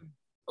 Yeah.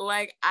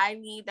 Like I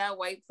need that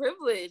white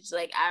privilege.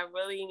 Like I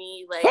really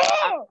need like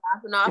I'm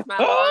dropping off my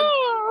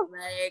laundry.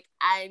 Like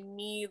I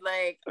need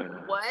like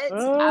what? I'm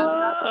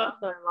dropping off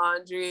my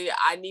laundry.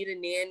 I need a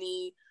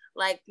nanny.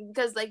 Like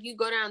because like you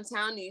go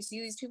downtown and you see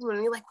these people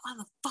and you're like, why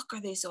the fuck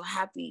are they so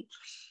happy?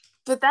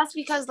 But that's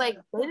because like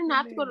they didn't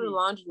have to go to the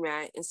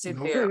laundromat and sit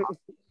there.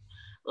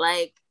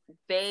 Like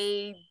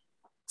they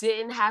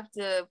didn't have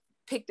to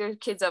pick their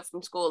kids up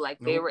from school. Like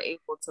they were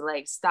able to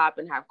like stop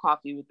and have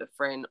coffee with a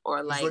friend,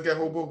 or like look at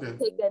Hoboken,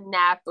 take a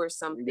nap or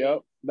something. Yep,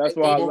 that's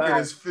like, why I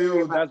laughed.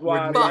 That's why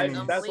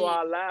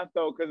I laughed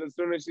though, because as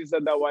soon as she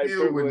said that white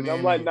privilege,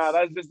 I'm like, nah,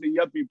 that's just the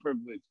yuppie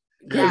privilege.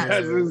 Yeah,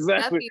 that's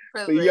exactly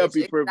the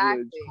yuppie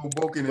privilege.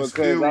 Hoboken is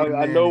because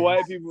I know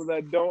white people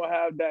that don't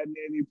have that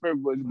nanny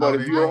privilege, but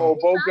if you're a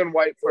Hoboken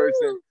white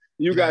person,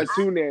 you got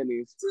 2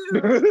 nannies.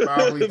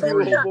 Probably 3. If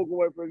you're a Hoboken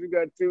white person, you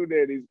got 2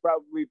 nannies,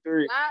 probably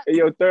 3. And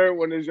your third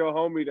one is your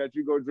homie that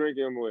you go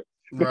drinking with.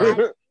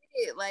 Right.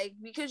 Like,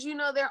 because, you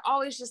know, they're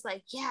always just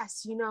like,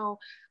 yes, you know,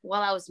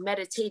 while I was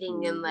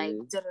meditating and like,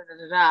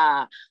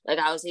 like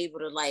I was able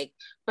to like,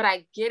 but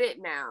I get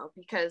it now,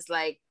 because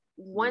like,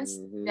 once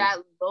that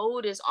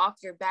load is off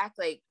your back,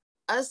 like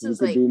us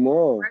as like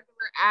regular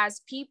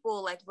ass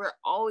people, like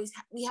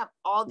we have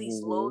all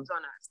these loads on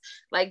us,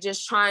 like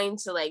just trying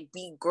to like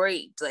be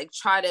great, like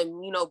try to,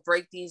 you know,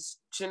 break these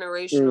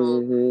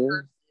generational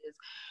curses.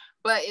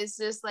 But it's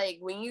just like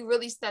when you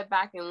really step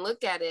back and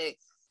look at it,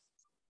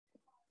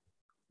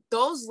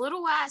 those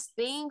little ass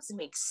things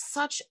make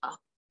such a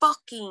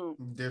fucking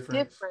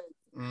difference.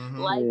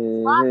 Like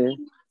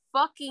dropping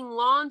fucking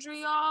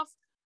laundry off,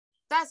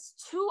 that's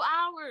 2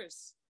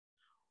 hours.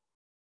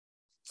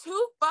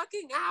 2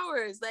 fucking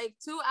hours. Like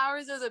 2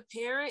 hours as a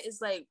parent is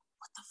like,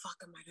 what the fuck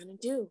am I gonna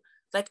do?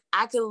 Like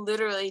I could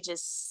literally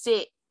just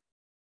sit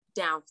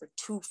down for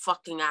 2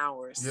 fucking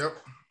hours. Yep.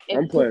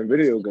 I'm playing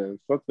video games.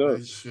 Fuck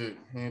that. Shit.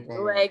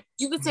 Like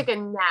you could take a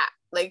nap.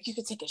 Like you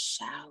could take a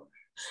shower.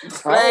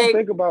 I don't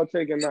think about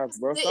taking naps,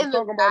 bro. Stop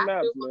talking about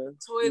naps,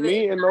 man.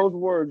 Me and those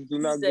words do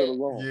not get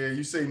along. Yeah,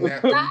 you say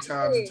nap 3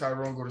 times and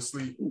Tyrone go to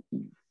sleep.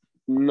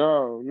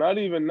 No, not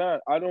even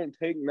that. I don't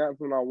take naps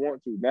when I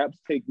want to. Naps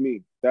take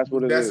me. That's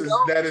what it is.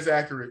 That is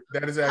accurate.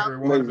 That is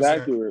accurate. 100%. It's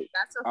accurate.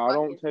 I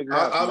don't take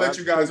naps. I'll let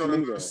you guys on a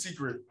little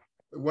secret.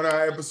 One of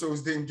our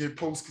episodes didn't get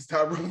posted because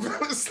Tyrone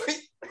fell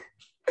asleep.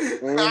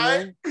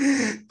 Right?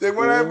 Then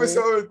one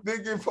episode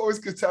didn't get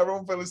posted because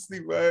Tyrone fell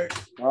asleep, right?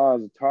 I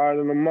was tired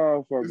of the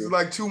motherfucker. This is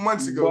like 2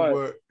 months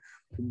ago,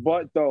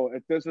 But though,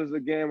 if this was a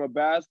game of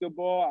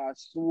basketball, I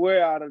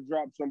swear I'd have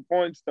dropped some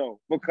points though,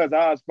 because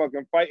I was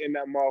fucking fighting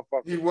that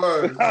motherfucker. He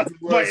was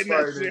fighting.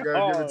 Gotta give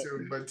it to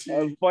him. But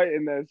I was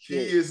fighting that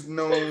shit. He is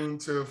known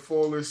to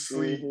fall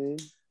asleep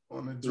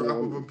on the drop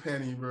of a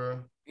penny,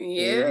 bro.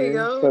 Yeah,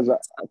 yo.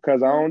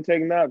 Cause I don't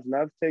take naps.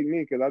 Naps take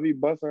me, cause I be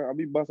busting ass.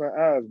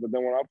 But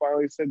then when I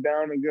finally sit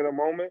down and get a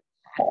moment,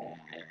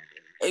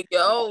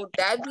 yo,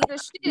 that be the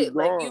shit.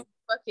 Like you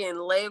fucking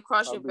lay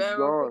across your bed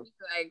real quick,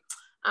 like.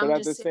 But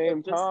at the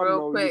same time,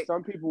 though,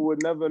 some people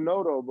would never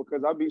know though,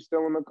 because I be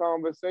still in the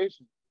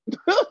conversation.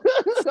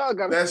 I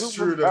got That's a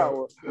true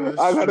though.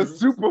 I got a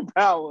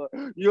superpower.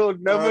 You'll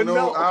never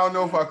know. I don't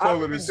know if I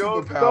call it a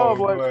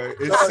superpower,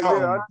 but it's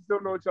something. Yeah, I just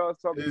don't know what y'all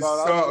talking it's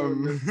about.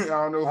 Something. I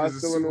don't know if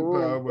it's a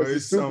superpower, but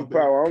it's something.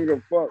 Superpower. I don't give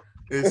a fuck.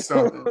 It's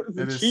something.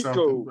 It is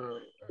something, bro.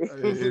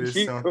 It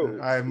is something.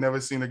 Code. I have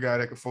never seen a guy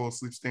that can fall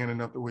asleep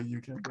standing up the way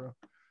you can, bro.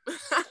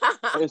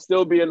 And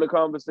still be in the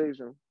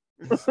conversation.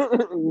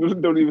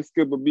 Don't even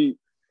skip a beat.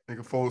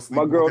 Nigga fall asleep.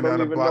 My girl don't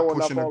out even block, know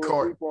when I fall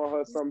cart. asleep on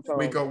her sometimes.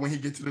 Wake up when he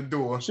get to the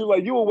door. She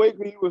like, you awake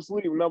when you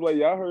asleep, and I'm like,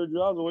 yeah, I heard you.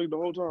 I was awake the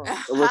whole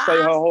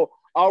time.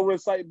 I'll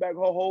recite back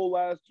her whole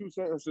last 2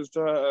 sentences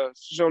to her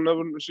ass. She'll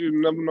never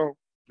know.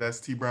 That's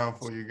T Brown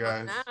for you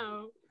guys.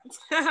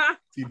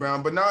 T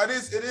Brown, but no, it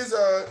is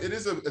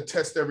a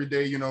test every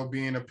day. You know,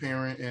 being a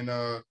parent and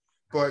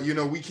but you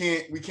know we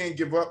can't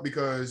give up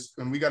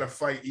and we got to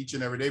fight each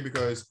and every day,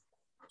 because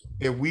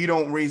if we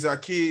don't raise our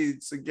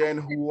kids again,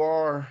 who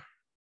are,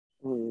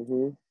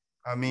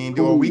 I mean,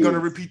 are we going to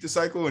repeat the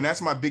cycle? And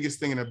that's my biggest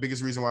thing, and the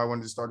biggest reason why I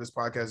wanted to start this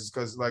podcast is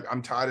because, like,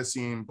 I'm tired of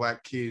seeing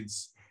Black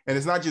kids, and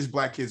it's not just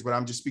Black kids, but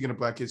I'm just speaking of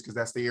Black kids because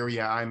that's the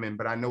area I'm in.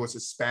 But I know it's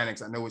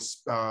Hispanics, I know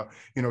it's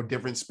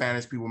different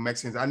Spanish people,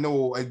 Mexicans. I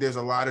know there's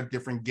a lot of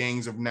different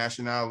gangs of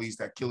nationalities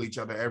that kill each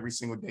other every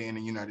single day in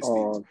the United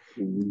States.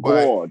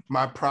 But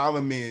my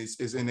problem is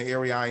in the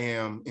area I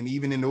am, and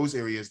even in those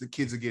areas, the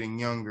kids are getting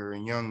younger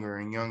and younger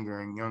and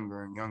younger and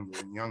younger and younger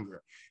and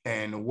younger.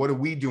 And what are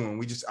we doing?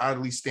 We just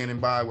idly standing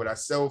by with our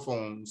cell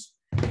phones.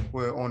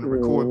 We're on the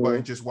record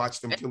button, just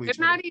watch them kill each other.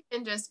 They're not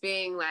even just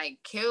being like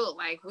killed.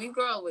 Like we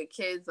grew up with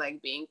kids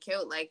like being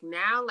killed. Like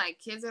now, like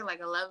kids are like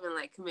 11,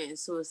 like committing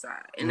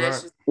suicide, and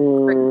that's just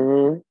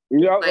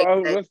yeah.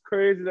 That's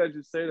crazy that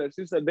you say that.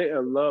 She said they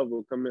in love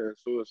with committing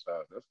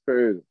suicide. That's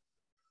crazy.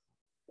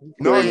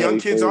 No, young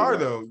kids are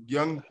though.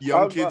 Young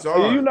kids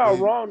are. You're not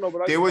wrong though.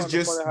 But there was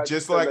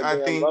just like I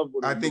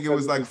think it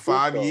was like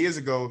 5 years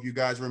ago, if you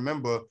guys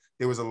remember,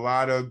 there was a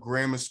lot of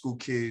grammar school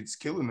kids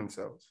killing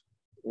themselves.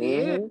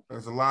 Yeah,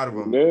 there's a lot of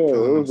them. Yeah, it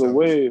was a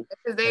wave.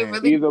 They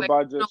really either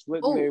by just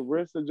slitting their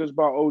wrists or just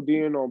by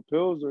ODing on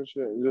pills and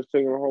shit, and just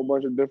taking a whole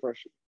bunch of different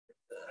shit.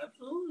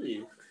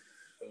 Absolutely.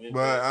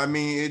 But I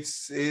mean,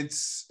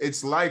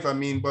 it's life. I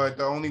mean, but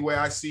the only way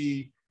I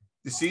see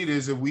it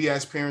is if we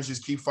as parents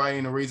just keep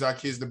fighting to raise our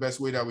kids the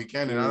best way that we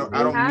can. And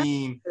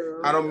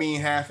I don't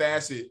mean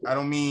half-ass it. I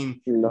don't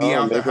mean be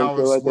out the house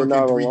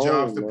working 3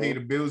 jobs to pay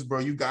the bills, bro.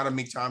 You got to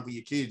make time for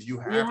your kids. You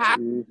have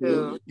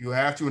to. You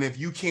have to. And if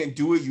you can't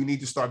do it, you need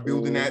to start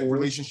building that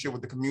relationship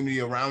with the community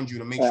around you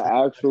to make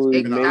sure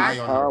actually make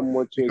time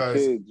with your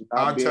kids.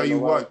 I'll tell you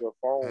what,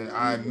 and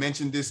I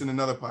mentioned this in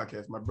another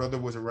podcast. My brother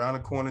was around the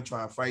corner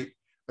trying to fight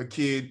a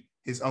kid.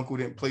 His uncle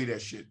didn't play that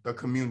shit. The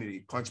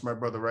community punched my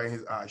brother right in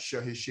his eye,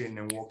 shut his shit, and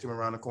then walked him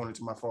around the corner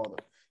to my father.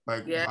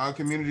 Like, our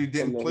community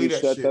didn't play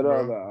that shit,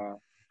 bro.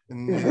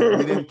 And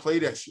we didn't play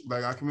that shit.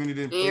 Like, our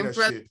community didn't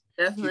play that shit.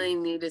 Definitely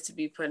needed to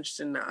be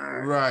punched in the eye.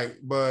 Right,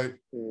 but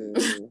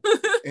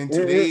in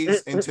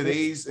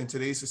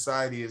today's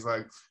society is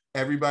like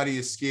everybody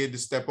is scared to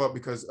step up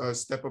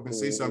and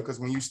say something, because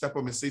when you step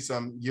up and say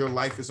something, your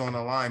life is on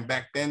the line.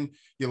 Back then,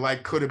 your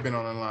life could have been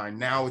on the line.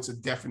 Now it's a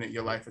definite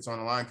your life is on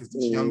the line, because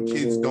these young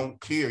kids don't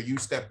care. You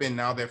step in,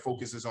 now their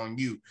focus is on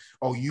you.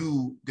 Oh,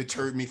 you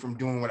deterred me from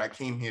doing what I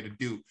came here to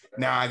do.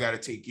 Now I got to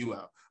take you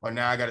out. Or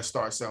now I got to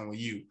start something with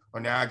you. Or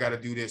now I got to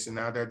do this. And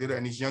now I got to do that.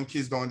 And these young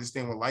kids don't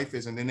understand what life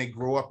is. And then they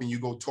grow up and you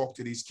go talk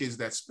to these kids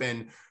that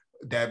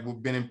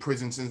have been in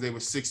prison since they were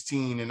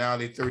 16 and now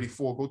they're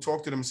 34. Go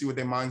talk to them and see what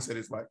their mindset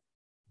is like.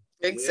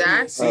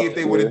 Exactly. See if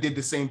they would have did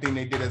the same thing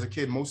they did as a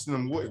kid. Most of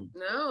them wouldn't.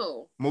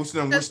 No. Most of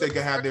them wish they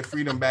could have their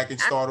freedom back and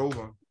start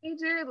over.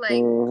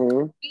 Like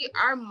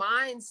our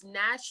minds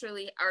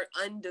naturally are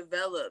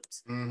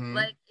undeveloped.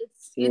 Like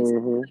it's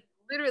like,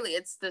 literally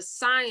it's the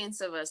science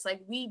of us.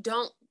 Like we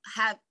don't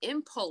have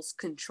impulse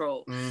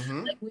control.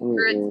 Like when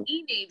you're a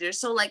teenager.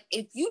 So like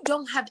if you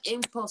don't have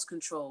impulse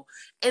control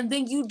and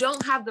then you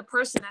don't have the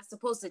person that's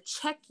supposed to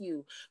check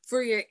you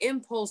for your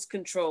impulse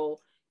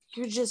control,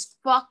 you're just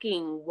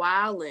fucking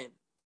wilding.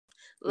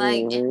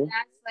 Like and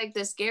that's like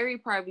the scary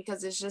part,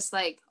 because it's just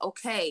like,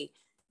 okay,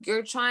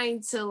 you're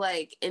trying to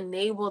like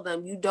enable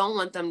them. You don't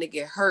want them to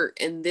get hurt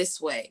in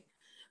this way.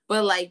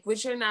 But like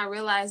what you're not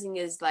realizing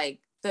is like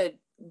the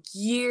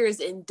years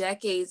and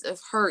decades of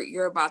hurt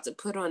you're about to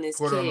put on this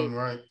kid.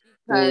 Right.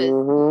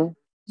 Because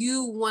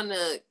you want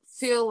to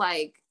feel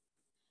like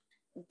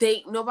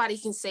nobody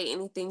can say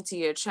anything to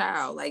your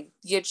child. Like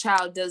your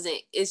child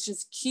doesn't, it's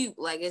just cute.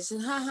 Like it's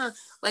just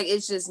like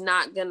it's just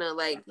not gonna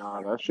like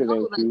nah, that shit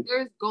ain't like cute.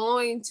 there's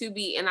going to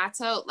be, and I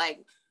tell like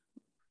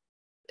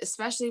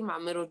especially my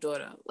middle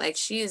daughter, like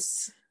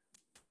she's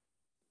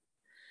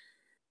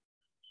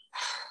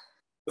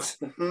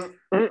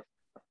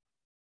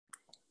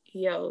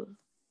yo,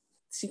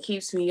 she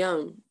keeps me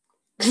young.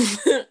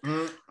 But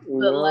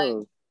like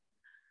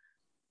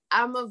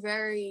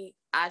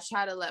I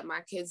try to let my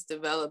kids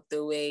develop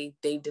the way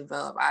they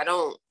develop.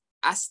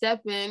 I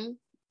step in,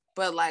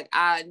 but like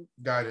I'm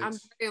very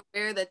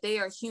aware that they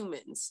are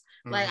humans.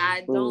 Like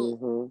I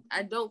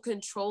don't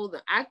control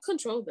them. I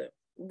control them,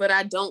 but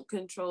I don't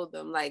control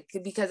them. Like,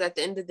 because at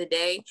the end of the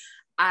day,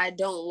 I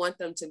don't want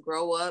them to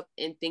grow up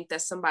and think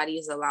that somebody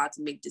is allowed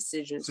to make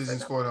decisions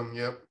for them.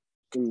 Yep.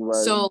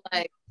 Right. So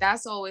like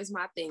that's always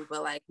my thing.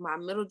 But like my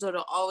middle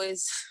daughter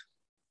always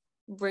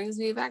brings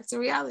me back to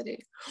reality.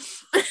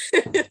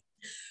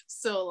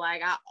 So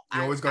like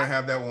you're always gonna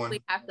have that one.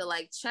 We have to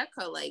like check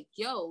her, like,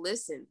 yo,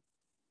 listen,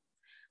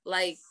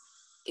 like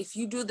if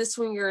you do this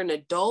when you're an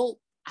adult,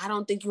 I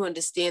don't think you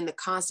understand the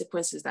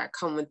consequences that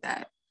come with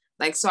that.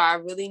 Like, so I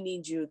really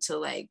need you to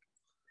like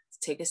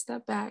take a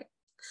step back.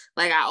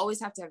 Like I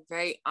always have to have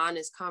very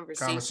honest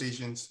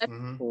conversations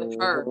with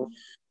her.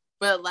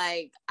 But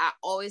like I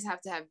always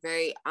have to have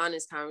very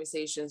honest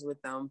conversations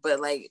with them. But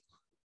like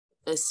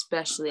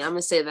especially, I'm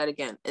gonna say that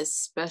again,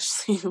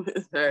 especially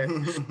with her,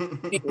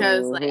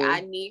 because like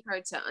I need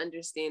her to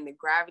understand the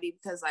gravity,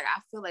 because like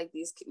I feel like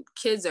these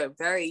kids are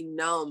very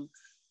numb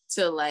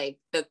to like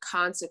the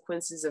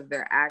consequences of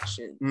their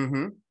actions.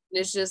 And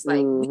it's just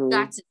like we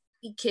got to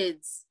see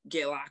kids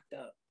get locked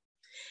up,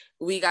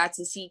 we got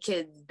to see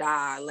kids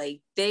die.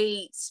 Like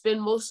they spend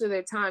most of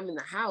their time in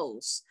the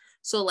house,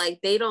 so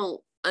like they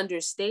don't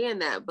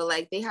understand that, but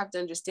like they have to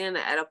understand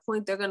that at a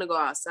point they're gonna go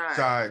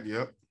outside.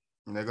 Yep.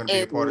 And they're going to be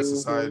a part of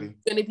society.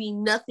 Going to be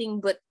nothing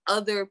but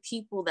other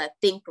people that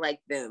think like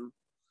them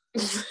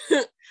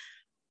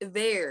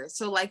there.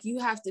 So like you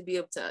have to be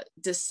able to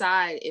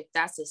decide if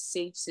that's a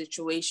safe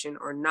situation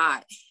or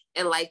not.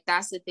 And like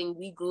that's the thing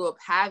we grew up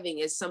having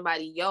is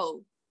somebody,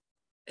 yo,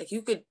 like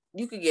you could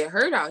get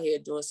hurt out here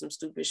doing some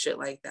stupid shit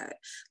like that.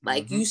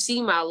 Like you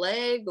see my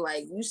leg,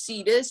 like you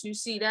see this, you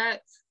see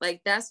that.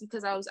 Like that's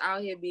because I was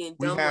out here being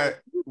dumb.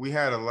 We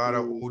had a lot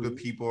of older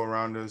people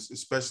around us,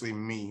 especially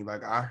me.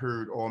 Like I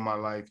heard all my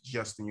life,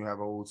 Justin, you have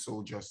an old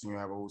soul. Justin, you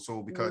have an old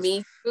soul, because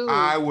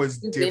I was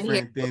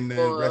different than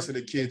the rest of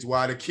the kids.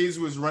 While the kids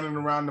was running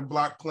around the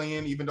block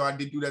playing, even though I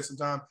did do that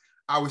sometimes,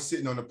 I was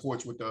sitting on the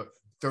porch with the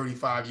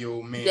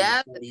 35-year-old man,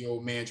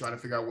 40-year-old man, trying to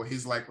figure out what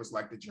his life was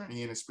like, the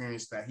journey and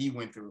experience that he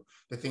went through,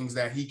 the things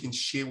that he can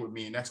share with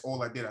me. And that's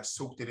all I did. I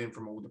soaked it in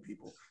from older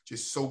people.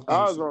 Just soaked in.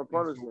 I was on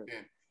punishment.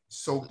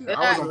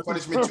 I was on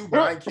punishment too, but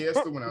I didn't care. I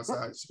still went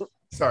outside.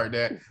 Sorry,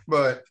 Dad.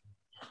 But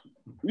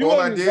all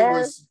I did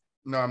was,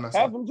 no, I'm not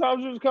sorry. Half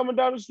sometimes you was coming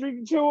down the street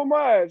and chill with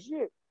my ass.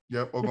 Shit.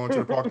 Yep, or going to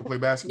the park to play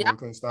basketball. You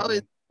couldn't stop me.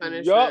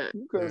 Yup,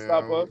 you couldn't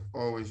stop us.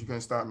 Always, you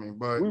couldn't stop me.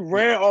 But we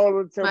ran all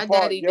the time. My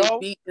daddy did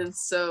beating,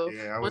 so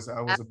yeah, I was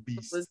a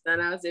beast. Was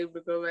done, I was able to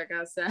go back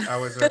outside. I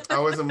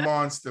was a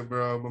monster,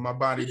 bro. But my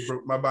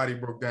body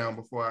broke down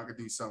before I could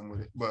do something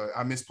with it. But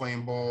I miss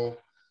playing ball.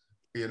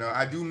 You know,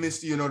 I do miss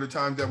the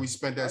times that we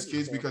spent as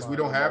kids, because we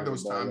don't have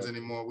those times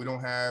anymore.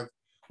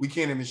 We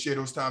can't even share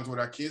those times with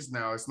our kids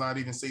now. It's not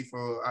even safe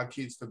for our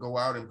kids to go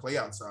out and play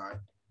outside.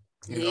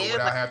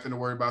 Without having to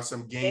worry about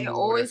some game. They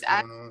always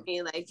ask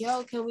me like,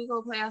 yo, can we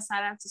go play outside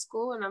after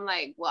school? And I'm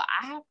like, well,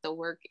 I have to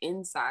work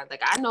inside.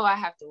 Like, I know I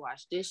have to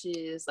wash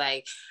dishes.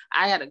 Like,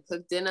 I got to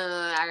cook dinner.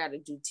 I got to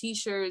do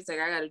t-shirts. Like,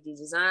 I got to do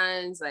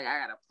designs. Like, I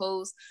got to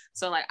post.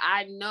 So, like,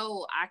 I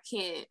know I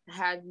can't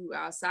have you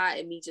outside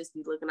and me just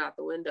be looking out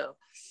the window.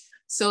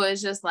 So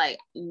it's just like,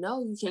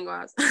 no, you can't go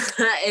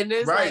outside. And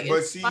it's right, like,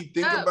 but see,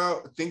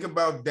 think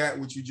about that,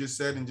 what you just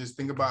said, and just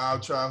think about our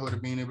childhood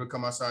of being able to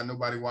come outside,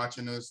 nobody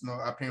watching us, no,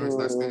 our parents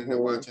not standing there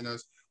watching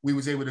us. We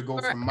was able to go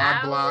from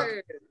my block,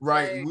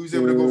 right? Like, we was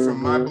able to go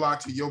from my block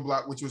to your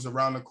block, which was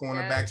around the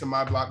corner, back to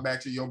my block, back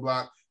to your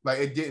block. Like,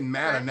 it didn't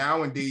matter. Right.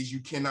 Nowadays,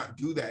 you cannot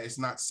do that. It's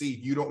not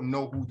safe. You don't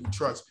know who to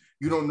trust.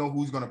 You don't know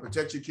who's going to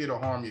protect your kid or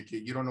harm your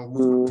kid. You don't know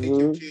who's going to take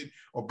your kid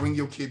or bring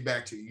your kid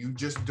back to you. You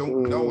just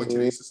don't know in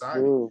today's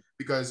society,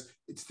 because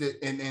it's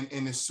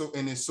in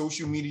this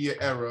social media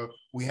era,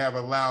 we have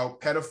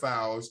allowed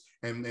pedophiles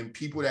and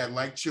people that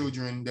like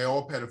children. They're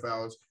all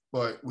pedophiles,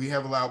 but we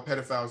have allowed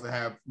pedophiles to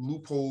have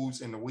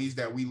loopholes in the ways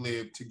that we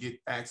live to get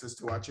access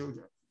to our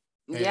children.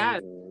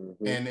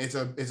 And it's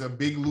a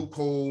big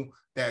loophole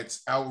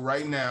that's out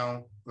right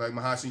now. Like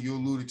Mahassan, you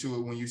alluded to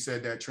it when you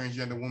said that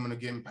transgender women are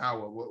getting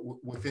power.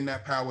 Within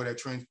that power that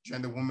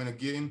transgender women are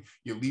getting,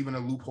 you're leaving a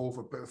loophole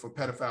for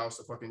pedophiles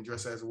to fucking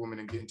dress as a woman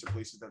and get into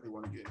places that they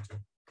want to get into.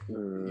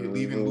 You're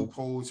leaving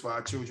loopholes for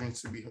our children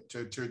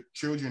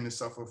children to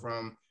suffer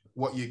from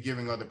what you're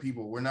giving other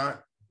people. We're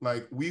not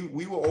like we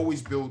were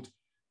always built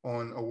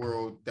on a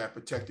world that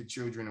protected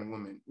children and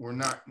women. We're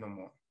not no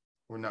more.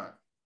 We're not.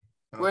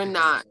 We're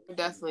not. We're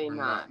definitely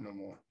not no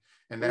more.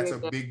 And that's a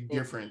big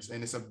difference.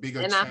 And it's a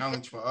bigger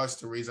challenge for us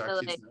to raise our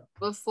kids now.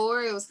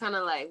 Before, it was kind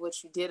of like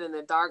what you did in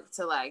the dark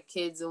to like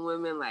kids and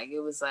women. Like,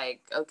 it was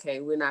like, okay,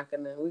 we're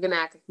gonna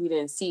act like we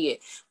didn't see it.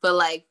 But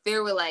like,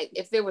 there were like,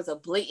 if there was a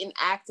blatant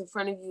act in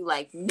front of you,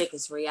 like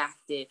niggas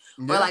reacted.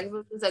 Yeah. Or like, if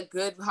it was a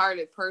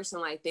good-hearted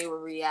person, like they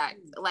would react.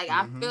 Like,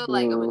 I feel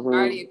like a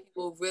majority of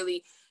people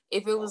really,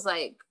 if it was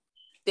like,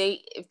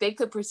 if they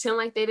could pretend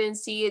like they didn't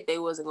see it, they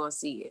wasn't gonna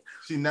see it.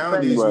 See,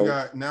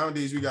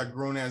 nowadays we got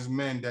grown ass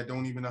men that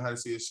don't even know how to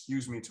say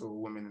excuse me to a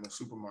woman in a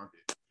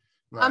supermarket.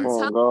 Like, I'm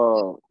telling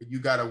you, you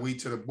gotta wait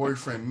till the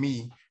boyfriend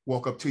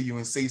walk up to you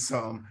and say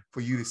something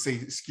for you to say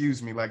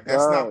excuse me. Like,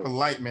 that's not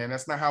polite, man.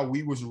 That's not how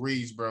we was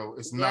raised, bro.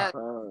 It's not.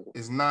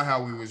 It's not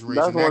how we was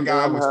raised. That's one thing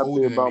I'm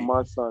happy about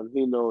my son.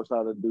 He knows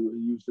how to do.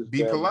 He uses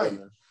be polite.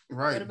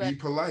 Right, be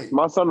polite.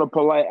 My son a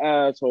polite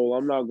asshole.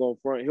 I'm not going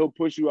front. He'll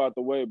push you out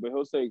the way, but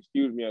he'll say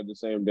excuse me at the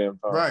same damn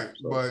time. Right,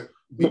 so. But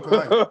be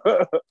polite.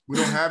 We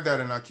don't have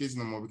that in our kids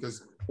no more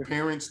because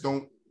parents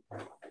don't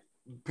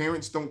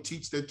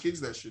teach their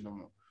kids that shit no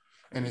more.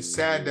 And it's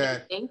sad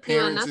that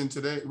parents in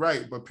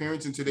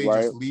today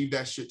just leave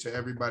that shit to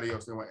everybody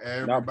else. They want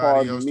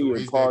everybody else to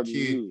raise their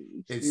kid.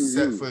 It's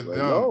set for them.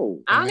 No.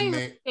 I don't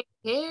even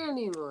care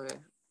anymore.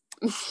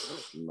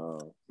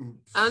 No,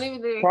 I don't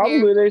even think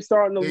probably they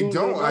starting to. They lose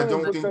don't. I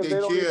don't think they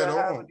care at all.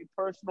 Have any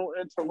personal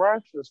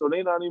interaction, so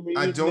they not even.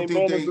 I don't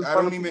think they. I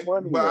don't even.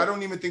 But I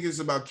don't even think it's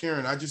about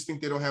caring. I just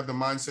think they don't have the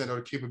mindset or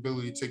the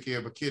capability to take care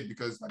of a kid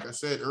because, like I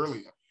said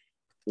earlier,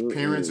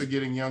 parents are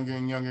getting younger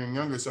and younger and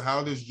younger. So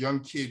how does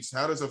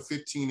a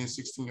 15 and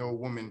 16-year-old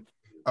woman,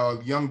 a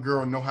young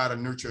girl, know how to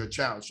nurture a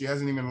child? She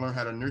hasn't even learned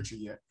how to nurture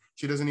yet.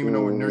 She doesn't even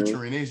know what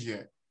nurturing is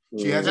yet.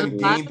 She hasn't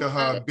gained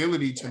her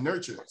ability to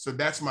nurture. So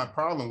that's my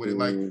problem with it.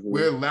 Like,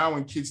 we're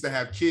allowing kids to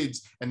have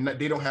kids and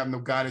they don't have no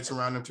guidance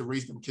around them to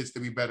raise them kids to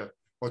be better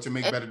or to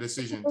make better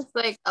decisions. It's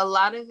like a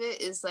lot of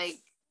it is like,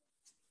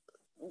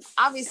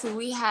 obviously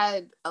we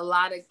had a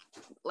lot of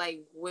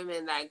like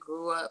women that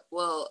grew up,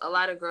 well, a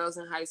lot of girls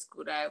in high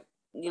school that,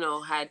 you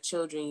know, had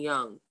children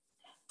young,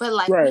 but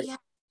like we had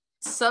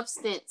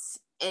substance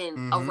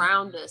and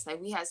around us, like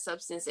we had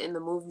substance in the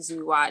movies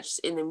we watched,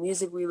 in the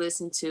music we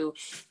listened to,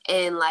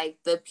 and like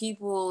the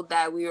people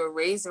that we were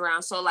raised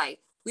around. So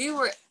like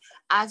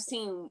I've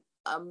seen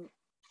a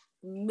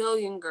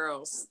million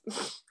girls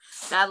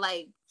that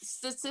like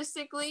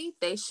statistically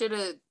they should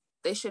have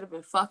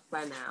been fucked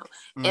by now,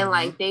 and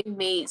like they've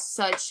made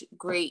such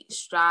great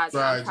strides in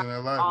their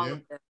life.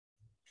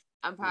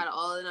 I'm proud of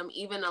all of them.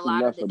 Even a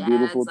lot of the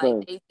dads,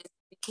 like they just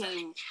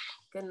became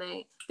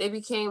they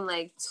became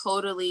like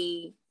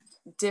totally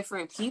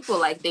different people.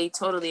 Like they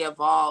totally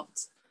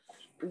evolved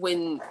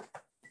when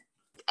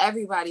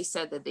everybody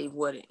said that they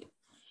wouldn't.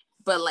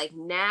 But like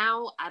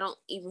now, I don't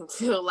even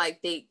feel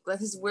like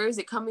where is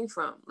it coming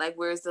from? Like,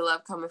 where is the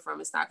love coming from?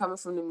 It's not coming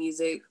from the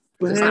music.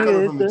 It's not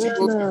coming from the teachers.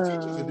 The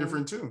teachers are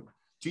different too.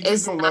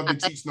 Teachers don't love to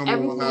teach no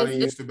more how they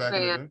used to back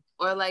in the day.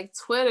 Or like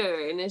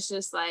Twitter, and it's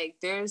just like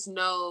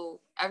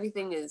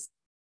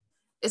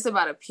it's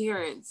about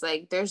appearance.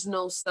 Like, there's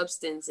no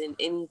substance in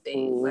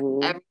anything. Like,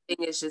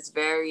 everything is just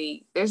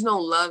there's no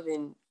love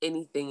in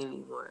anything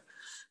anymore.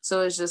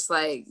 So it's just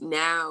like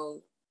now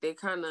they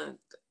kind of,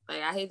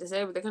 like, I hate to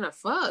say it, but they're kind of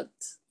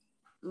fucked.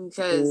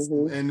 Because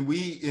and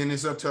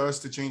it's up to us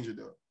to change it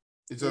though.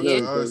 It's up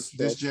to us,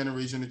 this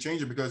generation, to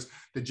change it, because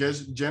the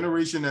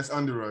generation that's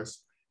under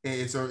us,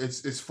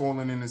 it's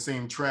falling in the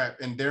same trap,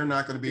 and they're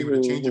not going to be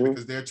able to change it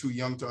because they're too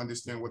young to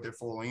understand what they're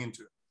falling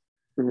into.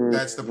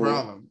 That's the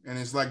problem. And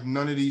it's like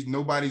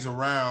nobody's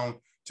around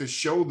to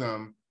show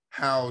them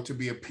how to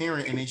be a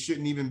parent, and they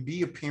shouldn't even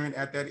be a parent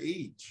at that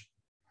age.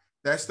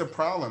 That's the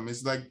problem.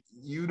 It's like,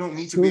 you don't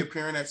need to be a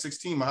parent at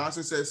 16.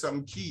 Mahasan said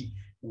something key.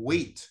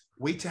 Wait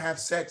to have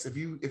sex. If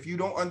you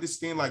don't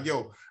understand, like,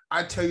 yo,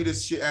 I tell you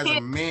this shit as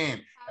a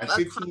man. At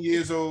 15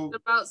 years old,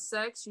 about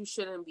sex, you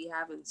shouldn't be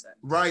having sex.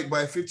 Right,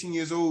 but at 15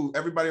 years old,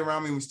 everybody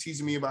around me was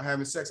teasing me about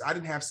having sex. I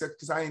didn't have sex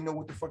because I didn't know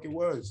what the fuck it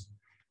was.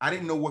 I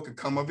didn't know what could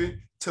come of it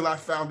till I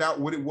found out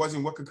what it was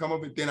and what could come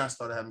of it. Then I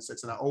started having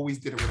sex, and I always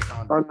did it with a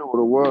condom. I know what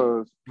it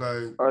was.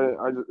 Like,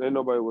 I just ain't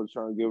nobody was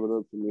trying to give it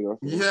up to me.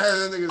 Yeah,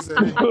 that nigga said,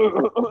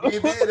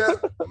 "Give it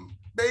up,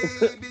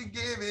 baby,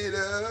 give it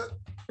up."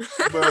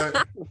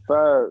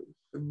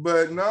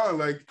 But no,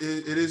 like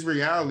it is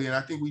reality, and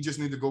I think we just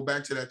need to go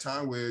back to that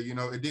time where, you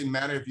know, it didn't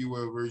matter if you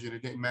were a virgin,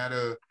 it didn't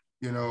matter,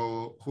 you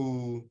know,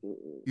 who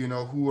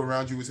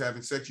around you was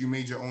having sex. You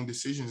made your own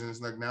decisions, and it's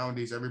like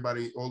nowadays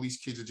all these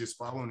kids are just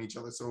following each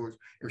other. So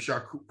if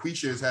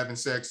Sharquisha is having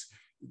sex,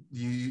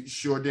 you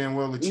sure damn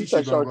well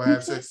Letitia gonna go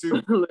have sex too.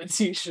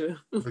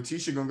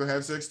 Letitia gonna go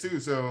have sex too.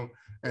 So,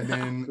 and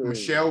then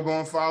Michelle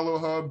gonna follow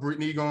her,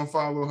 Brittany gonna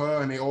follow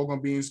her, and they all gonna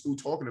be in school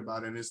talking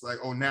about it. And it's like,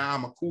 oh, now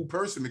I'm a cool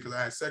person because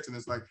I had sex. And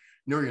it's like,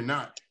 no, you're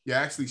not. You're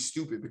actually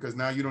stupid, because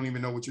now you don't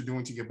even know what you're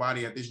doing to your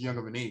body at this young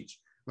of an age.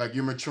 Like,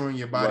 you're maturing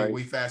your body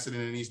way faster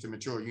than it needs to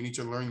mature. You need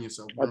to learn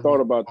yourself. I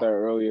thought about that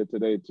earlier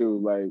today too.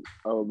 Like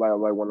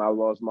when I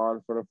lost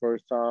mine for the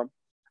first time,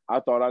 I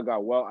thought I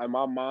got in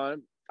my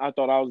mind, I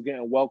thought I was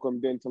getting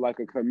welcomed into like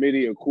a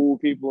committee of cool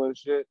people and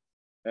shit.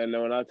 And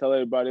then when I tell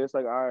everybody, it's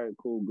like, all right,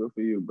 cool, good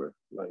for you, bro.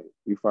 Like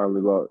you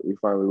finally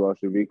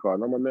lost your V card.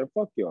 And I'm like, man,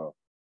 fuck y'all.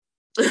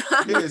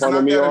 It's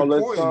not that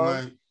important.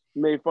 Like,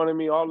 made fun of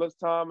me all this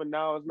time, and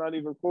now it's not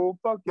even cool.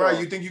 Fuck y'all. Right,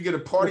 you think you get a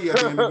party at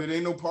the end of it?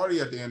 Ain't no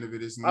party at the end of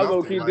it. It's nothing. I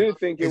low-key did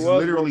think it was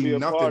literally be a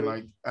nothing. party.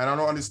 Like, and I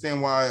don't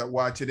understand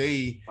why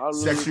today I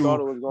thought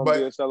it was gonna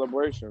be a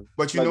celebration.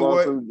 But you know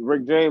what?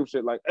 Rick James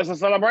shit, like it's a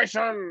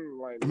celebration.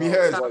 Like, no,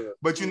 yes,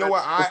 but you know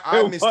what?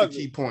 I missed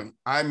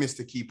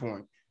the key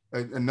point.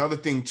 Another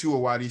thing too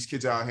of why these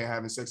kids are out here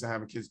having sex and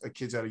having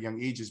kids at a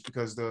young age is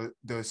because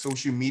the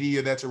social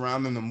media that's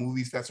around them, the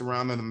movies that's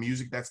around them, the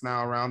music that's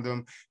now around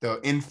them,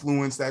 the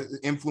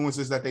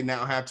influences that they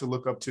now have to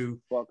look up to.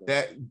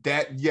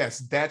 Yes,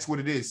 that's what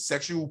it is.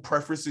 Sexual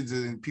preferences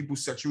and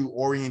people's sexual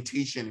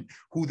orientation,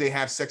 who they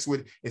have sex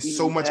with, is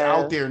so much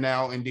out there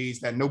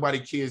nowadays that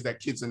nobody cares that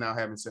kids are now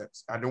having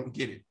sex. I don't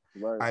get it.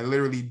 Right. I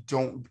literally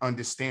don't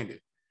understand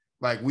it.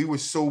 Like, we were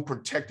so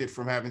protected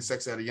from having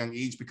sex at a young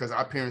age because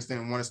our parents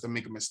didn't want us to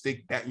make a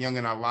mistake that young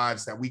in our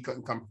lives that we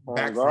couldn't come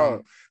back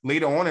from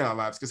later on in our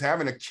lives. Because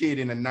having a kid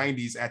in the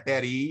 90s at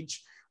that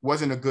age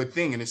wasn't a good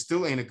thing, and it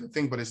still ain't a good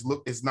thing, but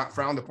it's not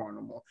frowned upon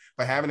no more.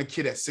 But having a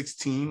kid at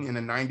 16 in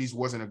the 90s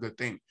wasn't a good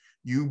thing.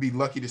 You'd be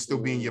lucky to still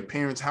be in your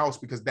parents' house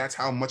because that's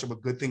how much of a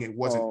good thing it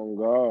wasn't. Oh,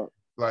 God.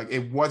 Like,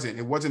 it wasn't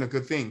a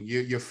good thing.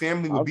 Your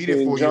family would be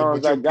there for you,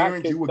 but your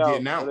parents, you were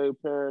getting out. Their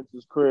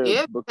parents' crib.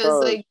 Yeah,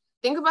 because like,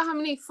 think about how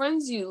many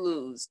friends you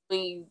lose when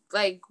you,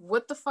 like,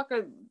 what the fuck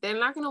they're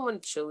not gonna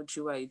want to chill with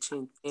you while you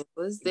change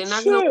pampers. They're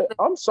not gonna.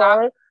 I'm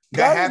sorry.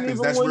 That happens.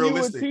 That's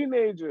realistic. You were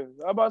a teenager.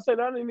 I'm about to say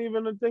that ain't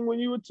even a thing when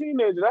you were a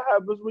teenager. That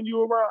happens when you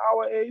were around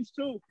our age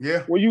too.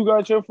 Yeah. When you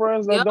got your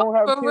friends that don't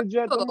have kids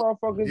yet, them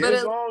motherfuckers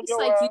is on your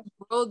like ass.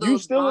 You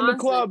still in the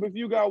club if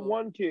you got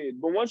one kid,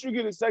 but once you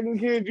get a second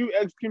kid, you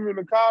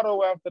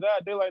excommunicado after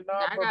that. They're like,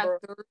 nah,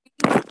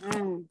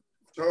 bro.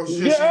 Oh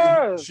shit!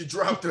 Yeah. She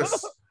dropped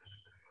us.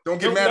 Don't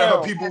get mad at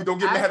her, people. Don't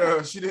get mad at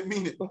her. She didn't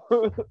mean it.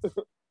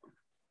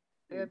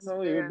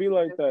 It'd be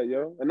like that,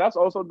 yo. And that's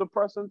also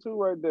depressing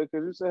too, right there.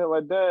 Because you say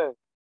like, "Dad,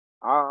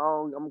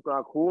 I'm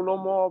not cool no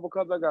more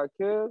because I got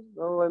kids."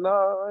 I'm like,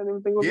 nah, I didn't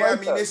even think it was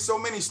like that. There's so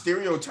many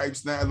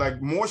stereotypes now.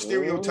 Like, more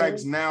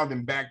stereotypes now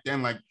than back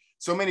then. Like,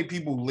 so many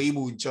people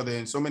label each other,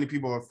 and so many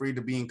people are afraid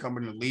of being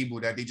covered in a label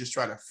that they just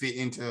try to fit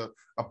into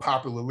a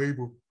popular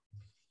label.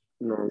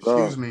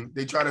 Excuse me.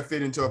 They try to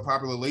fit into a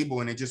popular label,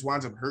 and it just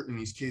winds up hurting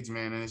these kids,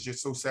 man. And it's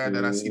just so sad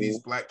that I see these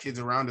Black kids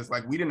around us.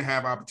 Like, we didn't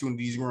have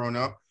opportunities growing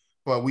up,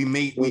 but we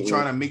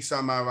trying to make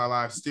something out of our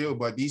lives still.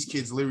 But these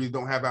kids literally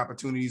don't have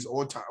opportunities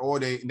or time, or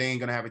they ain't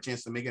gonna have a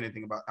chance to make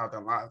anything out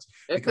their lives.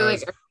 I feel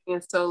like everything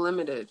is so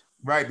limited.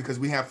 Right, because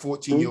we have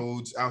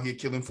 14-year-olds out here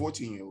killing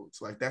 14-year-olds.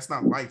 Like, that's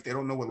not life. They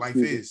don't know what life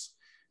is.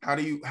 How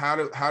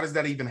does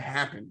that even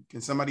happen?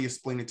 Can somebody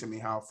explain it to me?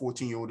 How a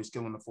 14-year-old is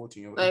killing a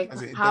 14-year-old? Like,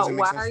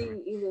 why are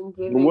you even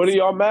giving? But what are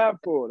y'all mad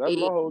for? That's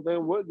my whole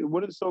thing.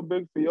 What is so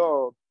big for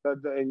y'all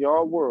that in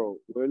y'all world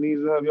where it needs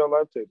to have your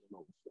life taken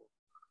over?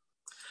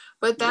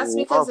 But that's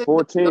because I'm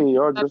 14,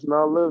 y'all just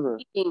not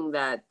living. Feeding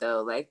that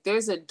though, like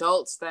there's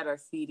adults that are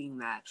feeding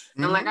that,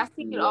 and like I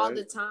see it all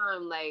the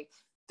time. Like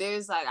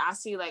there's like I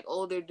see like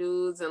older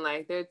dudes and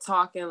like they're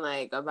talking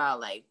like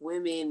about like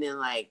women and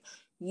like,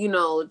 you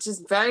know,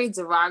 just very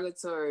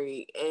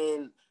derogatory,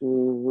 and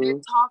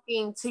they're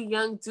talking to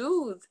young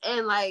dudes,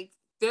 and like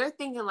they're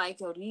thinking like,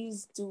 yo,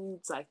 these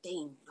dudes like they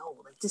know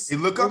like this. They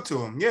look up to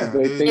them, yeah.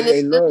 They think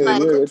they know,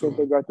 they think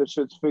they got the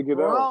shit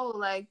figured out. Bro,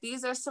 like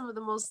these are some of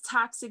the most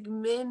toxic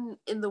men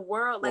in the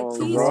world. Like,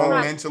 please, wrong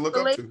men to look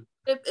up to.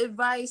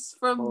 Advice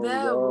from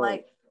them, God.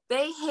 Like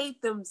they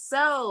hate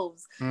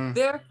themselves.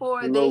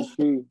 Therefore, they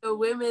hate the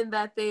women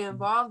that they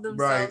involve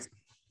themselves. Right.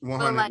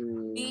 100. But like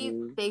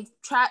they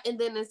trap, and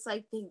then it's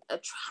like they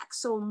attract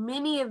so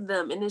many of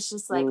them, and it's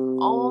just like,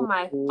 oh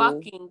my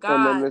fucking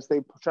God. And then they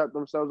trap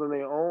themselves in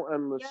their own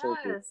endless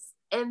circle.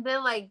 And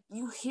then like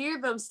you hear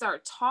them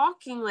start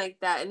talking like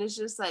that, and it's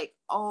just like,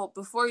 oh,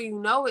 before you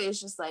know it, it's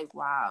just like,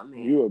 wow,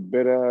 man, you a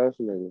bitter ass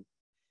nigga.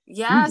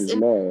 Yes,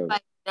 and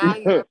like now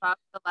you're about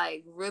to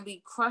like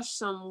really crush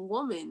some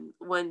woman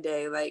one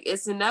day. Like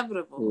it's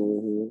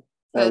inevitable.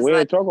 And we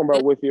ain't talking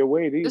about with your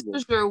weight either.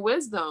 This is your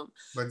wisdom.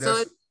 But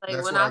that's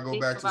when I go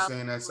back to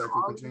saying that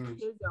cycle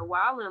continues. Kids are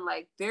wilding,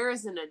 like there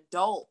is an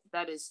adult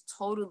that is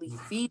totally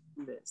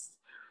feeding this.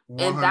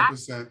 100%. And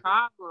that's the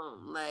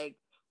problem. Like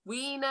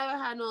we never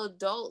had no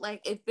adult.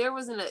 Like if there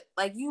wasn't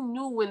like you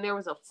knew when there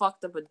was a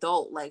fucked up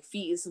adult like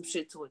feeding some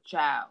shit to a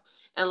child.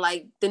 And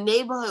like the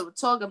neighborhood would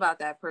talk about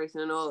that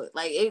person, or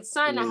like it's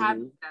starting to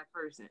happen to that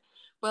person.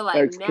 But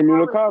like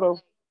now,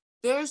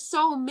 there's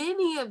so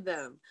many of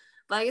them.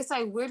 Like it's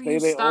like, where do you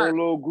start? They own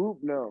little group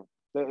now.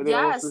 They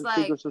like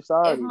secret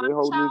society. They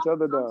hold each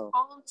other down.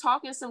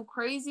 Talking some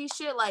crazy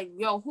shit. Like,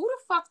 yo, who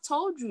the fuck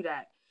told you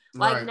that?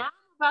 Like now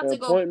I'm about to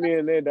go point me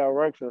in their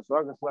direction so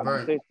I can slap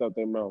my taste out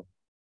their mouth.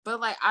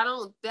 But like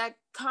that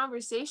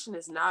conversation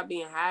is not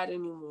being had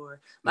anymore.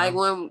 Like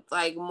when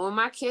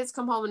my kids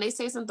come home and they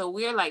say something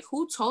weird, like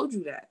who told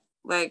you that?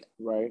 Like,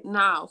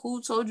 nah, who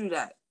told you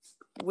that?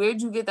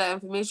 where'd you get that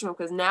information from?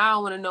 Because now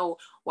I want to know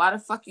why the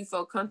fuck you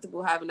felt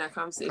comfortable having that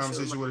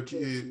conversation with a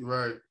kid,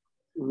 right?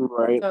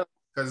 Right.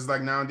 Because it's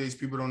like nowadays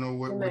people don't know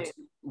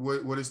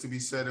what is to be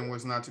said and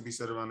what's not to be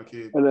said around a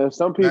kid. And then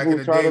some people back in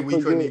the day,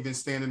 we couldn't even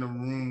stand in a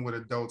room with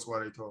adults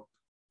while they talk.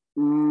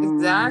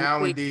 Exactly.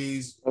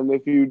 Nowadays, and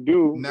if you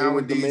do,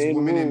 nowadays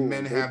women and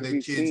men have their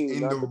kids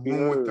in the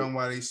room with them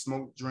while they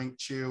smoke, drink,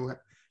 chill,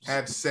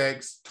 have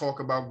sex,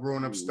 talk about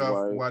grown-up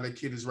stuff while the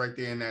kid is right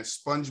there, and that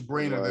sponge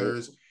brain of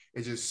theirs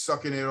is just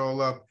sucking it all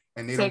up,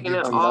 and they don't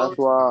get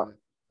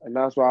and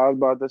that's why I was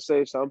about to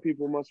say, some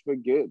people must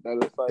forget that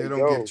it's like,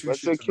 yo,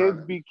 let your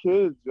kids be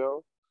kids,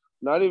 yo.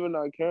 Not even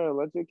not caring.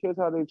 Let your kids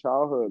have their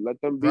childhood. Let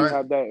them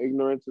have that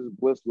ignorance is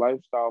bliss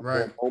lifestyle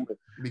for a moment.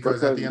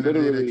 Because at the end of the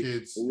day, the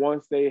kids,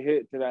 once they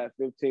hit to that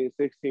 15,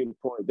 16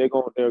 point, they're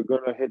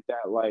gonna hit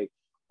that like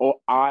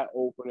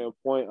eye-opening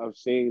point of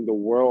seeing the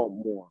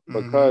world more,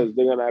 because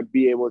they're gonna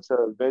be able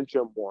to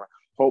venture more.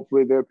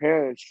 Hopefully, their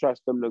parents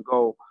trust them to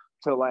go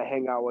to like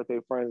hang out with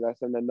their friends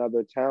that's in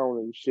another town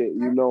and shit,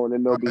 and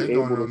then they'll be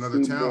able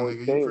to see more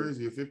things. You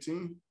crazy? You're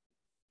 15?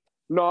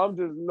 No,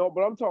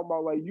 but I'm talking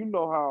about like,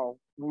 how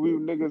we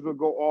niggas would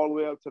go all the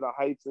way up to the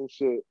Heights and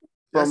shit.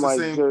 That's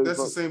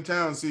the same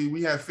town. See,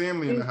 we have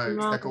family in the Heights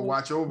that could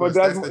watch over us.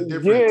 That's the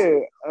difference.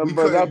 Yeah, we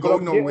couldn't go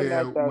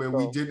nowhere where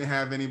we didn't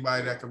have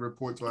anybody that could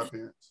report to our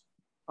parents.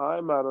 I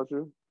ain't mad at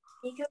you.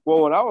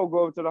 Well, when I would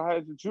go up to the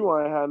Heights with you,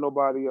 I ain't had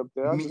nobody up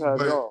there. I just had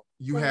y'all.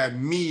 You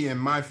had me and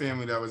my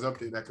family that was up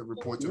there that could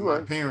report to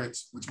my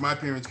parents, which my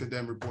parents could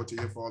then report to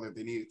your father if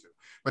they needed to.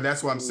 But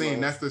that's what I'm saying.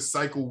 That's the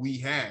cycle we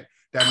had.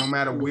 That no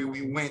matter where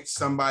we went,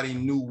 somebody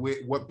knew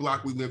what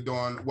block we lived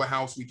on, what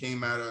house we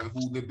came out of, and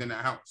who lived in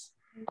that house.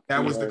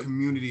 That was the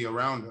community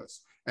around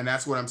us. And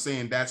that's what I'm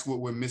saying. That's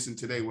what we're missing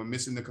today. We're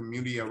missing the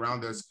community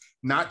around us,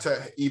 not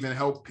to even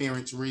help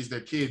parents raise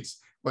their kids,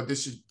 but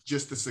this is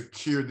just to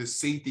secure the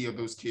safety of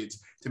those kids,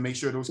 to make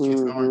sure those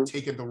kids aren't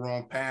taking the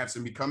wrong paths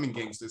and becoming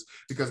gangsters.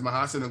 Because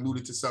Mahasan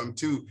alluded to something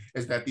too,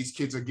 is that these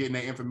kids are getting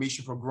their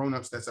information from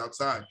grownups that's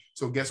outside.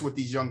 So guess what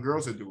these young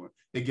girls are doing?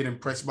 They get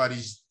impressed by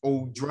these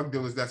old drug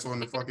dealers that's on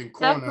the fucking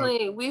corner.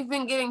 Definitely, we've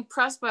been getting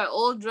pressed by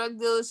old drug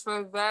dealers for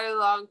a very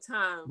long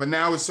time. But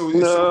now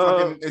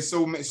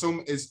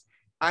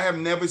I have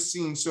never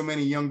seen so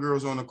many young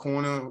girls on the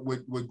corner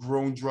with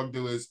grown drug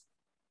dealers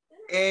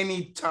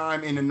any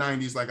time in the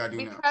 90s like I do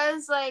now.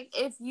 Because like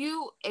if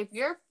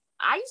you're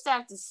I used to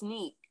have to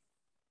sneak,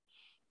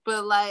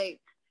 but like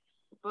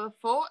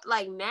before,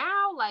 like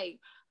now, like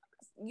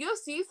you'll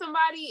see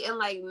somebody and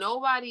like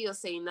nobody will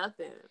say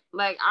nothing.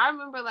 Like I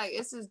remember like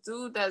it's this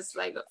dude that's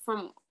like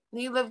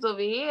he lived over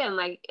here, and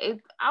like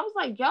I was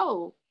like,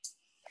 yo,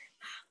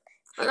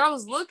 like I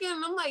was looking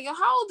and I'm like, yo,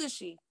 how old is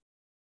she?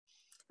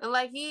 And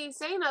like he ain't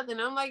say nothing.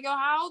 I'm like, yo,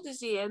 how old is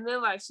she? And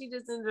then like she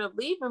just ended up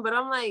leaving, but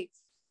I'm like,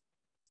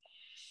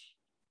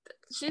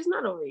 she's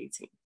not over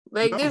 18.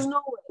 Like, there's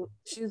no way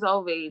she's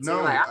over 18.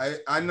 No,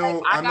 like, I know.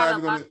 Like, I'm not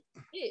even gonna.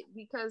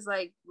 Because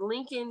like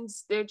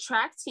Lincoln's their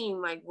track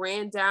team like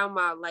ran down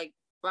by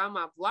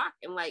my block,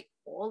 and like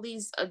all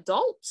these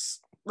adults,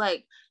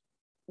 like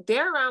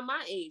they're around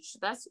my age.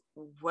 That's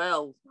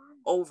well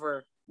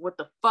over what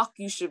the fuck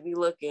you should be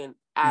looking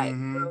at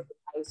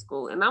high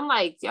school. And I'm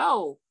like,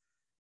 yo,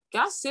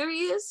 y'all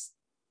serious?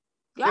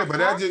 Yeah,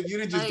 but you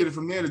didn't just get it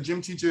from there. The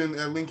gym teacher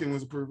at Lincoln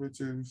was a pervert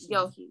too. So.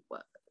 Yo, he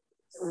was.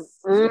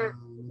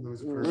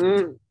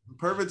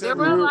 Perfect. There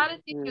were a lot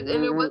of teachers,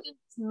 and it wasn't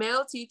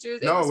male teachers.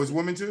 No, it was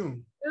women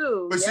too.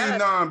 But see,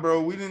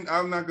 bro, we didn't.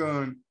 I'm not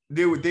gonna.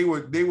 They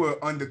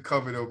were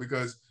undercover though,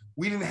 because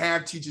we didn't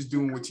have teachers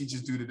doing what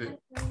teachers do today.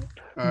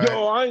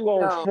 Yo, I ain't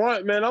gonna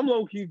front, man. I'm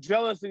low key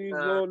jealous of these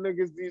little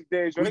niggas these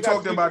days. We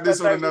talked about this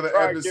on another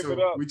episode.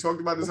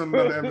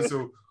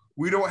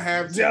 We didn't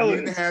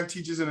have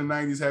teachers in the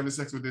 90s having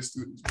sex with their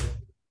students, bro.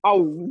 I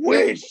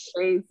wish.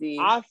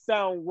 I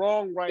sound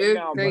wrong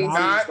now, but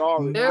I'm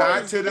sorry.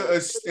 Not to the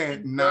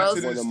extent.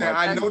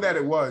 I know that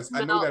it was.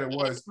 But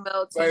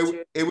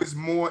it was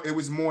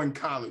more in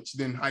college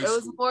than high school. It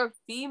was more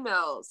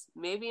females,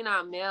 maybe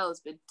not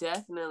males, but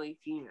definitely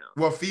females.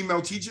 Well,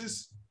 female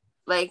teachers?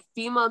 Like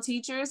female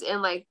teachers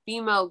and like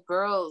female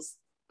girls.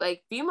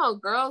 Like female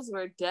girls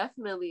were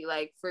definitely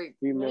like for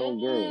female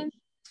girls.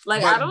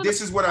 Like, but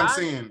this is what I'm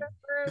saying.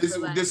 This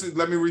is.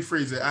 Let me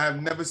rephrase it. I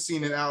have never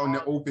seen it out in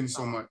the open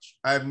so much.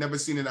 I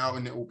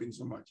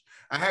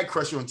had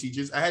crush on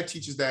teachers. I had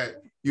teachers that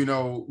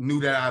knew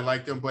that I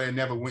liked them, but it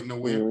never went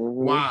nowhere.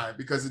 Why?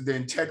 Because of the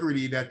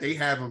integrity that they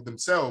have of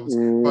themselves.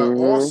 But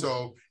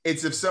also,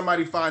 it's if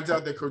somebody finds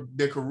out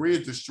their career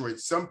is destroyed.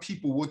 Some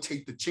people will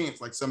take the chance,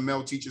 like some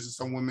male teachers and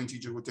some women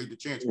teachers will take the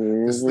chance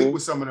to sleep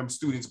with some of them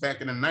students back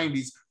in the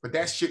 90s. But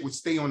that shit would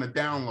stay on the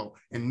down low,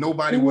 and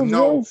nobody would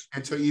know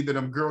until either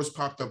them girls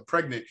popped up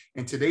pregnant.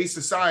 In today's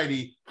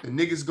society, the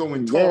niggas go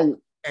and talk,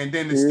 and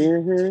then the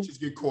teachers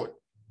get caught.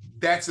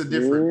 That's a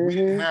difference. We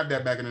didn't have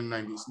that back in the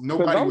 90s.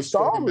 Nobody was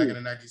talking back in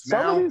the 90s.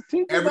 Now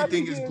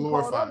everything is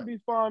glorified. Be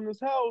fine as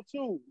hell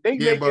too. They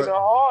making it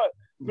hard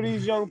for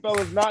these young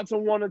fellas not to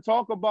want to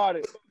talk about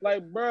it.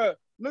 Like, bruh,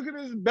 look at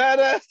this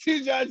badass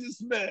teacher I just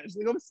smashed.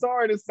 Like, I'm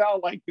sorry to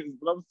sound like this,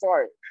 but I'm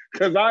sorry.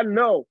 Because I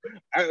know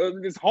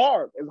it's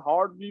hard. It's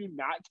hard for you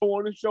not to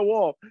want to show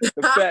off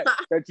the fact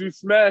that you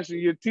smashing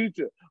your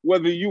teacher,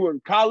 whether you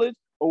in college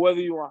or whether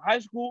you in high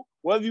school,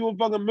 whether you in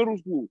fucking middle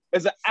school.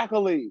 It's an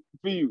accolade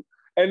for you.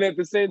 And at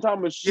the same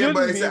time, it shouldn't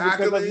be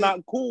because it's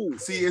not cool.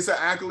 See, it's an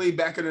accolade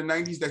back in the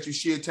 90s that you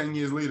shared 10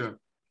 years later.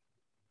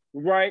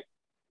 Right.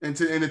 And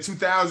in the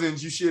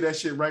 2000s, you share that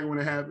shit right when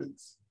it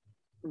happens.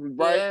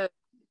 Right. Yeah.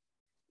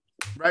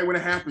 Right when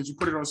it happens, you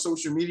put it on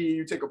social media,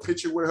 you take a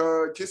picture with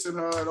her, kissing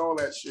her, and all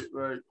that shit.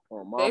 Like,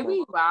 they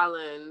be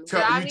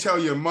wildin'. You tell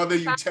your mother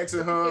you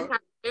texting her.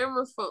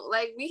 Camera phone.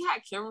 Like, we had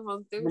camera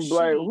phones.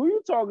 Like, who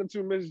you talking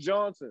to, Miss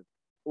Johnson?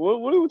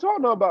 What are we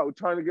talking about? We're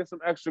trying to get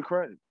some extra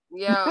credit.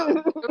 Yeah,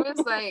 it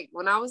was like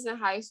when I was in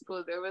high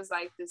school, there was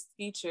like this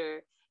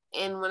teacher,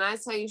 and when I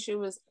tell you, she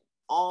was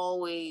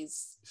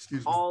always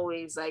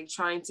like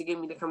trying to get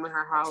me to come to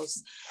her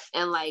house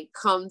and like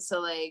come to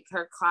like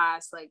her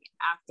class like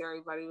after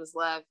everybody was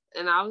left,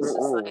 and I was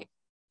just like,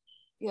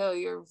 yo,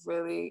 you're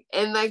really,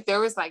 and like there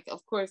was like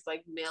of course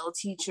like male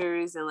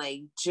teachers and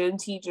like gym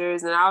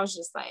teachers, and I was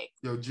just like,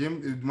 yo,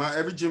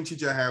 every gym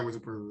teacher I had was a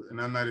pervert,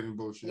 and I'm not even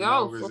bullshit.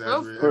 Yo,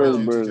 every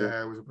gym teacher I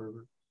had was a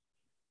pervert.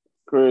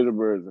 Crazy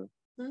person.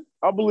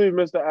 I believe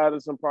Mr.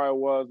 Addison probably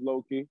was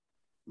low key.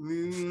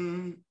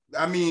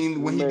 I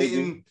mean, when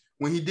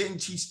he didn't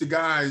teach the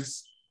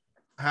guys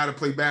how to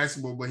play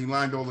basketball, but he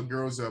lined all the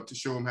girls up to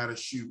show them how to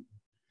shoot.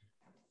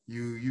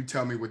 You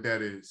tell me what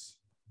that is.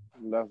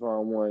 That's what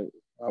I'm like.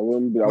 I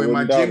wouldn't be. When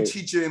my gym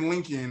teacher in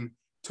Lincoln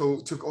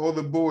took all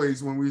the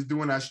boys when we was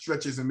doing our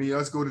stretches and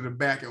us go to the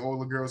back and all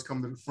the girls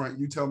come to the front.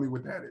 You tell me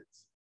what that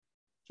is.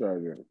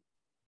 Sure, yeah.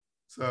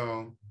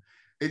 So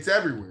it's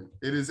everywhere.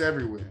 It is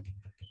everywhere.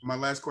 My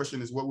last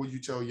question is, what would you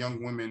tell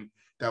young women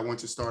that want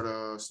to start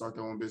their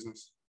own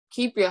business?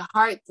 Keep your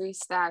heart 3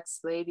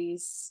 stacks,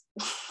 ladies.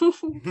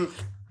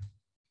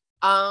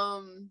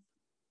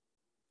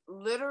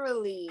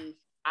 Literally,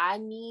 I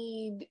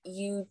need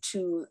you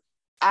to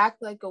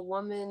act like a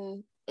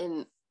woman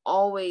and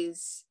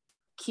always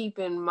keep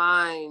in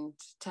mind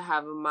to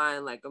have a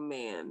mind like a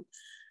man.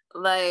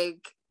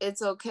 Like,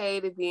 it's okay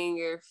to be in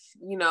your,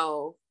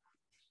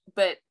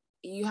 but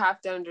you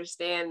have to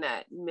understand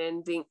that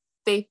men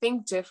they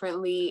think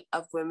differently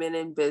of women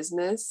in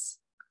business.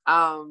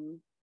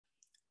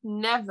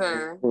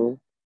 Never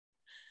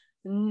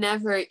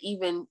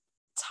even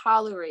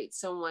tolerate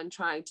someone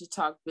trying to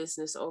talk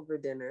business over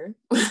dinner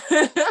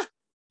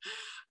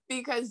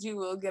because you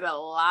will get a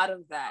lot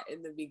of that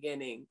in the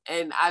beginning.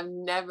 And I've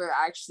never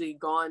actually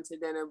gone to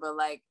dinner, but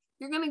like,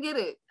 you're gonna get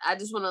it. I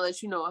just want to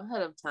let you know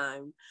ahead of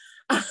time.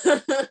 Just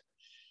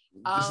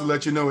to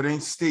let you know, it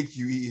ain't steak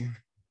you eating.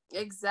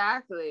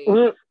 Exactly.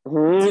 Do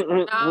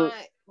not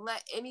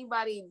let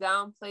anybody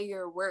downplay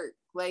your work.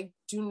 Like,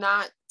 do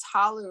not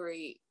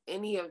tolerate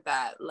any of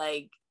that.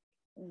 Like,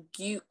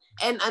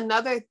 and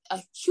a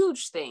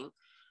huge thing,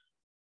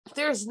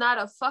 there's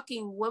not a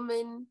fucking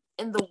woman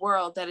in the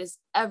world that is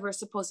ever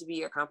supposed to be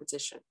your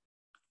competition.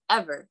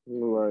 Ever.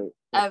 Right.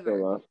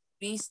 Ever.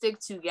 We stick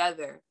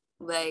together.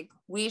 Like,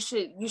 you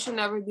should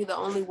never be the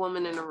only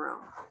woman in a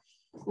room.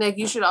 Like,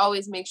 you should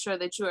always make sure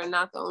that you are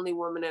not the only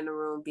woman in the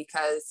room,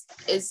 because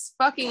it's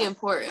fucking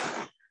important.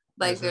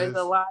 Like, there's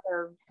a lot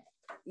of,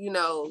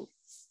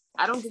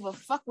 I don't give a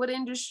fuck what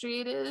industry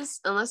it is,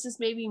 unless it's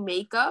maybe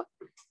makeup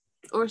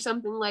or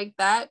something like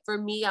that. For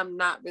me, I'm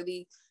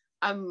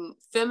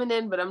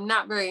feminine, but I'm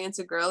not very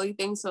into girly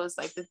things. So it's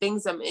like the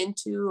things I'm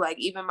into, like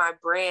even my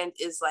brand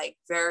is like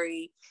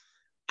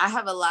I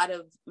have a lot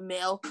of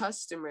male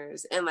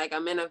customers, and like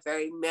I'm in a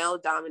very male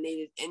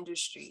dominated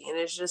industry. And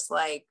it's just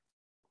like,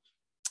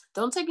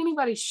 don't take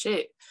anybody's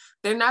shit.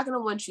 They're not going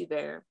to want you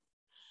there.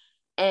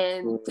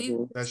 And please,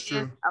 that's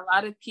true. A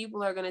lot of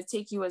people are going to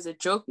take you as a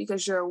joke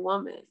because you're a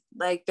woman.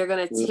 Like, they're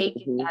going to take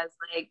it as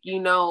like,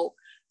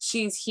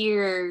 she's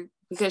here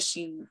because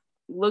she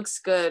looks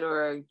good,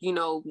 or,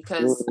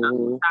 because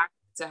I'm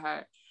attracted to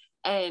her.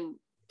 And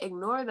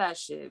ignore that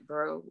shit,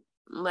 bro.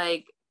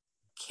 Like,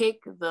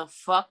 kick the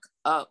fuck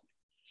up.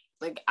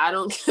 Like, I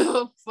don't give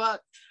a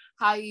fuck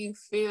how you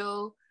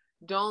feel.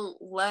 Don't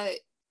let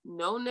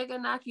no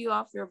nigga knock you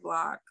off your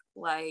block.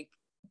 Like,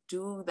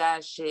 do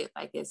that shit.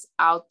 Like, it's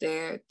out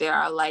there. There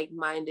are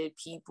like-minded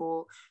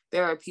people.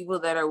 There are people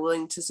that are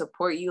willing to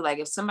support you. Like,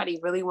 if somebody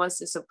really wants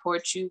to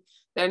support you,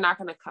 they're not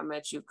going to come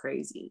at you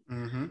crazy.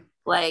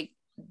 Like,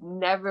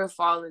 never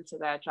fall into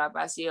that trap.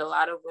 I see a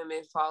lot of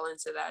women fall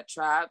into that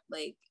trap.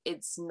 Like,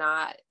 it's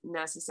not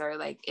necessary.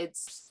 Like,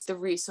 the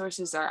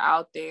resources are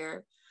out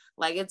there.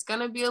 Like, it's going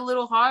to be a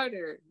little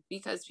harder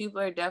because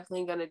people are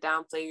definitely going to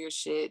downplay your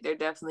shit. They're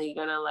definitely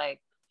going to like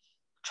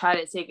try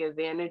to take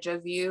advantage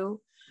of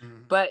you.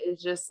 But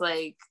it's just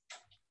like,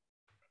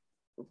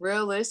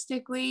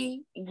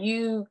 realistically,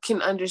 you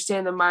can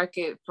understand the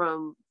market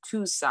from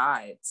 2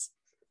 sides.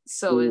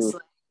 So it's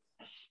like,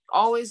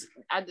 always,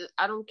 I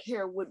don't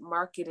care what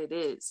market it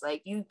is.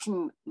 Like, you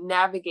can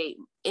navigate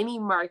any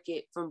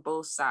market from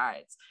both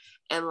sides.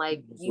 And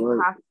like,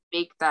 you have to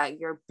make that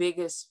your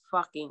biggest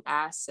fucking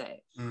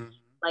asset.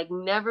 Like,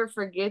 never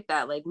forget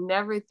that. Like,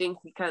 never think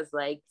because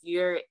like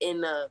you're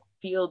in a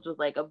field with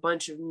like a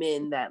bunch of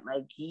men that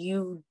like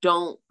you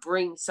don't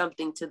bring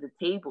something to the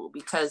table,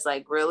 because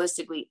like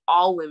realistically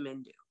all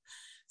women do.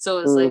 So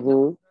it's like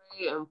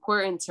very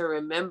important to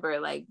remember,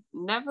 like,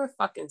 never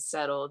fucking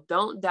settle.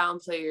 Don't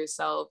downplay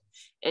yourself,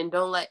 and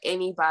don't let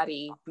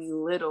anybody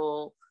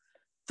belittle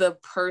the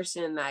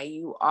person that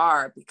you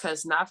are,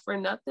 because not for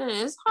nothing,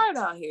 it's hard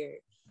out here.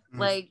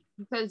 Like,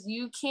 because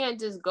you can't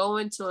just go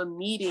into a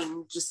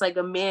meeting just like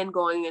a man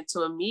going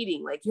into a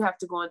meeting. Like, you have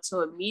to go into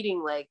a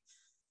meeting like,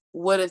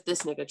 what if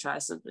this nigga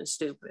tries something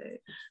stupid?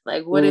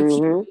 Like, what if he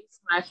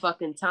wastes my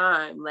fucking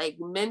time? Like,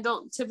 men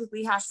don't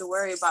typically have to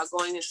worry about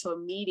going into a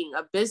meeting,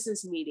 a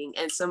business meeting,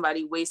 and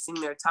somebody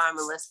wasting their time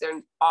unless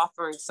they're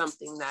offering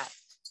something that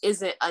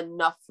isn't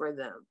enough for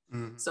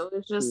them. So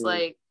it's just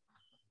like,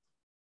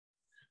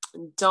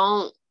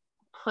 don't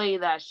play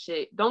that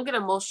shit. Don't get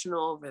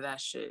emotional over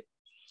that shit.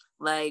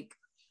 Like,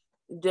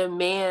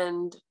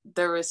 demand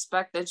the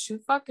respect that you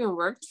fucking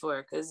worked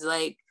for, because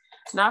like,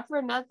 not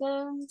for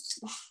nothing,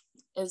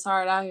 it's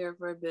hard out here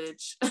for a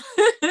bitch.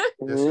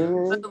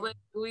 But like,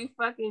 we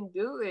fucking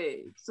do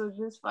it, so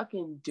just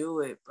fucking do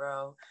it,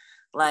 bro.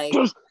 Like,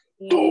 just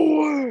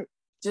do it.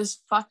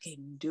 Just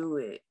fucking do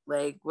it.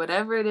 Like,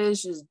 whatever it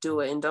is, just do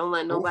it, and don't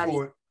let nobody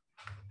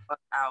fuck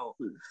out.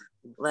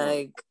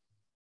 Like,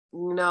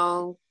 you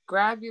know,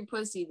 grab your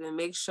pussy, but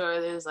make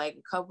sure there's like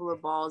a couple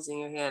of balls in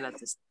your hand at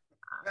the same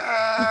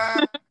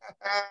time.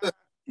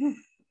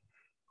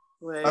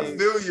 Like, I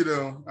feel you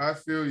though. I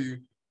feel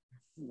you.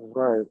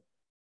 Right.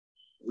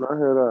 I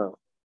hear that.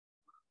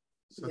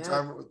 So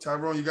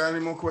Tyrone, you got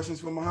any more questions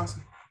for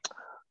Mahasa?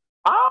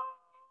 I'm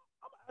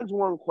ask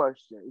one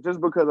question, just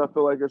because I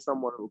feel like it's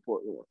somewhat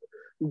important one.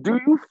 Do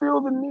you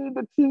feel the need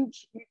to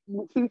teach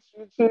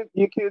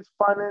your kids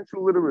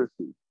financial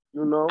literacy?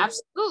 You know?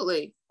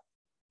 Absolutely.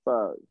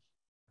 Facts.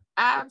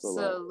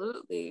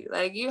 Absolutely.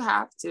 Like, you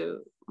have to.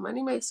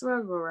 Money makes the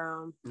world go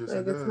round. Yes,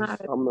 like, it's not.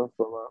 I'm not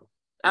for that.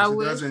 I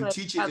wish like,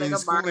 teach it in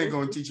school ain't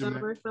gonna teach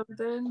them or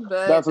something,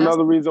 but that's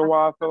another reason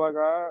why I feel like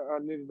I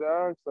needed to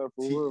ask that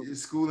for real.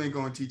 School ain't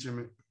gonna teach them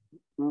it.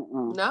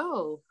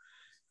 No,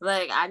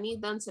 like, I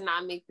need them to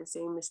not make the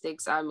same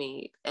mistakes I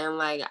made, and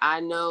like,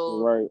 I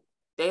know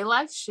they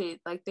like shit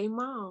like they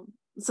mom,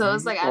 so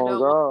it's like I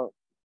don't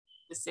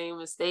the same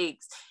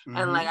mistakes,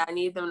 and like, I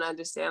need them to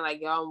understand, like,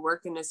 yo, I'm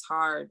working this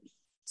hard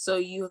so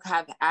you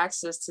have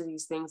access to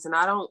these things, and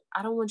I don't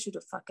want you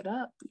to fuck it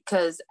up,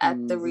 because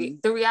at the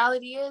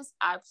reality is,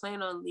 I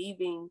plan on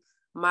leaving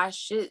my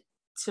shit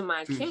to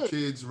my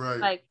kids, right?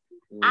 Like,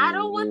 I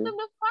don't want them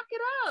to fuck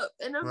it up,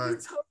 and I'm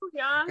being totally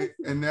honest.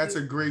 And that's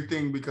a great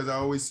thing, because I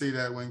always say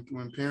that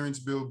when parents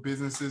build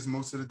businesses,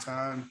 most of the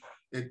time,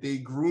 if they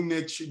groom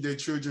their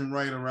children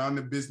right around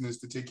the business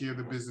to take care of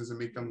the business and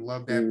make them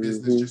love that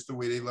business just the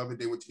way they love it,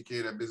 they would take care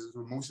of that business.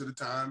 But most of the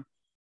time,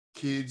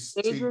 kids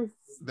take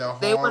the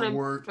hard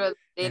work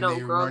and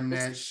they run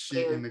that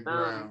shit in the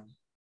ground.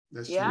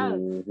 That's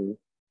true.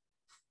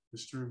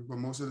 It's true. But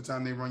most of the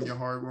time, they run your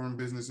hard-earned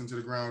business into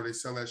the ground. Or they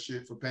sell that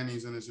shit for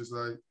pennies, and it's just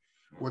like,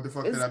 what the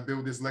fuck did I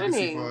build this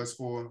legacy for us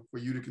for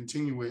you to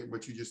continue it,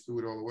 but you just threw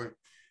it all away.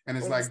 And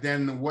it's like,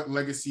 then what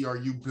legacy are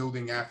you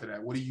building after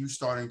that? What are you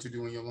starting to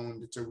do in your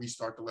own to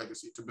restart the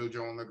legacy, to build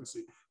your own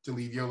legacy, to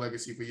leave your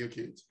legacy for your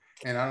kids?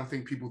 And I don't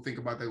think people think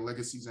about their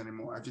legacies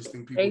anymore. I just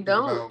think people think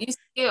about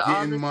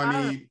getting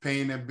money,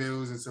 paying their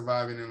bills, and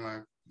surviving in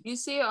life. You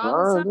see it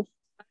all the time.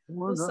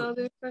 People sell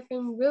their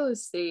fucking real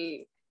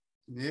estate.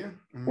 Yeah.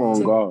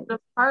 God. An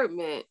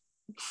apartment.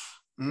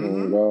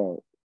 God.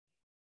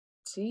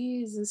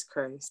 Jesus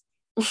Christ.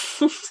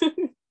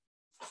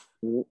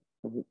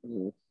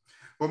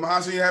 Well,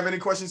 Mahasa, you have any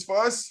questions for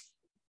us?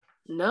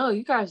 No,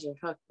 you guys are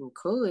fucking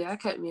cool. Y'all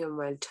kept me on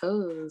my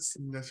toes.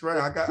 That's right.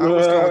 I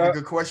always come with the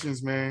good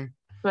questions, man.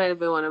 Might have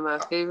been one of my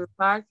favorite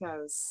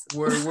podcasts.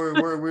 We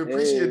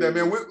appreciate that,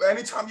 man.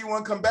 Anytime you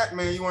want to come back,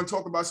 man, you want to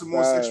talk about some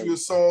more sexual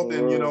assault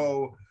and, you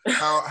know,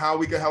 how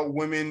we can help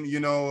women, you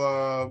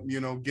know,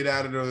 get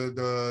out of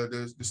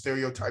the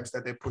stereotypes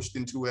that they're pushed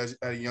into at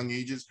young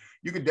ages.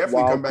 You could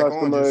definitely come back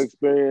on. Wild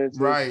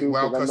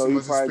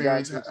customers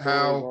experience.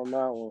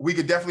 How we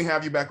could definitely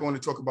have you back on to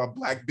talk about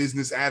Black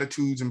business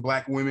attitudes and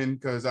Black women,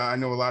 because I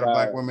know a lot of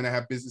Black women that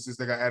have businesses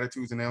that got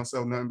attitudes and they don't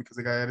sell nothing because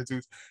they got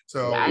attitudes.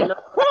 So I know.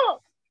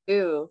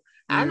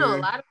 I know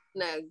a lot of them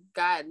that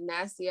got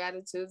nasty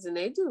attitudes and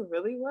they do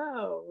really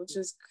well, which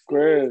is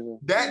crazy.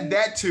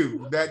 That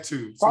too.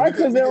 Probably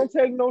because they don't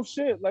take no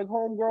shit. Like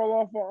homegirl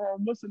off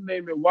of what's the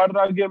name? Why Did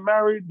I Get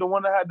Married? The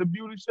one that had the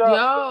beauty shop.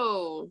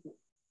 Yo,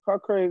 how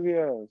crazy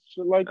ass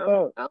shit like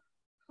that.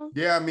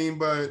 Yeah, I mean,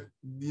 but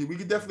we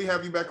could definitely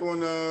have you back on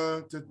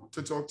to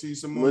talk to you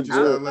some more. Just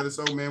let us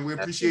know, man. We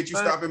appreciate you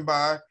stopping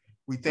by.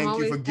 We thank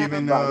you for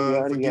giving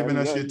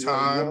us your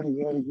time.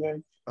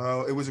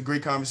 It was a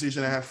great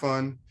conversation. I had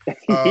fun.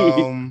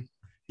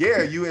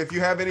 If you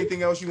have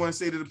anything else you want to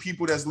say to the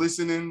people that's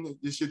listening,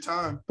 it's your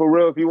time. For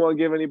real, if you want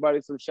to give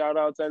anybody some shout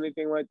outs,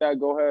 anything like that,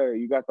 go ahead.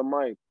 You got the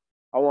mic.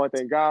 I want to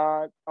thank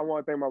God. I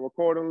want to thank my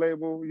recording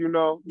label, you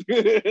know.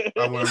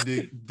 I want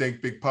to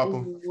thank Big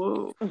Papa.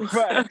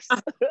 Facts.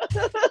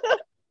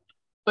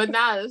 But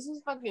nah, this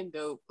was fucking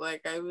dope.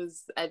 Like I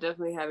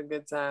definitely had a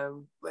good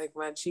time. Like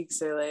my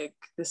cheeks are like,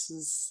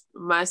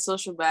 my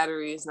social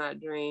battery is not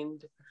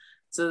drained.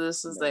 So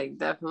this was like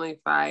definitely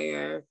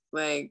fire.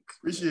 Like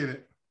appreciate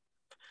it.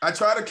 I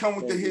try to come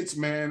with the hits,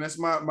 man. That's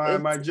my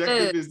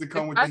objective is to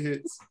come with the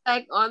hits.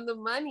 Like on the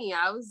money.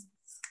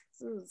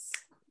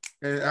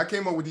 And I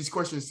came up with these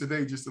questions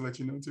today just to let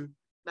you know too.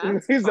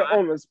 He's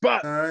on the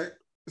spot. All right.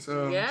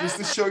 So just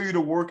to show you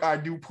the work I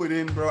do put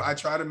in, bro, I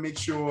try to make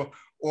sure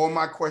all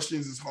my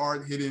questions is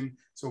hard hitting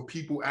so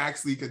people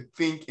actually could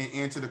think and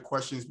answer the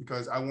questions,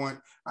 because I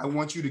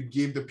want you to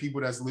give the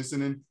people that's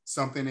listening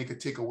something they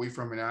could take away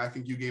from it. And I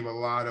think you gave a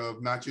lot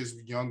of not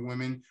just young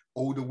women,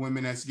 older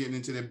women that's getting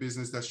into their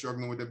business, that's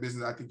struggling with their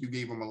business. I think you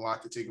gave them a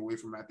lot to take away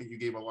from it. I think you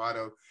gave a lot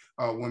of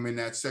women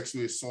that's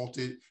sexually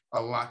assaulted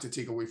a lot to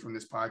take away from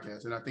this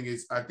podcast. And I think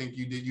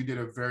you did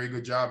a very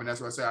good job. And that's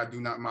why I say I do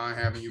not mind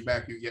having you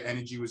back. Your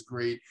energy was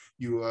great.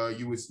 You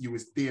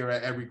was there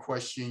at every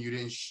question. You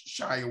didn't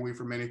shy away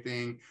from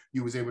anything.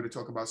 You was able to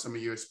talk about some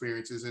of your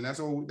experiences, and that's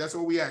all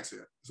we ask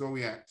here. That's all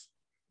we ask.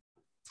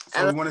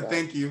 So we want to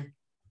thank you.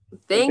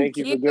 Thank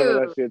you for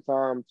giving us your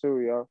time too,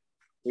 yo.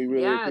 We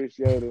really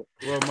appreciate it.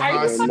 Well,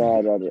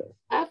 Mahasi,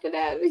 after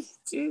that,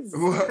 Jesus.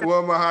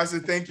 Well,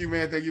 Mahasi, thank you,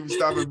 man. Thank you for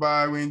stopping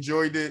by. We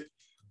enjoyed it.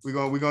 We're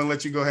gonna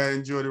let you go ahead and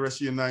enjoy the rest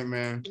of your night,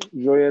 man.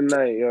 Enjoy your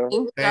night, yo.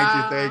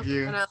 Thank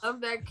you. And I love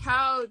that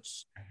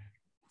couch.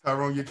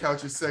 Tyrone, your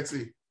couch is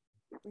sexy.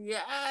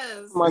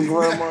 Yes. My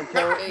grandma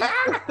couch. My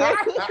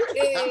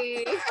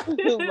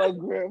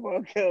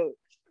grandma couch.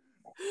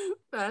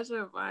 That's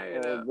a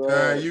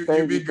fire.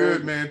 You be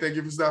good, man. Thank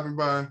you for stopping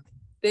by.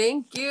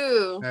 Thank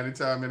you.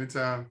 Anytime.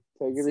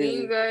 Take it See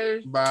easy. you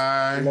guys.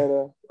 Bye.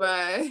 Later.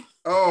 Bye.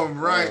 All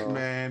right,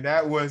 man.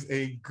 That was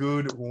a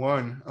good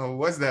one. Oh,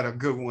 was that a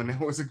good one?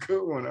 That was a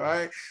good one. All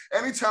right.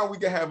 Anytime we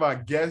can have our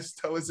guests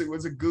tell us it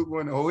was a good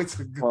one. Oh, it's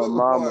a good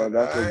one.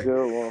 That's a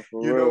good one.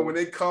 For you real. know, when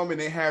they come and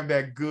they have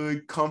that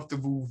good,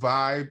 comfortable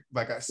vibe,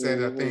 like I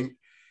said, I think.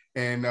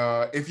 And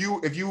if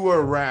you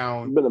were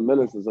around, it's been a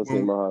minute since I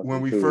seen my house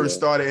when we first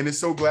started, and it's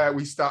so glad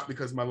we stopped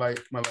because my light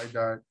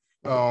died.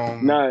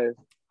 Nice.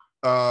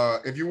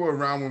 If you were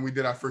around when we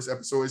did our first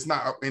episode, it's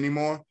not up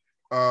anymore.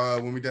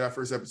 When we did our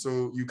first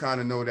episode, you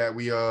kind of know that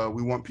we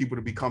want people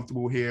to be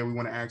comfortable here. We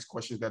want to ask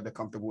questions that they're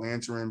comfortable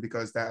answering,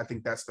 because I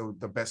think that's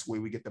the best way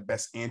we get the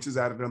best answers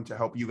out of them to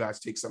help you guys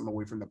take something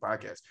away from the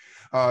podcast.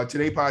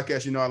 Today's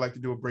podcast, you know, I like to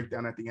do a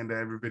breakdown at the end of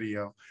every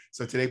video.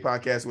 So today's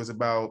podcast was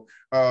about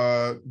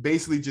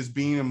basically just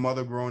being a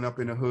mother growing up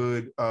in the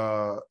hood.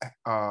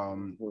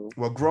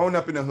 Growing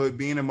up in the hood,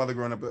 being a mother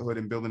growing up in the hood,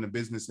 and building a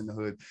business in the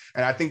hood.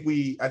 And I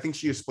think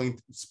she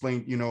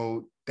explained, you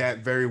know, that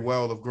very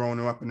well, of growing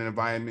up in an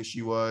environment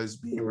she was,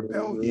 being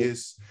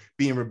rebellious,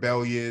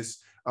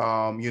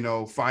 you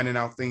know, finding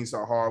out things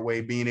the hard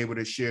way, being able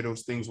to share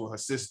those things with her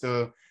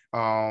sister,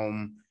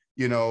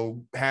 you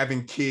know,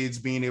 having kids,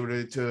 being able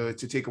to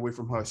take away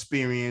from her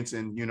experience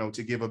and, you know,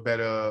 to give a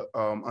better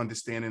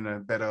understanding, a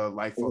better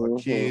life for her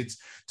kids,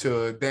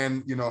 to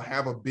then, you know,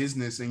 have a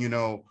business and, you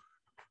know,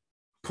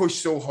 push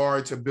so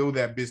hard to build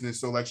that business.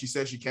 So like she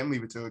said, she can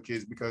leave it to her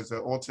kids, because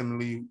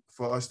ultimately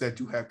for us that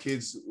do have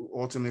kids,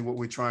 ultimately what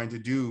we're trying to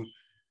do,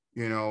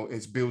 you know,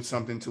 is build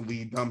something to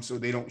lead them so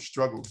they don't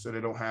struggle, so they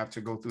don't have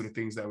to go through the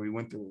things that we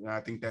went through. And I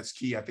think that's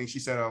key. I think she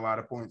said a lot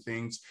of important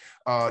things.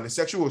 The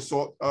sexual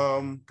assault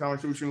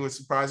conversation was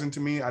surprising to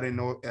me. I didn't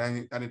know,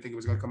 I didn't think it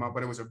was going to come out,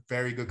 but it was a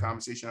very good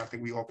conversation. I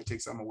think we all could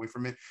take something away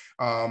from it.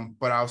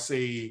 But I'll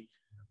say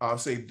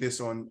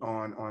this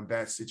on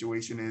that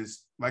situation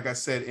is, like I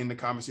said in the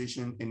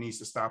conversation, it needs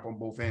to stop on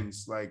both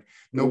ends. Like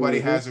nobody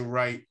has a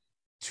right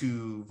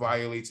to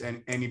violate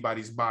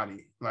anybody's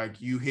body. Like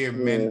you hear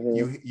men,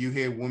 you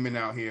hear women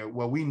out here.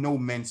 Well, we know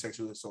men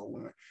sexually assault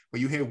women,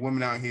 but you hear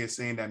women out here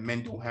saying that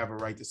men don't have a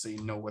right to say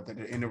no, whether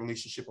they're in a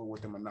relationship or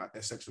with them or not.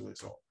 That's sexual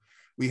assault.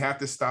 We have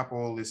to stop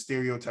all this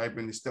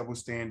stereotyping, this double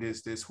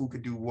standards, this who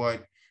could do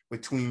what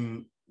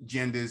between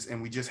genders,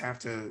 and we just have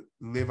to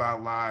live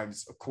our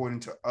lives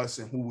according to us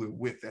and who we're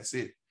with. That's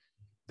it.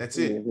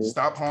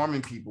 Stop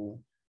harming people.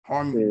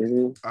 I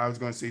was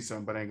going to say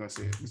something, but I ain't going to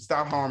say it.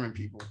 Stop harming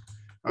people.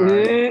 All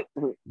right?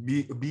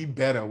 Be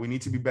better. We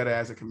need to be better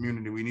as a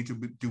community. We need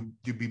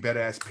to be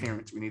better as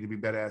parents. We need to be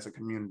better as a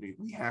community.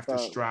 We have to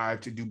strive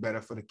to do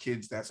better for the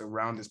kids that's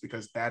around us,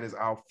 because that is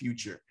our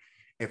future.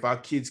 If our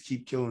kids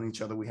keep killing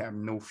each other, we have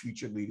no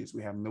future leaders.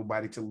 We have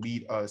nobody to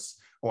lead us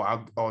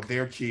or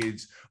their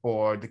kids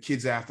or the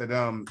kids after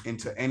them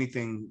into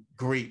anything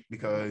great,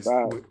 because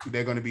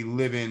they're going to be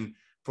living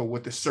for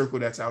what the circle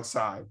that's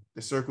outside,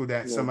 the circle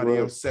that somebody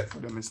else set for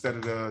them, instead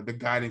of the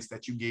guidance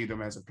that you gave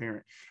them as a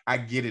parent. I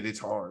get it. It's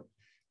hard.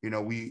 You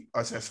know,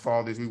 us as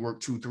fathers, we work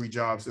 2-3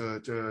 jobs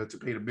to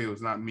pay the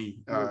bills. Not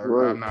me.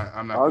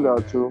 I'm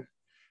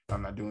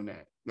not doing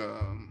that.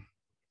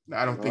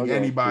 I don't think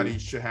anybody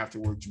should have to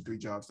work 2-3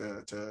 jobs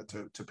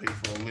to pay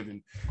for a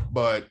living,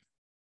 but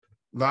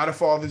A lot of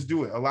fathers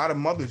do it. A lot of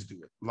mothers do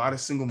it. A lot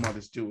of single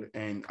mothers do it.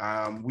 And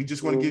we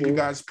just want to give you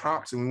guys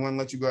props, and we want to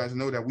let you guys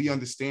know that we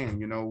understand,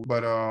 you know.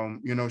 But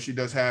you know, she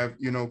does have,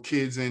 you know,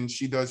 kids, and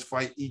she does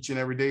fight each and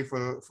every day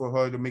for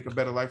her to make a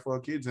better life for her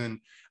kids. And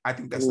I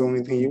think that's the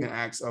only thing you can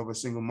ask of a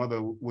single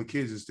mother with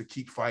kids, is to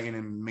keep fighting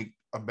and make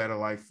a better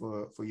life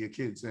for your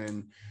kids.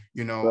 And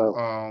you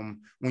know,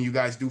 when you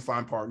guys do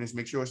find partners,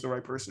 make sure it's the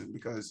right person,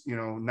 because you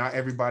know, not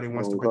everybody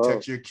wants to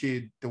protect your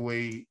kid the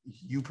way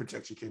you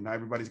protect your kid. Not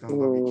everybody's gonna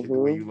love your kid the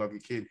way you love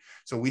your kid.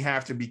 So we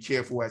have to be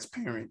careful as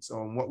parents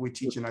on what we're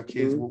teaching our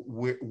kids,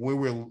 where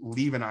we're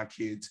leaving our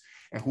kids,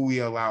 and who we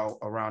allow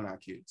around our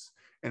kids.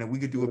 And if we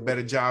could do a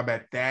better job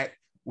at that,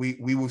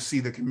 we will see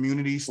the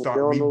community start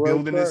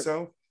rebuilding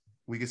itself.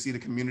 We can see the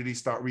community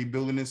start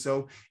rebuilding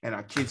itself, and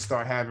our kids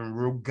start having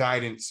real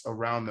guidance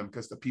around them,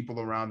 because the people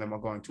around them are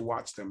going to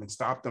watch them and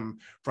stop them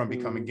from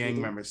becoming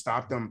gang members,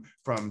 stop them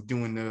from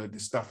doing the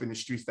stuff in the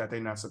streets that they're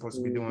not supposed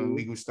to be doing,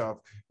 illegal stuff,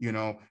 you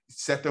know,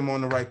 set them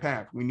on the right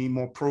path. We need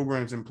more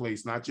programs in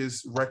place, not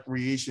just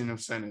recreational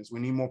centers. We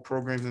need more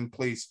programs in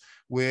place.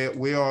 Where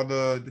are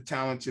the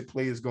talented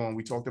players going?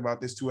 We talked about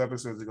this 2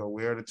 episodes ago.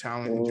 Where are the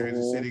talent in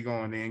Jersey City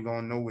going? They ain't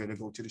going nowhere. They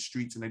go to the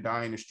streets and they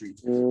die in the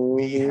streets.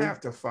 We have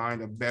to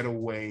find a better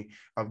way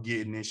of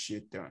getting this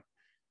shit done.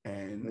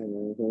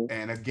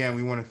 And again,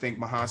 we want to thank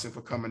Mahasin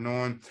for coming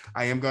on.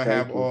 I am going to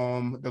have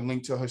the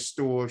link to her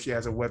store. She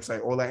has a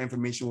website. All that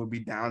information will be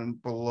down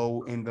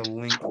below in the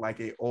link, like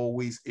it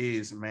always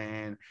is,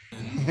 man.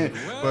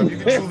 But if you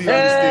can truly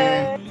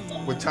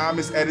understand what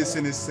Thomas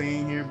Edison is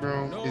saying here,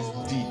 bro,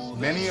 is deep.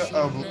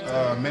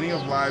 Many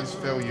of life's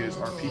failures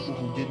are people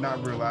who did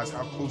not realize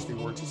how close they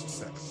were to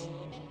success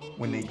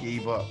when they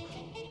gave up.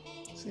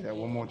 Say that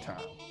one more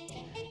time.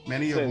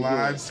 Many of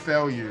life's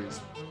failures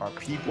are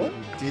people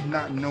who did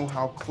not know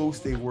how close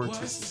they were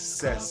to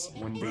success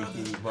when they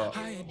gave up.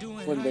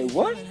 When they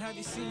what?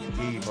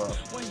 Gave up.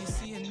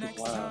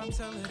 Wow.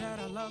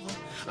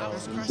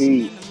 So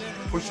deep.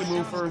 Push a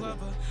little further.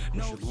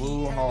 Push a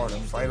little harder.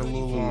 Fight a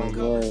little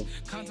longer.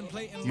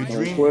 Your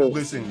dream,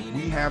 listen,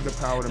 we have the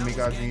power to make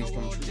our dreams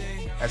come true.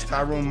 As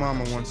Tyrone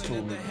Mama once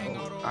told me,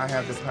 I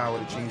have the power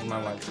to change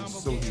my life. And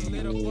so do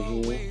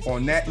you.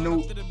 On that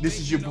note, this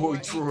is your boy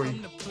Troy.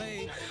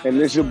 And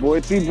this your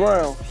boy T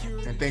Brown.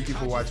 And thank you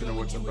for watching the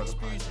What's Up Brother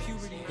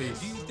podcast.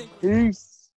 Peace. Peace.